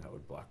front, and that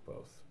would block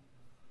both.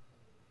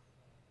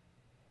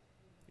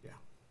 Yeah,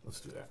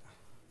 let's do that.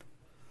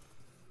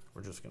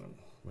 We're just going to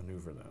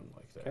maneuver them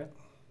like that. Okay.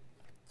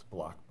 Let's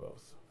block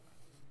both.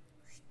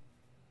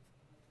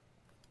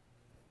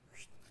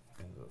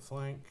 Into the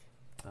flank.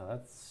 Oh,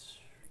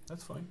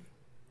 that's flank.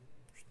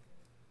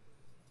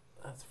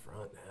 That's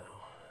front now.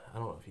 I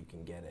don't know if you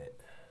can get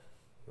it.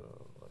 Go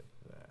like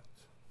that.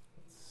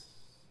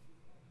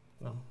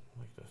 No,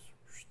 like this.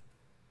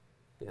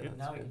 Yeah,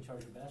 Now we good. can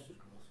charge the bastard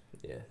girls.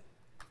 Yeah.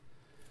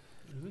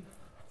 Really?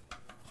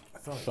 I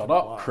thought Shut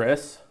up,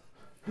 Chris.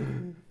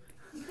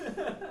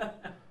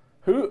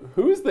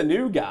 Who's the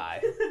new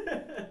guy?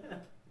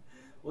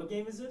 What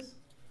game is this?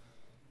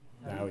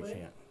 Now we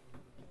can't.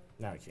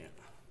 Now we can't.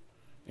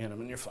 And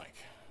I'm in your flank.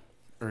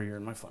 Or you're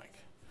in my flank.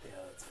 Yeah,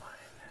 that's fine.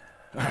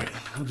 All right,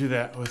 we'll do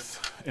that with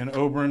an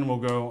Oberyn. We'll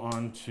go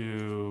on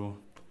to...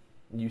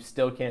 You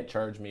still can't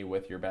charge me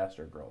with your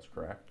bastard girls,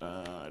 correct?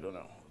 I don't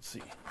know. Let's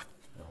see.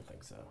 I don't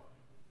think so.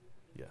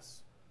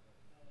 Yes.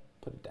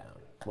 Put it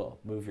down. Well,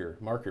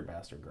 mark your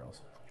bastard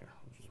girls. Here,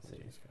 we'll just move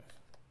these guys.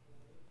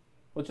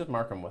 We'll just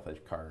mark them with a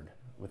card.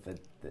 With the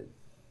 50.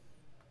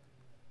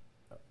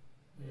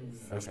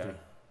 Okay.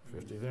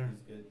 50 there.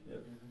 That's good.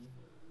 Yep.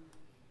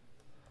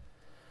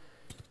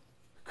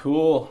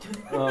 Cool.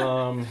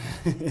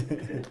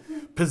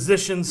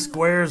 Position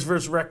squares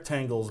versus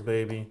rectangles,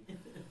 baby.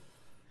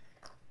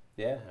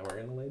 Yeah, and we're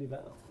gonna Lady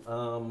Val.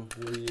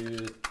 We'll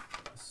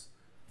use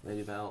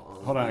Lady Val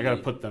on. Hold on, I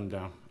gotta put them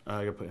down.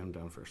 I gotta put him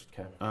down first.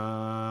 Okay.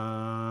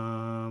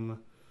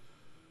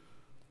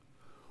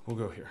 We'll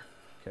go here.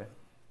 Okay.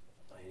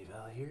 Lady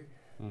Val here.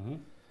 Mm-hmm.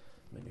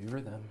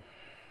 Maneuver them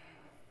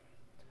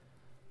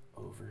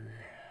over.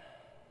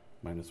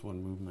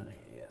 -1 movement.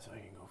 Yeah, so I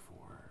can go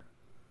for.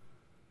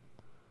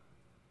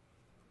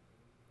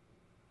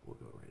 We'll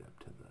go right up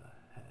to the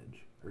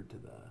hedge or to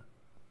the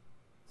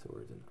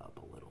swords and up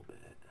a little bit.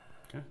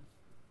 Okay.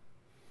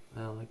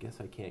 Well, I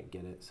guess I can't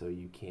get it, so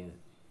you can't.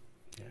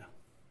 Yeah.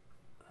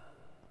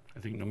 I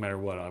think no matter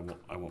what, I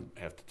won't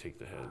have to take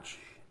the hedge.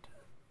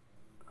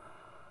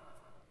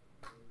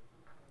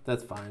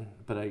 That's fine,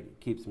 but it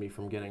keeps me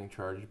from getting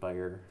charged by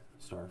your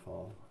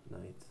Starfall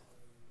Knights.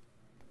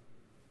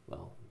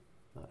 Well,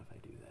 not if I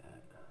do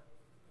that.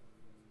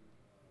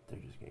 They're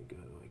just going to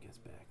go, I guess,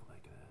 back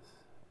like this.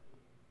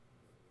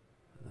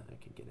 And then I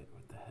can get it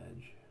with the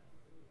hedge.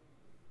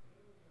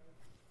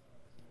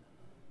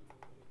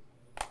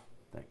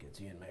 That gets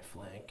you in my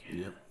flank.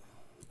 Yep.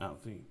 I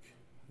don't think.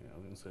 Yeah, I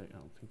was gonna say I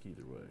don't think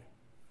either way.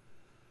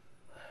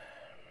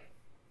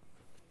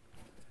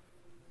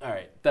 All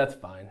right, that's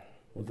fine.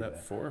 Was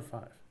that 4 or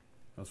 5? That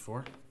was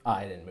 4?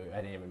 I didn't move. I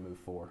didn't even move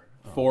 4.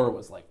 4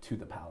 was like to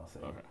the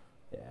palisade. Okay.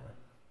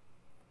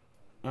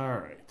 Yeah. All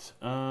right.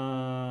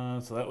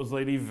 So that was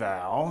Lady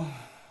Val.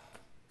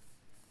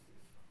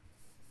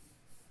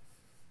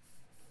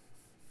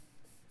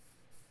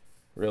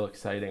 Real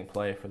exciting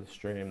play for the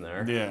stream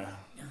there. Yeah.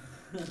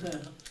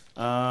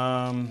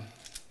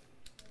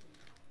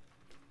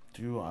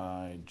 Do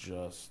I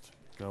just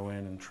go in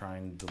and try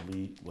and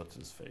delete what's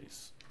his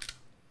face?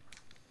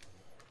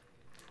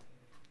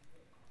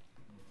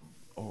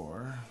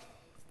 Or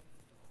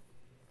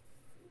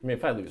I mean,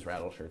 if I lose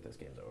Rattleshirt, this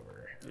game's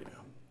over. yeah,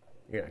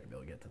 You're not gonna be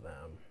able to get to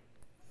them.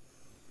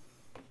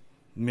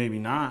 maybe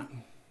not.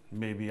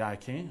 Maybe I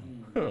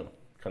can.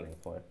 Cunning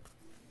play.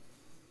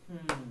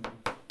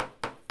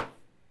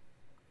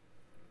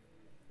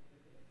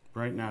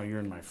 Right now, you're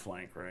in my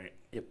flank, right?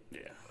 Yep. Yeah.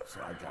 So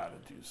I gotta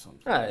do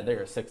something.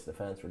 They're a 6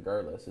 defense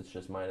regardless. It's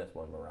just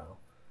 -1 morale.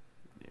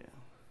 Yeah.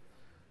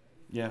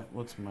 Yeah.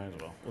 Might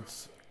as well.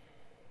 Let's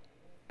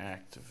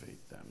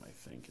activate them, I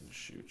think, and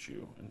shoot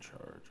you in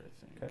charge, I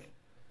think. Okay.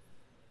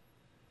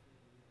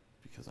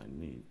 Because I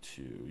need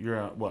to. You're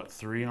at what,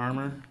 3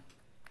 armor?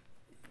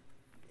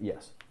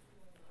 Yes.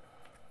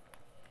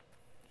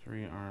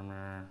 3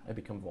 armor. I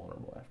become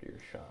vulnerable after your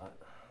shot.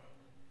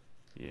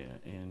 Yeah,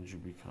 and you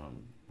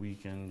become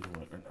weakened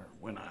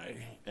when I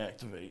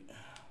activate.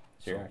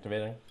 So you're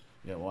activating?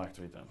 Yeah, we'll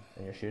activate them.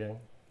 And you're shooting?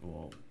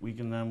 We'll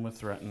weaken them with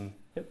threaten.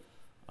 Yep.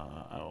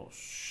 I'll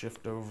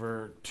shift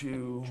over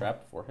to...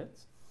 Trap 4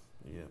 hits?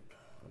 Yep.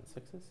 On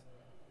 6s?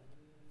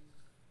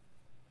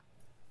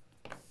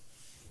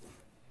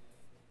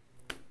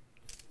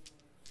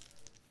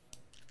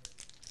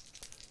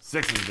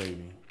 Sixes,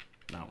 baby.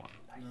 Not 1.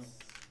 Nice.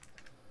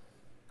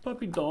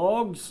 Puppy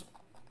dogs.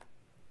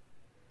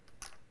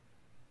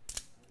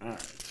 All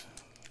right.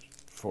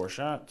 4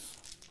 shots.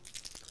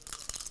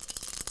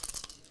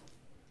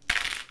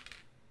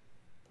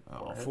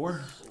 All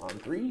 4. On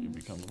 3. You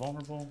become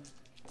vulnerable.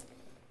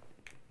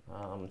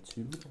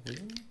 2 wounds.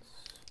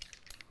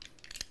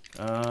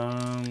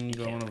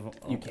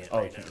 You can't. Oh,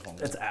 right can't now.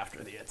 vulnerable. It's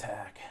after the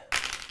attack.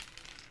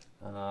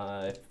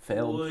 I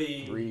failed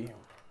Oy. 3.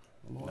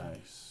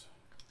 Nice.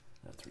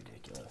 That's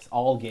ridiculous.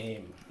 All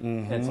game.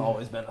 Mm-hmm. It's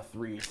always been a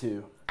 3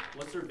 too.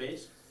 What's her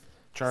base?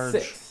 Charge.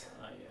 6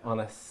 Yeah. on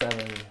a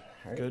 7.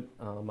 Right? Good.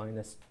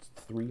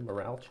 -3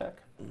 morale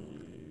check.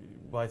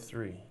 Why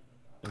 3?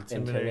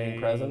 Intimidating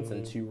presence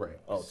and 2 ranks.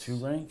 Oh, 2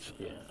 ranks?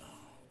 Yeah.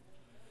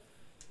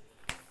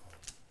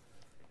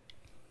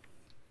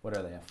 What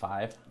are they, a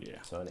 5?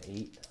 Yeah. So an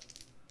 8.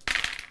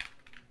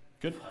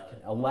 Good.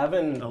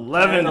 11.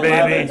 11, 10,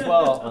 baby. 11,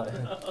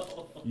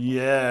 12.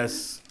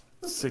 Yes.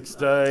 6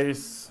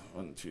 dice.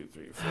 1, 2,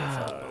 3, 4,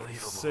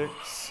 5,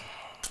 6.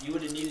 You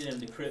would have needed him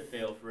to crit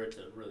fail for it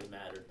to really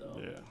matter, though.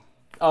 Yeah.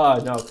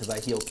 No, because I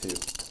heal 2.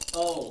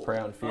 Oh. Prey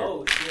on fear.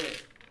 Oh,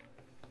 shit.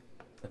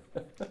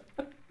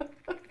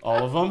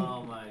 All of them?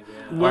 Oh, my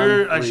God.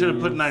 Where On I should have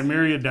put 3s.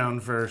 Nymeria down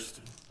first.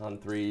 On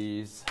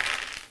 3s.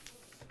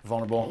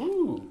 Vulnerable.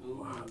 Ooh.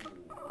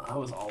 That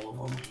was all of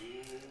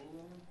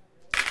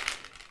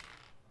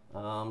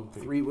them.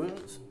 3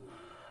 wounds.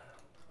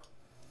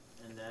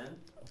 And then?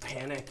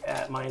 Panic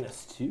at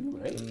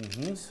 -2, right?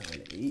 Mm-hmm. So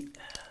an 8.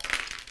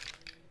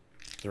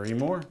 3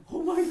 more.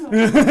 Oh, my God.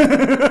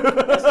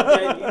 That's a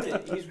dead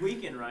unit. He's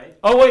weakened, right?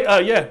 Oh, wait.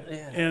 Yeah.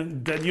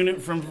 And that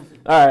unit from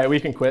All right, we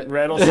can quit.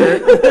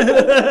 Rattleshirt.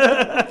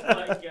 Oh,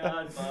 my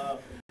God,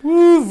 Bob.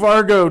 Woo,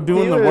 Vargo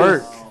doing the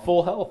work.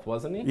 Full health,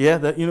 wasn't he? Yeah,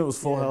 that unit was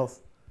full health.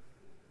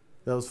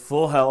 That was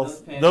full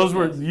health. Those Those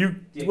were panic you.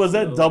 tests Was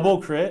that dicks double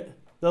over. crit?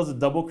 That was a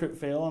double crit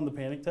fail on the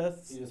panic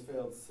tests. You just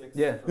failed 6.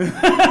 Yeah.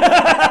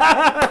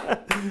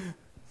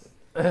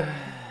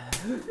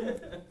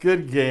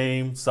 Good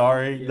game.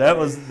 Sorry, Yeah.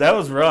 that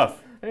was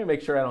rough. I need to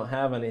make sure I don't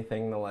have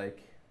anything to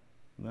like.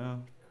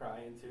 No, Cry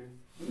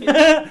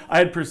into. I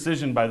had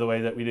precision, by the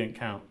way, that we didn't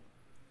count,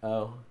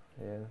 Oh,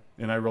 yeah.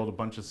 and I rolled a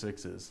bunch of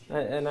 6s.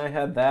 And I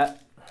had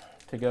that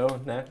to go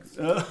next.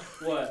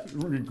 What?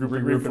 Regroup and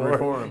Regroup and reform.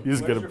 reform. You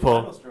just Where's gotta your pull.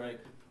 final strike?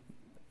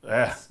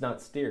 Ah. It's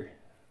not steer.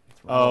 It's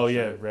Oh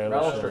yeah,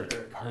 Rattleshirt. Rattleshirt.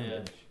 Rattleshirt.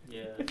 Carnage.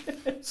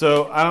 Yeah.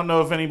 So I don't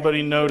know if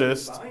anybody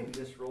noticed. Mine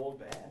just rolled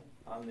bad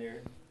on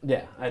there.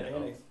 Yeah, I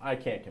know. I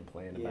can't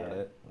complain about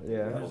Yeah. it. Yeah.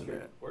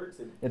 Rattleshirt works.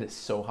 And It is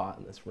so hot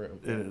in this room.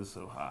 It is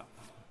so hot.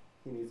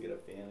 he needs to get a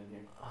fan in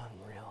here.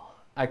 Unreal.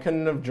 I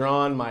couldn't have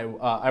drawn my.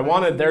 I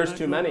wanted there's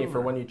too many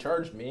for when you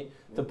charged me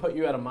to put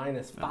you at a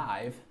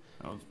 -5.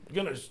 I was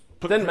gonna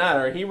put. Didn't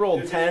matter. He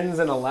rolled 10s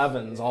and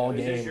 11s all It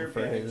was just game your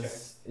for panic his.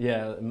 checks.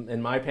 Yeah,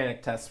 and my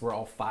panic tests were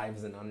all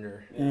 5s and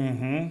under.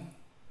 Mm-hmm.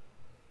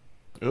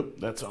 Oop,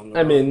 that's on the.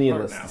 I mean, wrong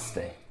needless part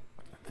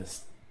to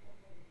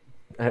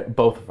say,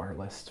 both of our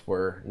lists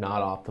were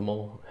not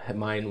optimal.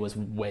 Mine was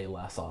way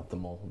less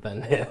optimal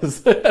than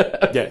his. now.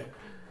 Yeah,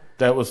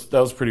 that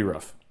was pretty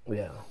rough.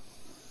 Yeah.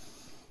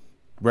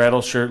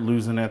 Rattleshirt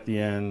losing at the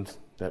end.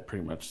 That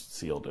pretty much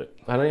sealed it.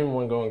 I don't even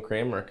want to go on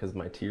Kramer because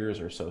my tiers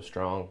are so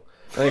strong.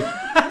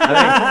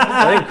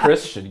 I think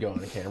Chris should go on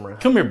the camera.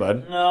 Come here,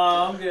 bud. No,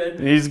 I'm good.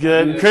 He's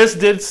good. Chris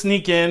did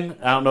sneak in.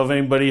 I don't know if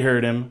anybody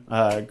heard him.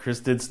 Chris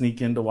did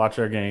sneak in to watch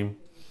our game.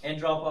 And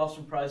drop off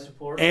some prize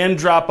support. And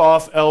drop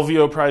off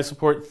LVO prize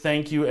support.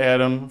 Thank you,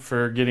 Adam,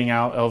 for getting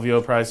out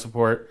LVO prize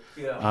support.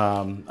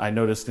 Yeah. I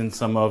noticed in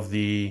some of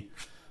the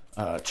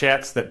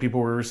chats that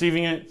people were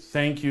receiving it.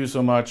 Thank you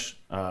so much.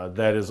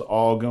 That is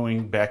all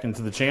going back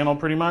into the channel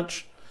pretty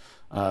much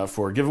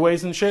for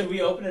giveaways and shit. Should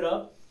we open it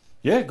up?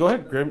 Yeah, go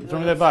ahead. Throw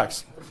me that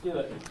box. Let's do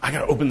it. I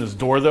gotta open this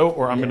door though,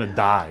 or I'm gonna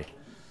die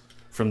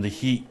from the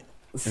heat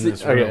in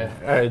this room.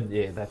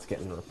 Yeah, that's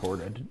getting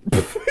reported.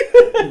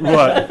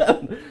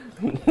 What?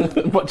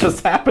 What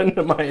just happened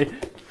to my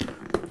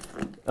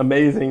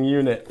amazing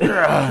unit?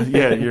 Yeah,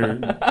 your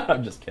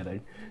I'm just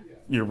kidding.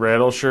 Your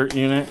Rattleshirt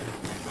unit.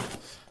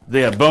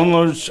 Yeah,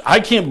 Bonelord.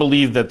 I can't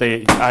believe that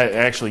I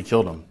actually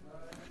killed him.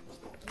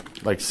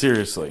 Like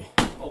seriously.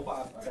 Oh,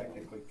 Bob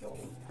technically killed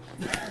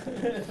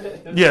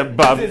him. Yeah,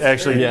 Bob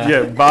actually. Yeah.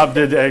 Yeah, Bob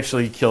did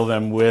actually kill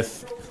them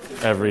with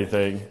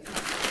everything.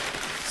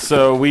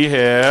 So we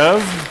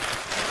have.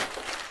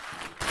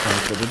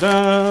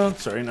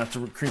 Sorry, not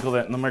to crinkle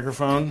that in the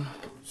microphone.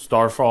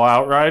 Starfall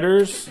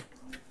Outriders.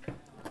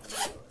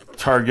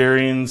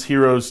 Targaryen's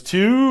Heroes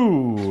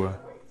 2.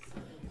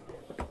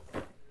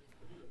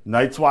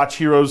 Night's Watch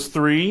Heroes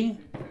 3.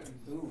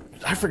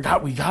 I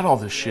forgot we got all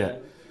this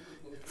shit.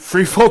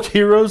 Free Folk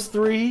Heroes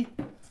 3.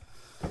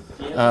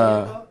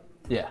 Yeah.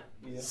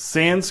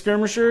 Sand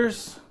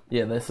Skirmishers.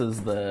 Yeah, this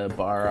is the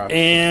Barrock.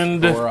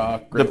 And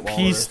Borok, the Great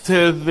Piece Walrus.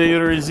 to the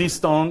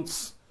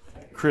Resistance.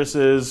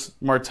 Chris's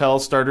Martell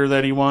starter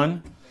that he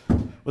won.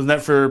 Wasn't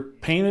that for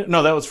painted?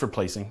 No, that was for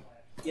placing.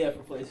 Yeah, for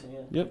placing, yeah.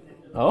 Yep.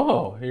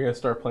 Oh, you're gonna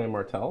start playing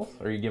Martells?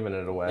 Or are you giving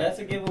it away? That's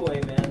a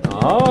giveaway, man.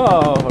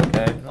 Oh,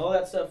 okay. All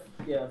that stuff,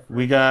 yeah.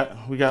 We got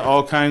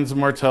all kinds of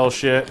Martell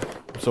shit.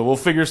 So we'll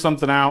figure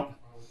something out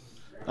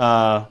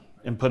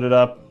and put it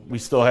up. We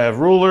still have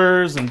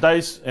rulers and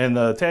dice and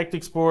the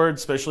tactics board,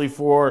 especially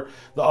for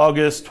the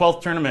August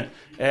 12th tournament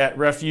at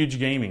Refuge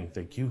Gaming.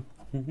 Thank you.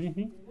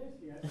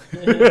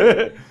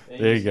 There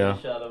you go.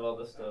 Shot of all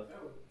this stuff.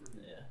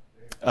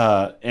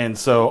 Yeah. And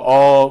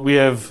so we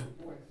have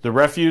the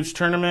Refuge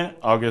tournament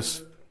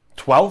August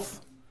 12th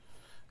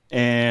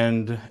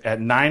and at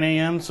 9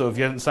 a.m. So if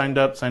you haven't signed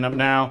up, sign up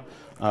now.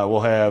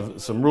 We'll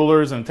have some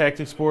rulers and a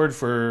tactics board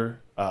for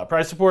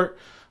prize support.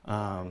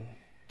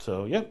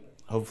 So, yep,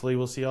 hopefully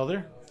we'll see y'all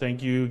there.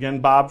 Thank you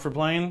again, Bob, for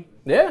playing.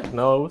 Yeah,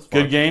 no, it was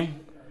fun. Good game.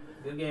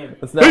 Good game.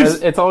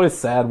 It's always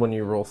sad when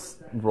you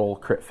roll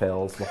crit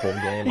fails the whole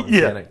game on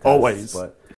Yeah, panic tests, always. But